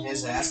cops on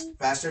his ass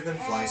faster than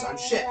flies on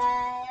shit.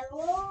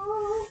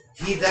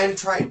 He then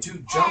tried to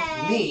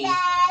jump me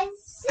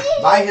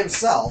by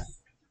himself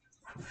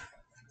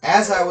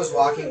as I was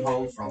walking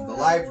home from the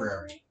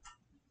library.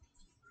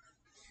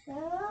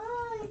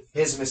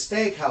 His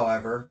mistake,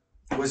 however,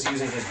 was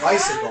using his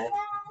bicycle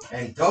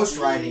and ghost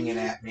riding it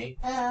at me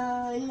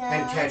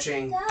and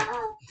catching,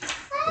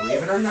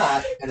 believe it or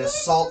not, an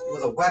assault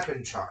with a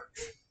weapon charge.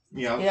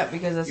 Yep. Yeah,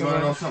 because that's You want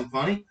to know what something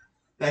funny?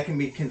 That can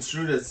be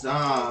construed as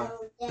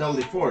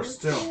deadly force,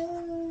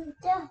 too.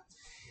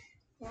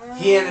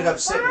 He ended up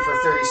sitting for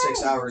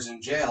 36 hours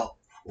in jail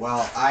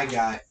while I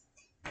got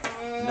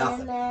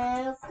nothing.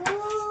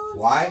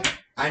 Why?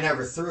 I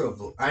never threw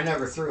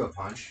a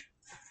punch.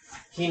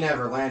 He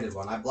never landed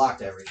one. I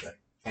blocked everything,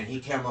 and he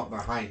came up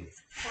behind me.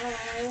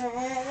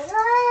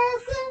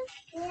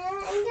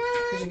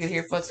 you could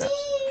hear footsteps.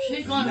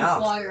 She's on No.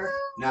 the flyer.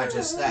 Not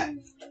just that.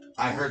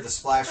 I heard the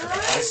splash of the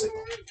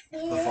bicycle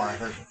before I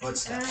heard the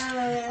footsteps.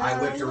 I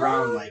whipped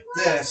around like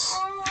this,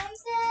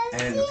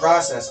 and in the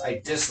process,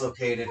 I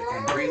dislocated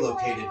and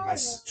relocated my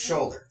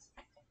shoulder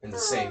in the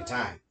same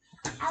time.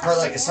 Hurt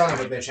like a son of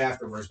a bitch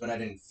afterwards, but I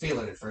didn't feel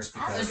it at first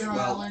because,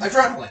 well,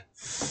 adrenaline.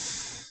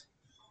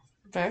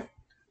 Fair.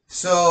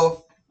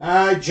 So,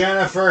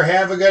 Jennifer,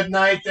 have a good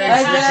night.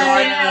 Thanks Bye, for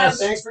joining Jen. us.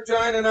 thanks for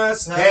joining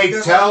us. Have a Hey,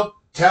 good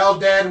tell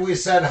Dad we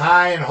said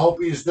hi and hope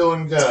he's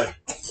doing good.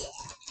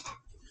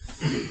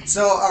 one.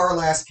 So, our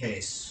last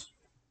case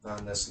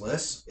on this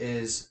list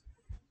is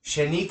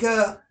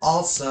Shanika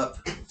Alsup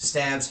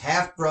stabs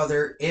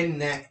half-brother in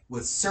neck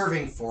with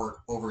serving fork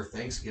over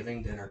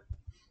Thanksgiving dinner.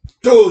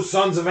 Two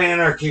Sons of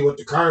Anarchy with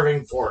the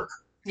carving fork.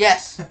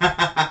 Yes.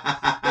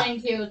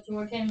 Thank you. It's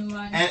working in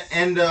mine.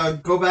 and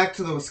go back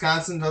to the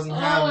Wisconsin doesn't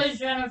have Always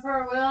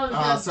Jennifer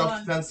will.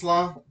 self-defense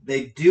law.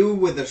 They do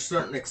with a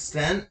certain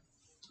extent.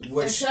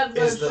 Which Except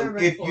is the the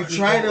serving if fork. you equal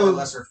try or to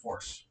lesser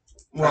force,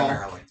 well,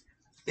 primarily.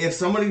 if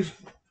somebody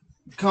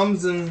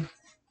comes and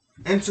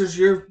enters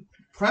your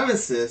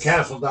premises,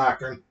 Castle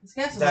Doctrine.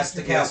 That's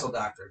the castle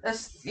doctrine.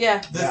 That's yeah.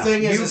 The Yeah.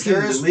 thing You is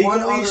there can is one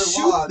legally other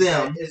shoot law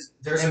them that is,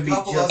 there's a and be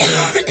couple other just-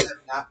 laws that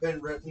have not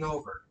been written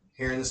over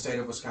here in the state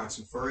of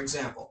Wisconsin. For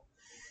example,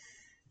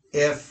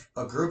 if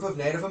a group of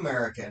Native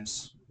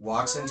Americans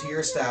walks into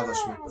your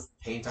establishment with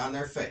paint on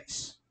their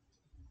face,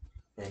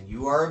 and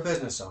you are a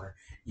business owner,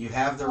 you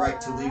have the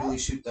right to legally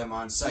shoot them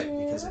on site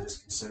because it is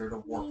considered a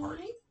war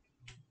party.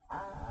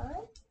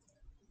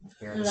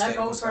 Here in the Does that state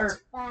of go Wisconsin.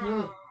 for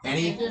you?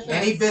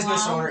 Any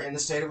business owner in the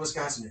state of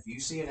Wisconsin, if you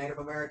see a Native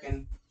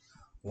American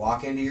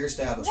walk into your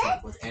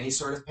establishment with any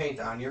sort of paint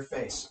on your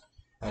face,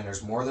 and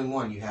there's more than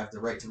one, you have the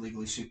right to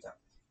legally shoot them.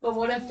 But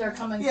what if they're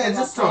coming yeah, from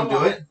just a don't do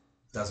polo? it.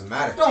 Doesn't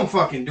matter. Don't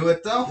fucking do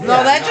it though. No,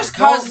 that just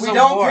causes we a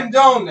don't war.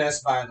 condone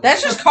this, by the way.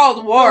 That's just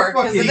called war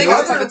because The they got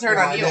other something turned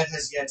on law you. that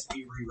has yet to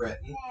be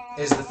rewritten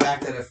is the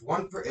fact that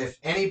if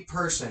any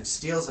person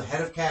steals a head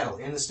of cattle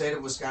in the state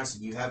of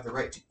Wisconsin, you have the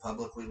right to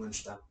publicly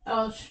lynch them.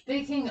 Oh,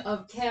 speaking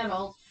of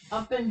cattle,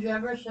 up in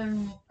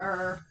Jefferson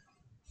or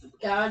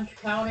Dodge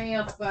County,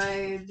 up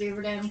by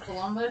Beaver Dam,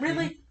 Columbus.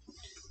 Really?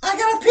 I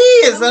gotta pee.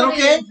 Is that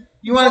somebody okay?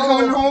 You want to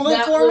come and hold it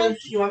that for me?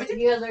 was You want me to?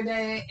 The other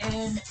day,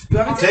 and You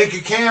want me to? Take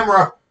your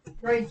camera.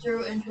 right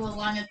through into a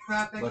line of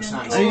traffic. Let's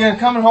and not- Are you gonna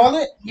come and hold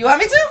it? You want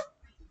me to?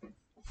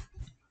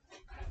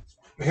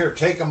 Here,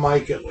 take a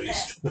mic at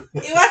least.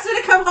 He wants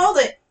me to come hold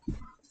it.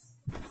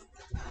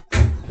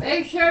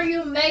 Make sure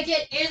you make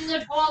it in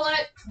the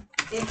toilet.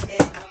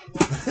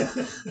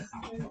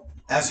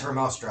 As her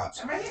mouse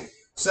drops. I'm right here.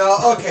 So,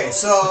 okay,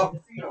 so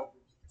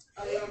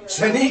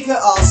Shanika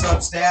also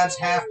stabs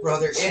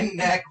half-brother in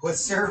neck with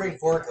serving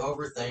fork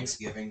over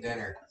Thanksgiving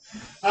dinner.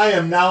 I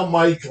am now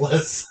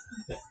mic-less.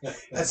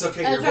 That's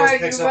okay. That's Your voice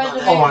right, picks you up read on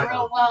the that. Oh, I name know.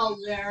 real well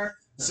there.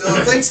 So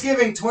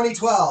Thanksgiving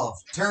 2012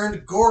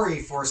 turned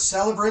gory for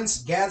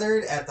celebrants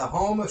gathered at the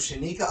home of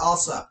Shanika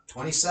Alsup,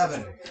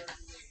 27,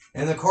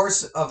 in the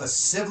course of a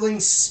sibling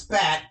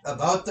spat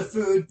about the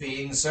food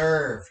being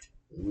served.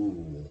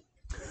 Ooh.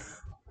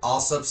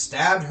 Alsup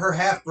stabbed her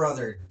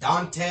half-brother,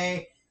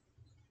 Dante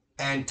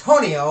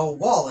Antonio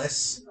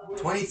Wallace,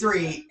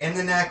 23, in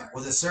the neck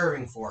with a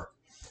serving fork.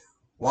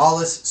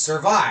 Wallace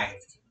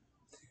survived,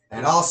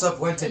 and Alsup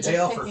went to Is it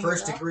jail for picking it up?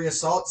 first-degree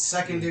assault,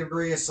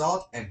 second-degree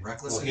assault, and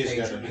reckless Well, he's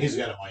got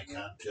endangerment. a mic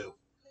on too.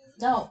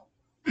 No.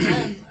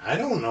 I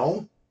don't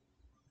know.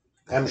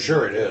 I'm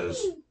sure it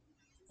is.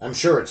 I'm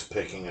sure it's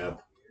picking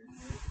up.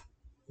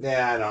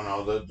 Yeah, I don't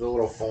know. The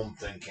little foam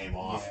thing came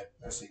off.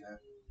 Yeah, I see that.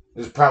 It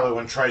was probably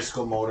when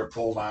Tricycle Motor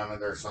pulled on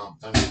it or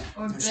something.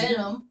 Or bit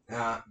him.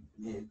 Yeah.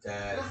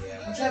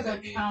 Took a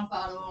chomp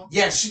out of him.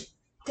 Yeah, she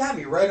got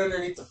me right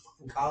underneath the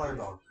fucking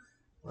collarbone.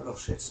 Little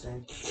shit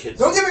stain. Kids.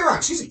 Don't get me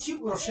wrong, she's a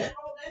cute little shit.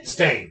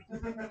 Stain.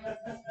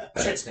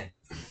 Shit stain.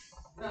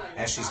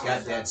 As she's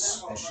got the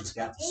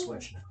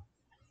switch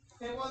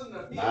now. It wasn't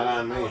a pee, Not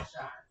on me. power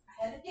shot.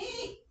 I had a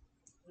pee.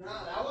 No,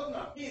 that wasn't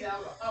a pee, that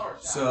was a power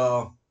shot.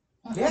 So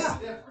yeah,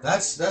 Different.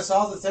 that's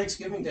all the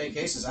Thanksgiving Day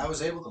cases I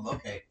was able to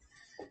locate.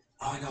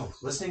 Oh, I know.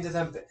 Listening to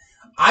them,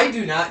 I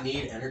do not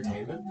need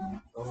entertainment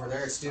over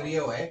there at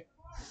Studio A.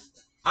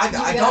 I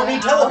don't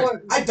need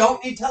television. I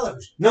don't need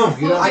television. No,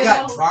 you don't. I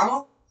got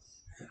drama,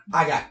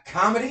 I got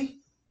comedy,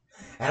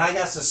 and I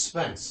got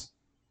suspense.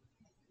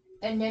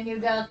 And then you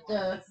got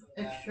the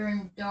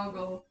extreme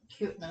doggo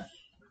cuteness.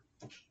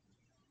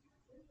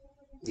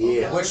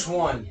 Yeah. Which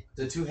one?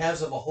 The two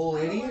halves of a whole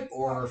idiot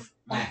or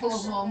Max? All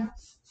of them.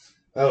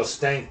 Oh,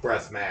 Stank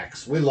Breath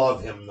Max. We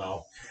love him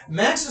though.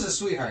 Max is a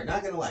sweetheart,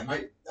 not gonna lie.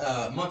 My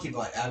Monkey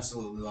Butt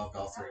absolutely loved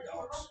all three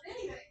dogs.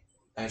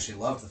 And she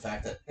loved the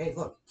fact that, hey,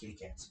 look, kitty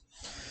cats.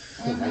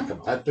 I can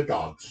pet the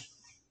dogs.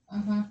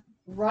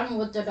 Run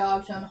with the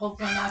dogs and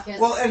hopefully not get.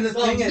 Well, and the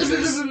thing is,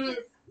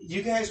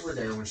 you guys were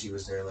there when she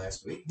was there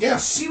last week. Yeah.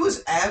 She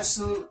was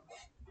absolute.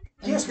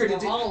 Asked her to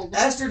Enthralled.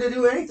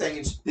 do anything.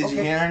 And she, Did you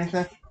okay. hear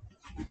anything?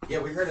 Yeah,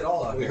 we heard it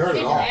all out We here. heard it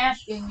She's all.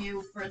 asking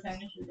you for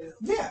things to do.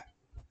 Yeah.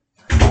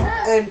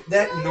 And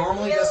that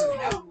normally doesn't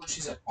happen when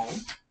she's at home.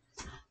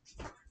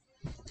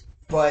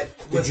 But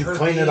with you her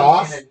clean it being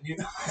off? in a new-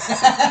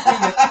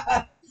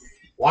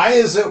 Why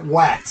is it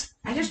wet?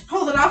 I just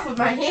pulled it off with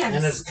my hands.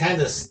 And it's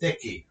kind of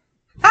sticky.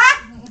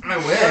 I That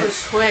wish.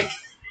 was quick.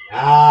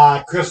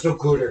 Ah, Crystal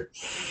Cooter.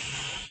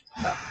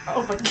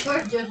 Oh my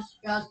god. You're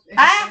disgusting.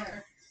 Ah!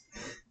 there.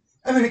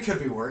 I mean, it could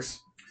be worse.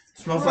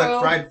 Smells Bro.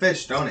 like fried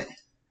fish, don't it?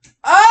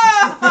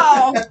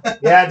 Oh!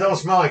 Yeah, it don't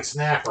smell like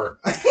snapper.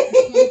 I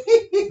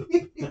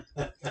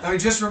mean,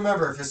 just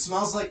remember, if it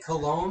smells like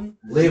cologne,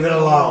 Leave it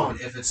alone.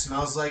 If it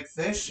smells like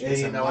fish, Yeah,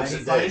 it's you a know it's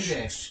mighty a fine dish.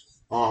 dish.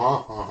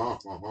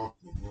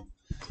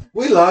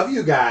 We love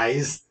you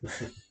guys.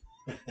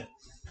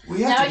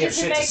 We have Now to you give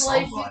can shit to make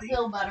Lacey somebody.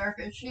 feel better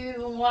because she's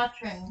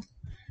watching.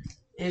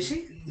 Is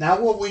she? Now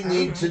what we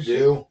need to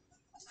do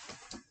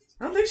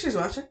I don't think she's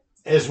watching.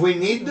 is we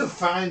need to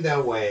find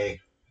a way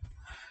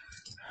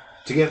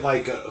to get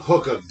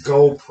hook a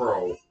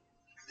GoPro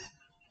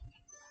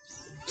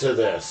to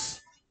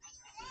this.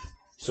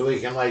 So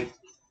we can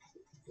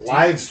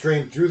live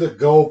stream through the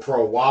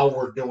GoPro while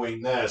we're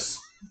doing this.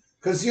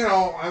 Cause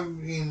I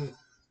mean,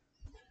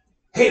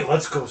 hey,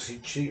 let's go see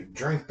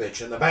Drink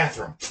Bitch in the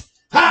bathroom.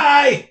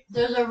 Hi!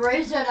 There's a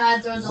reason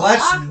there's a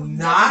Let's lock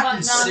not button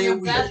on say the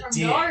we bathroom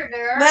did. door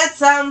there. That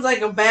sounds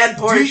like a bad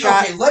porn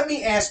shot. Okay, let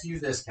me ask you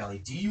this, Kelly.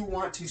 Do you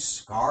want to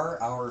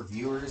scar our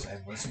viewers and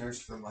listeners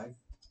for life?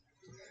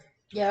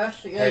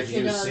 Yes, Have she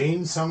you does.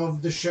 seen some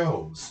of the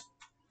shows?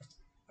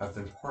 I've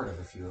been part of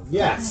a few of them.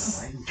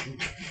 Yes.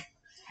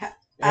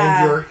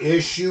 And your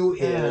issue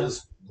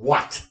is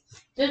what?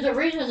 There's a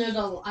reason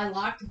I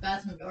lock the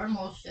bathroom door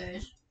most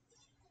days.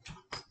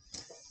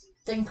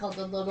 Thing called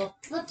the little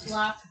flip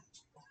lock.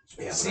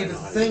 Yeah, See, but I the know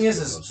how to thing do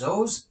is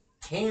those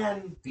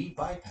can be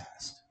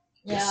bypassed.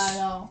 Yeah, Yes. I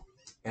know.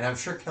 And I'm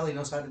sure Kelly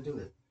knows how to do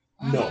it.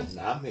 No, Mhm.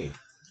 not me.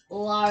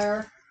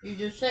 Liar. You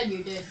just said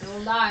you did.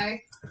 Don't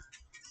lie.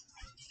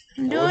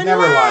 I would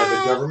never lie.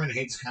 The government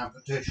hates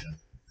competition.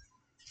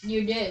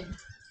 You did.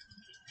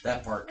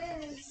 That part.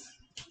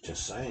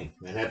 Just saying.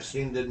 And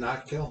Epstein did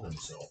not kill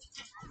himself.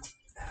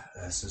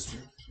 That's just true.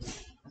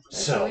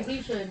 That's So, what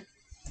he said.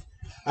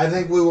 I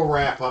think we will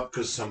wrap up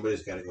because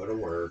somebody's got to go to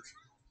work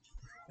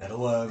At I'm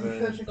 11.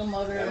 sure she can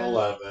motor at it.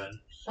 11.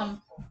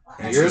 Some.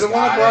 And You're she's the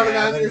one that gotta brought it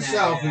have on a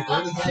yourself. nap. You've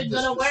already had She's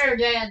this gonna wear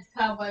Dad's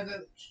cowboy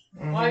boots.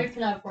 Why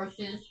can I force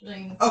this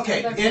thing?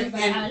 Okay, That's and-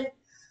 bad.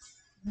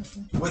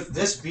 With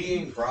this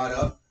being brought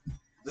up,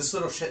 this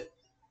little shit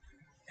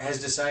had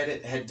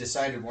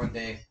decided one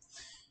day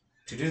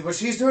to do what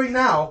she's doing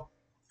now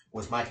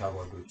with my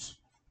cowboy boots.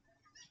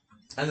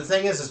 And the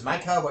thing is my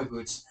cowboy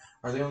boots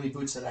are the only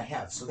boots that I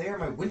have, so they are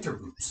my winter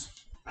boots.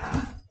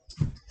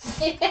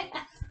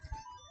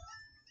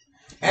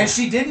 And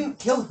she didn't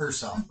kill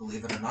herself,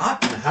 believe it or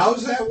not.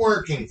 How's that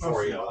working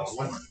for you?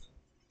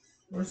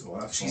 Where's the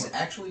last She's one?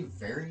 actually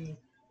very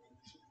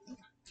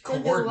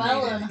Could do well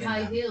coordinated. in in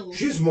high them. heels.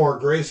 She's more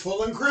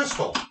graceful than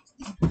Crystal.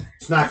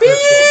 It's not Crystal's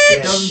It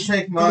kid. doesn't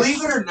take much.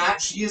 Believe it or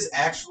not, she is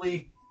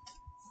actually,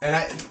 and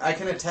I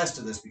can attest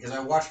to this because I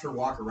watched her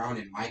walk around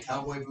in my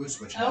cowboy boots,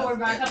 which Oh, we're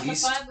back have up at to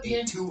least 5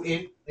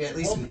 again. at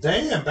least Oh, an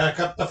damn, back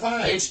up to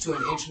 5. inch to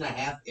an inch and a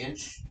half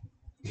inch.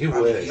 You on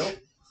the wish. heel.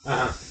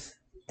 Uh-huh.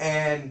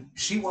 And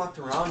she walked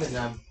around in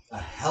them a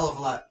hell of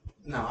a lot.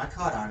 No, I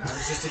caught on. I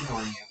was just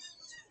ignoring you.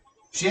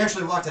 She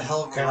actually walked a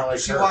hell of a Kinda lot. like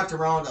she her. walked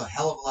around a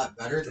hell of a lot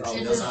better than she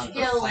It's does a on her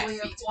skill flat we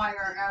feet.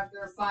 acquire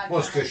after 5 Well,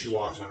 it's because minutes. she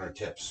walks on her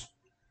tips.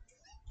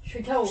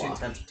 She toe She walks.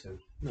 attempted to.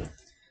 Yeah.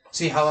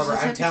 See, however,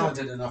 She's I'm attempted to.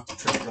 talented enough to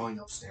trip going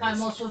upstairs.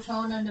 I'm also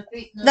tone and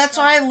defeat. That's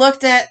why I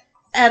looked at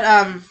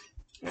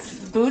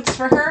boots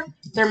for her.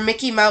 They're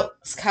Mickey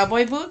Mouse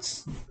cowboy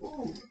boots.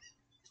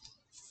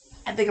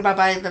 I think about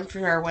buying them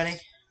for our wedding.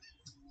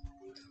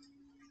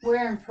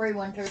 We're in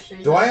pre-winter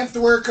season. Do I have to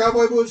wear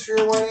cowboy boots for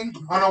your wedding?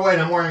 Oh, no, wait,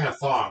 I'm wearing a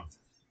thong.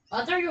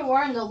 I thought you were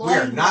wearing the We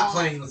are long not ball.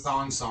 playing the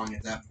thong song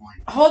at that point.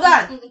 Hold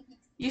on.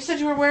 You said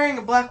you were wearing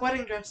a black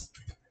wedding dress.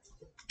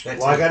 That's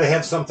Well, I it. gotta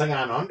have something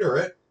on under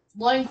it.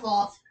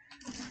 Loincloth.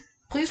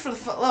 Please, for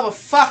the love of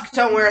fuck,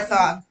 don't wear a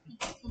thong.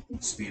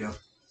 Speedo.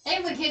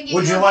 Hey, we can get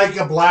Would you like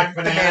a black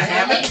banana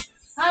hammock?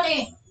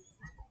 Honey,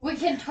 we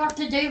can talk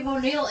to Dave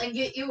O'Neill and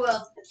get you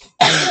a...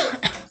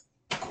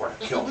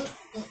 Kilt.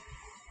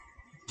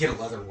 Get a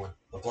leather one.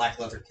 A black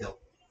leather kilt.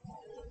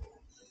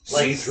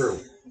 See-through.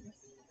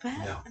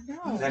 No.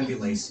 No. That'd be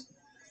lace.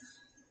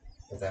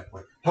 At that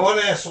point. How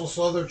about assless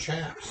leather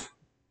chaps?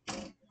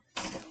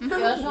 We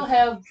also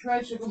have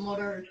tricycle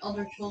motor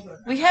other children.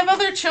 We have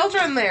other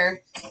children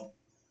there.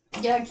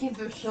 Yeah, keep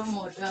it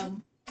somewhat,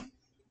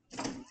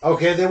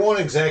 Okay, they won't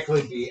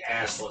exactly be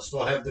assless.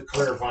 They'll have the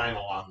clear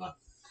vinyl on the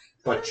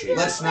butt cheeks.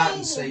 Let's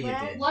not say you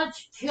did.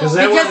 let's kill 'Cause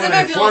they Because wouldn't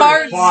if it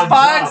have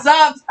fogs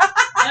up.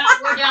 Yeah,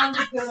 we're down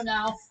to 2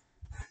 now.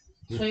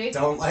 See?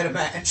 Don't light a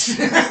match.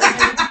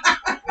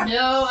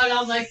 No, I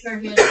don't like her.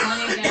 He has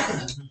plenty of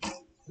gas.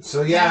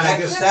 So yeah, I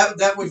guess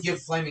that would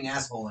give Flaming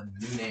Asshole a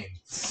new name.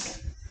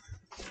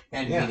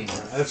 And yeah, meaning.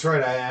 that's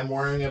right. I am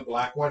wearing a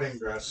black wedding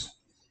dress.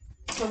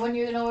 So when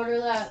you gonna order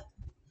that?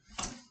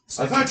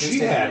 I thought she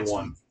had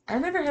one. I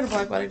never had a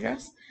black wedding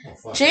dress. Oh,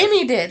 fuck.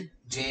 Jamie did.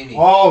 Jamie.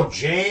 Oh,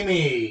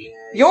 Jamie.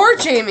 Your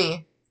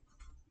Jamie.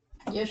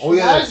 Yes, she Oh,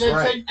 yeah, does. that's It's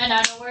right. and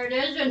I know where it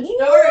is in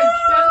storage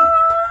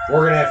too.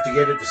 We're gonna have to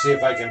get it to see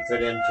if I can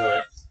fit into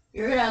it.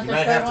 You're gonna have You to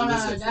might start have to on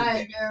lose a it.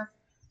 diet there.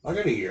 I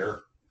got a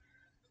year.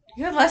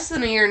 You have less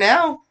than a year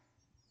now.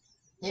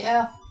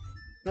 Yeah.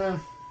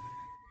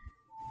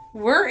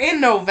 We're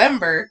in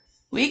November.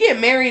 We get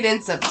married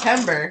in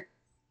September.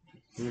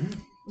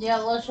 Yeah,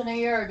 less than a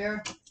year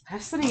there.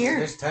 Less than a year.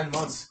 There's 10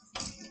 months.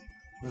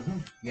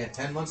 You got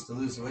 10 months to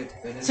lose the weight to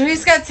fit in. So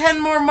he's got 10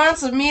 more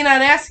months of me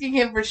not asking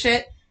him for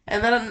shit,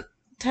 and then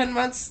 10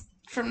 months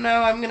from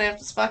now, I'm gonna have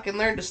to fucking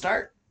learn to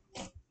start.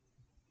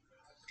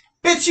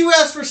 Bitch, you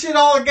ask for shit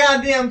all the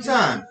goddamn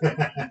time.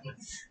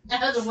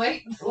 I was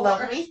waiting for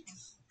Love it. me.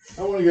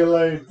 I want to get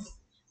laid.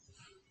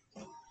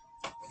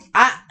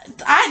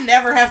 I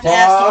never have to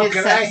ask Oh, to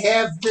get can I sex.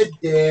 have the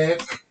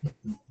dick?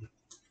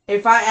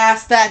 If I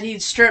asked that,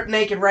 he'd strip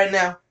naked right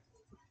now.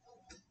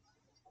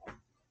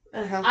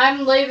 Uh-huh.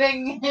 I'm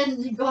leaving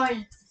and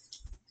going.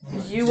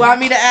 You want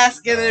me to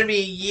ask, and it'd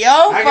be yo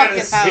I fucking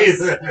gotta see house.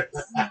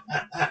 this.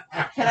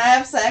 Can I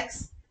have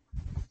sex?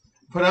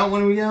 Put out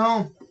when we get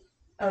home.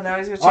 Oh, now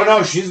he's gonna. Oh change no,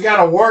 it. she's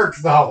got to work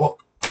though.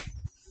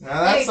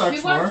 Now that Hey, sucks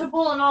she for wants her. to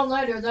pull an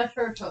all-nighter. That's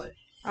her choice.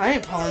 I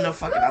ain't pulling no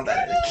fucking all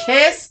that.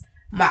 Kiss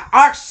my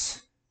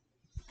arse.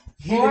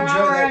 You'd 4 enjoy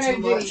hour that too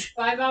energy, much.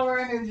 5 hour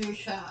energy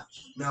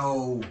shots.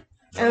 No.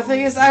 And the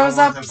thing is, You I don't was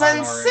want up them since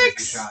 5 hour energy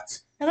 6.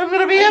 shots. And I'm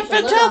gonna be I up used to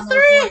live until on those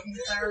 3. fucking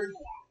thirds.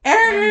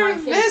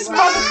 Aaron, this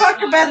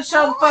motherfucker better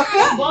show the fuck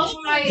up. Both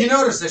my You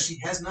notice that she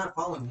has not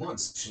fallen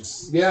once.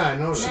 She's Yeah, I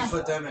know she that.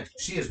 put them in.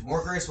 She is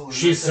more graceful than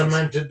She's most things.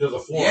 cemented to the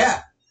floor.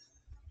 Yeah.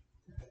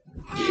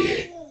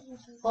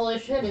 holy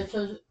shit! It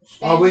says.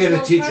 Oh, we gotta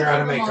standstill teach her how to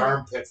turtle make mode.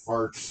 armpit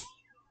farts.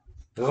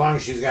 As long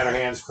as she's got her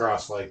hands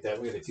crossed like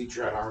that, we gotta teach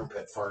her how to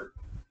armpit fart.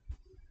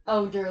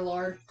 Oh dear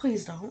lord.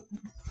 Please don't.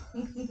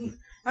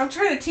 I'm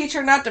trying to teach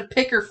her not to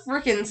pick her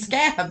freaking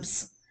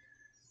scabs.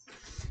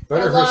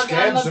 Better Well, her look, I'm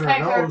scabs a than her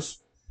pecker. nose.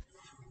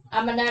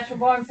 I'm a natural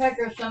born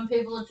pecker. Some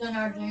people it's in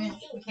our genes.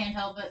 We can't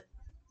help it.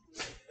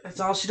 That's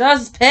all she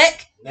does is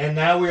pick. And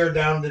now we are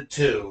down to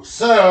 2.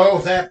 So,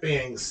 that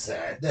being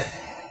said,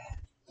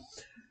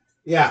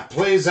 yeah,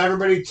 please,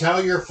 everybody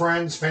tell your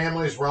friends,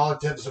 families,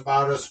 relatives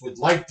about us. We'd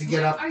like to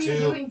get up What are you to,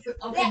 doing?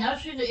 Okay, now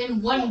she's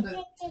in one boot.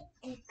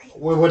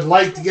 we would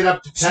like to get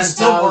up to She's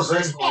still more 10,000.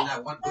 graceful in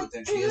that one boot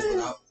than she is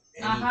without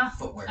any Uh-huh.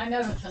 footwear. I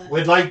noticed that.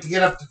 We'd like to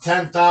get up to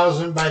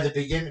 10,000 by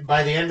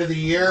the end of the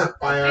year,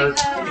 by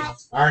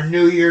our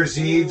New Year's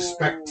Eve Look at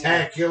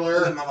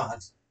spectacular. Mama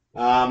Huds.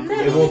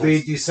 It will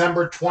be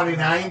December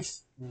 29th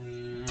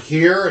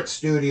here at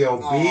Studio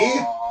B.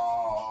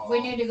 Oh, We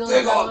need to go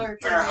big to old Dollar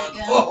Tree bear hug.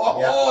 again.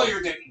 Oh,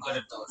 you're getting good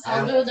at those.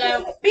 I'll do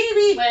that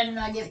BB. when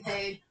I get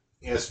paid.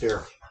 Yes,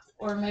 dear.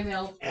 Or maybe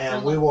I'll.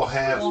 and we will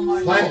have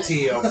Walmart.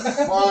 plenty of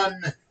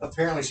fun.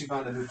 Apparently, she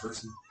found a new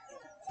person.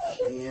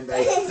 And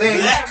I think,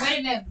 Wait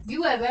a minute.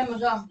 You have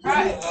Amazon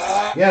Prime.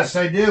 yes,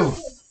 I do.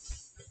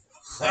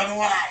 So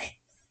do I.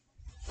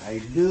 I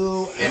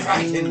do. If I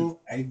I can do.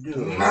 I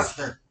do.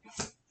 Muster.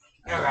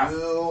 I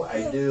do.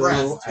 I do.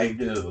 Breath. I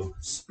do.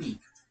 Speak.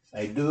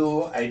 I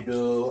do. I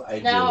do. I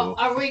Now, do.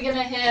 are we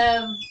gonna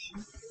have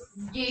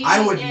Dee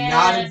I would and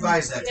not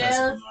advise that, Jazz,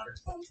 Tyson.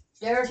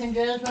 Derek and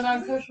Jasmine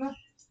on Christmas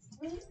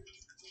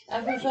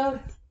episode?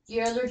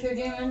 The other two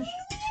demons?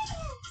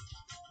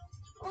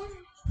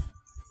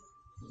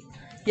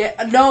 Yeah,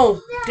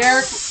 no,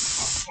 Derek.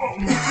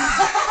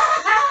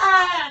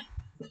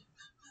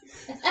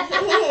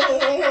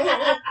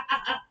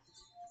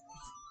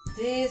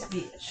 This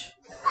bitch.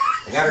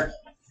 I got her.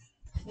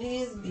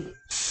 This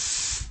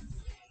bitch.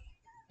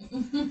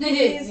 This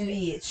This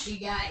bitch. She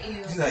got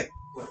you. She's like,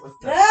 what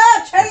the?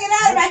 Ah, trying to get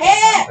out of my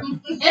head.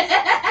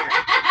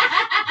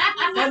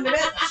 Son of a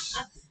bitch.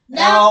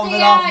 Not the Element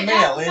of eye,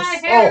 male not is- my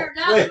Oh, hair,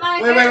 not wait, my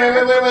wait,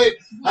 hair. wait.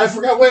 I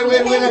forgot. Wait.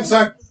 I'm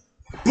sorry.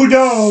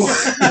 Boudot.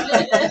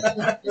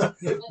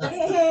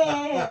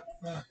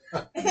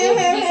 Did you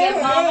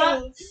get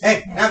Mama?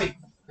 Hey, Navi,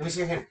 let me see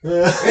your hand.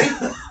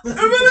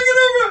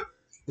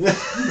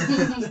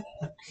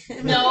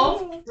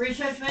 No.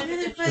 Research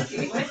method. Wish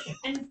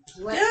and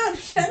wish. Dude,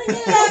 trying to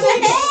get out of my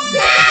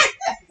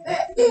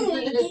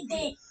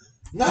head.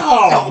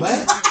 No,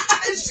 man.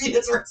 She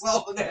hits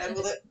herself in the head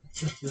with it.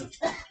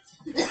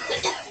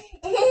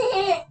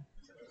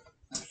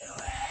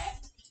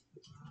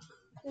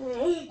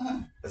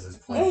 This is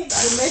point back.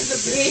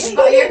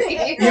 Oh, you're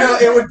here. You know,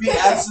 it would be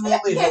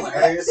absolutely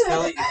hilarious,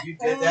 Kelly, if you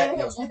did that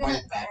and it was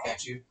pointed back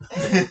at you.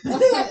 Get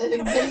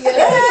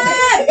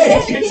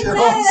your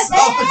own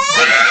self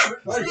instead of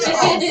everybody else.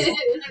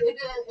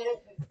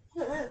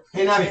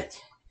 Hey, Navi.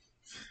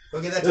 Go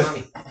get that to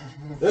Mommy.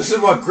 This is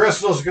what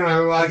Crystal's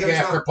gonna like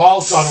after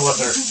Paul's done with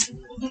her.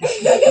 Do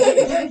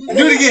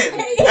it again.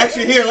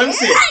 Actually, here, let me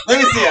see it. Let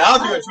me see it. I'll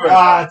do it for you.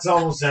 Ah, it's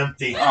almost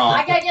empty.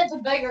 I gotta get the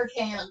bigger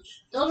cans.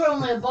 Those are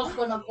only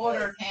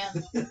 $1.25 a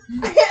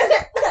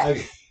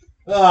can.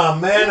 Oh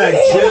man, I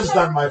jizzed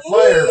on my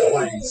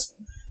fireplace.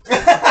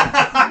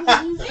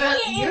 But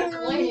you're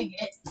cleaning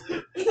it.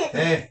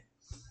 Hey.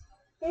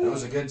 That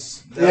was a good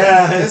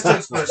Yeah.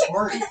 distance for a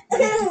squirt.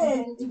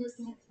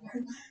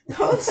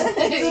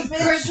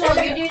 Crystal,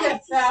 you need a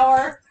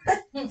shower.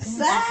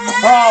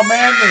 Oh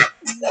man,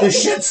 the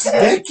shit's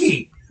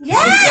sticky.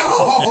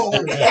 No!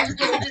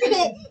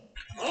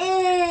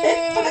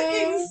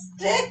 Fucking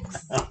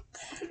sticks.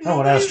 No,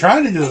 what I was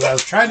trying to do is I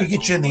was trying to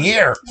get you in the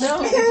air.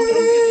 No.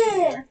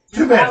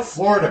 Too bad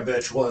Florida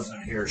bitch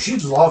wasn't here.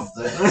 She'd love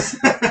this.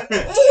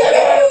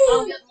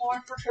 I'll get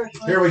more for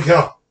Christmas. Here we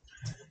go.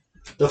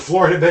 The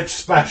Florida bitch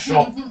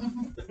special.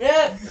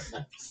 Yeah,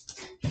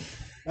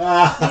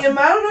 Ah, the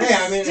amount of Hey,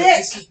 I mean,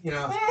 sticks it's, you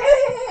know,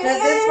 that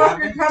this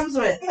fucker comes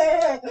with.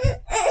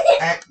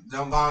 hey,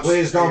 don't bounce.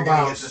 Please don't Or you're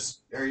gonna bounce. get this-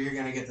 Or you're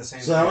going to get the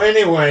same so thing.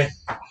 anyway,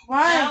 I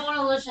Why? don't want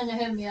to listen to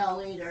him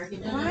yell either. He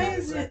doesn't Why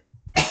is it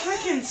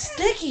freaking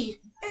sticky?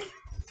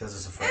 Because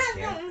it's a fresh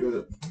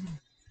can.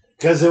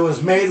 because it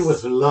was made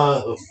with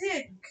love.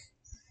 Stick.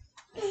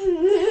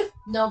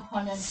 No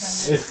pun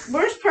intended.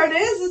 Worst part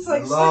is, it's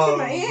like stuck in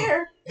my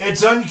hair.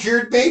 It's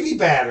uncured baby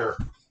batter.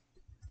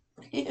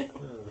 Ew.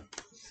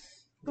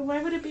 But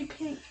why would it be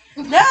pink?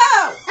 No! Don't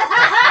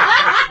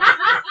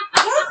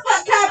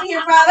fuck copy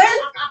your father!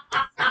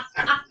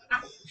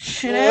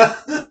 Shit it.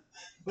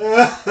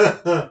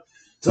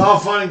 It's all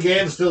fun and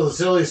games till the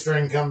silly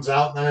string comes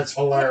out, and then it's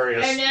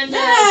hilarious. And then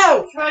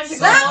No! tries to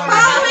Stop go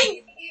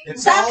following!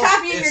 It's Stop all-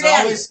 copying it's your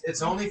daddy. always,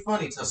 it's only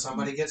funny till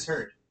somebody gets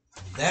hurt.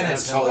 Then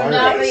That's it's hilarious.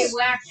 Now hilarious. we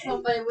whack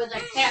somebody with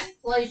a cat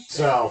place.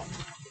 So,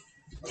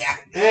 Yeah.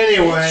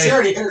 anyway, She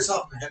already hit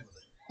herself in the head with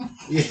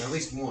it. yeah, At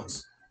least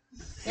once.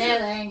 Yeah,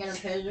 they ain't gonna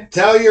pay her.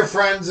 tell your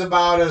friends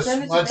about us.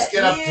 Send it to Let's that-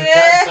 get up to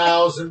Yeah.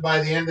 10,000 by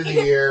the end of the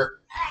year.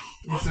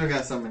 You still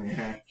got some in your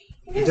hair.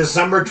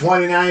 December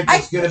 29th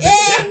is going to be.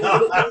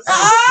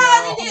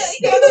 Ah,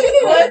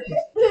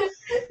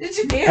 did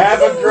you hear?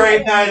 Have a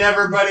great night,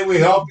 everybody. We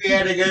hope you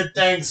had a good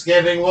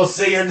Thanksgiving. We'll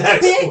see you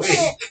next week.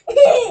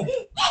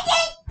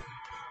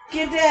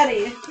 Get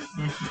daddy.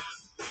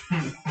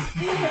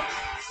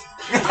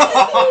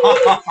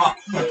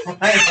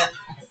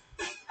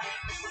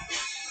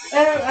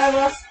 I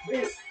lost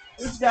it.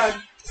 It's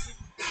done.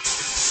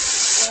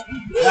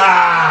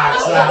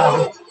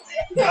 Ah,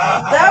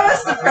 That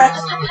was the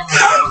pressure.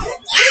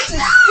 This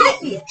is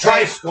sticky.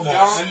 tricycle.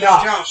 Don't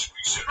Enough.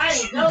 Hey,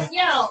 don't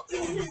yell.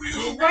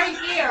 He's right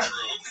here.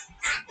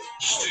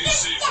 Stay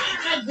safe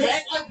out God,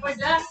 act like we're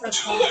deaf or until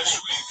something.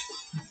 next week.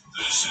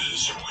 This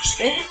is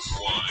Whiskey,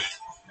 Wine,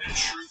 and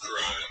True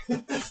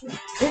Crime.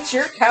 It's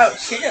your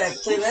couch. You're gonna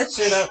clean that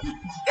shit up.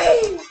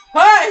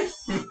 Hi!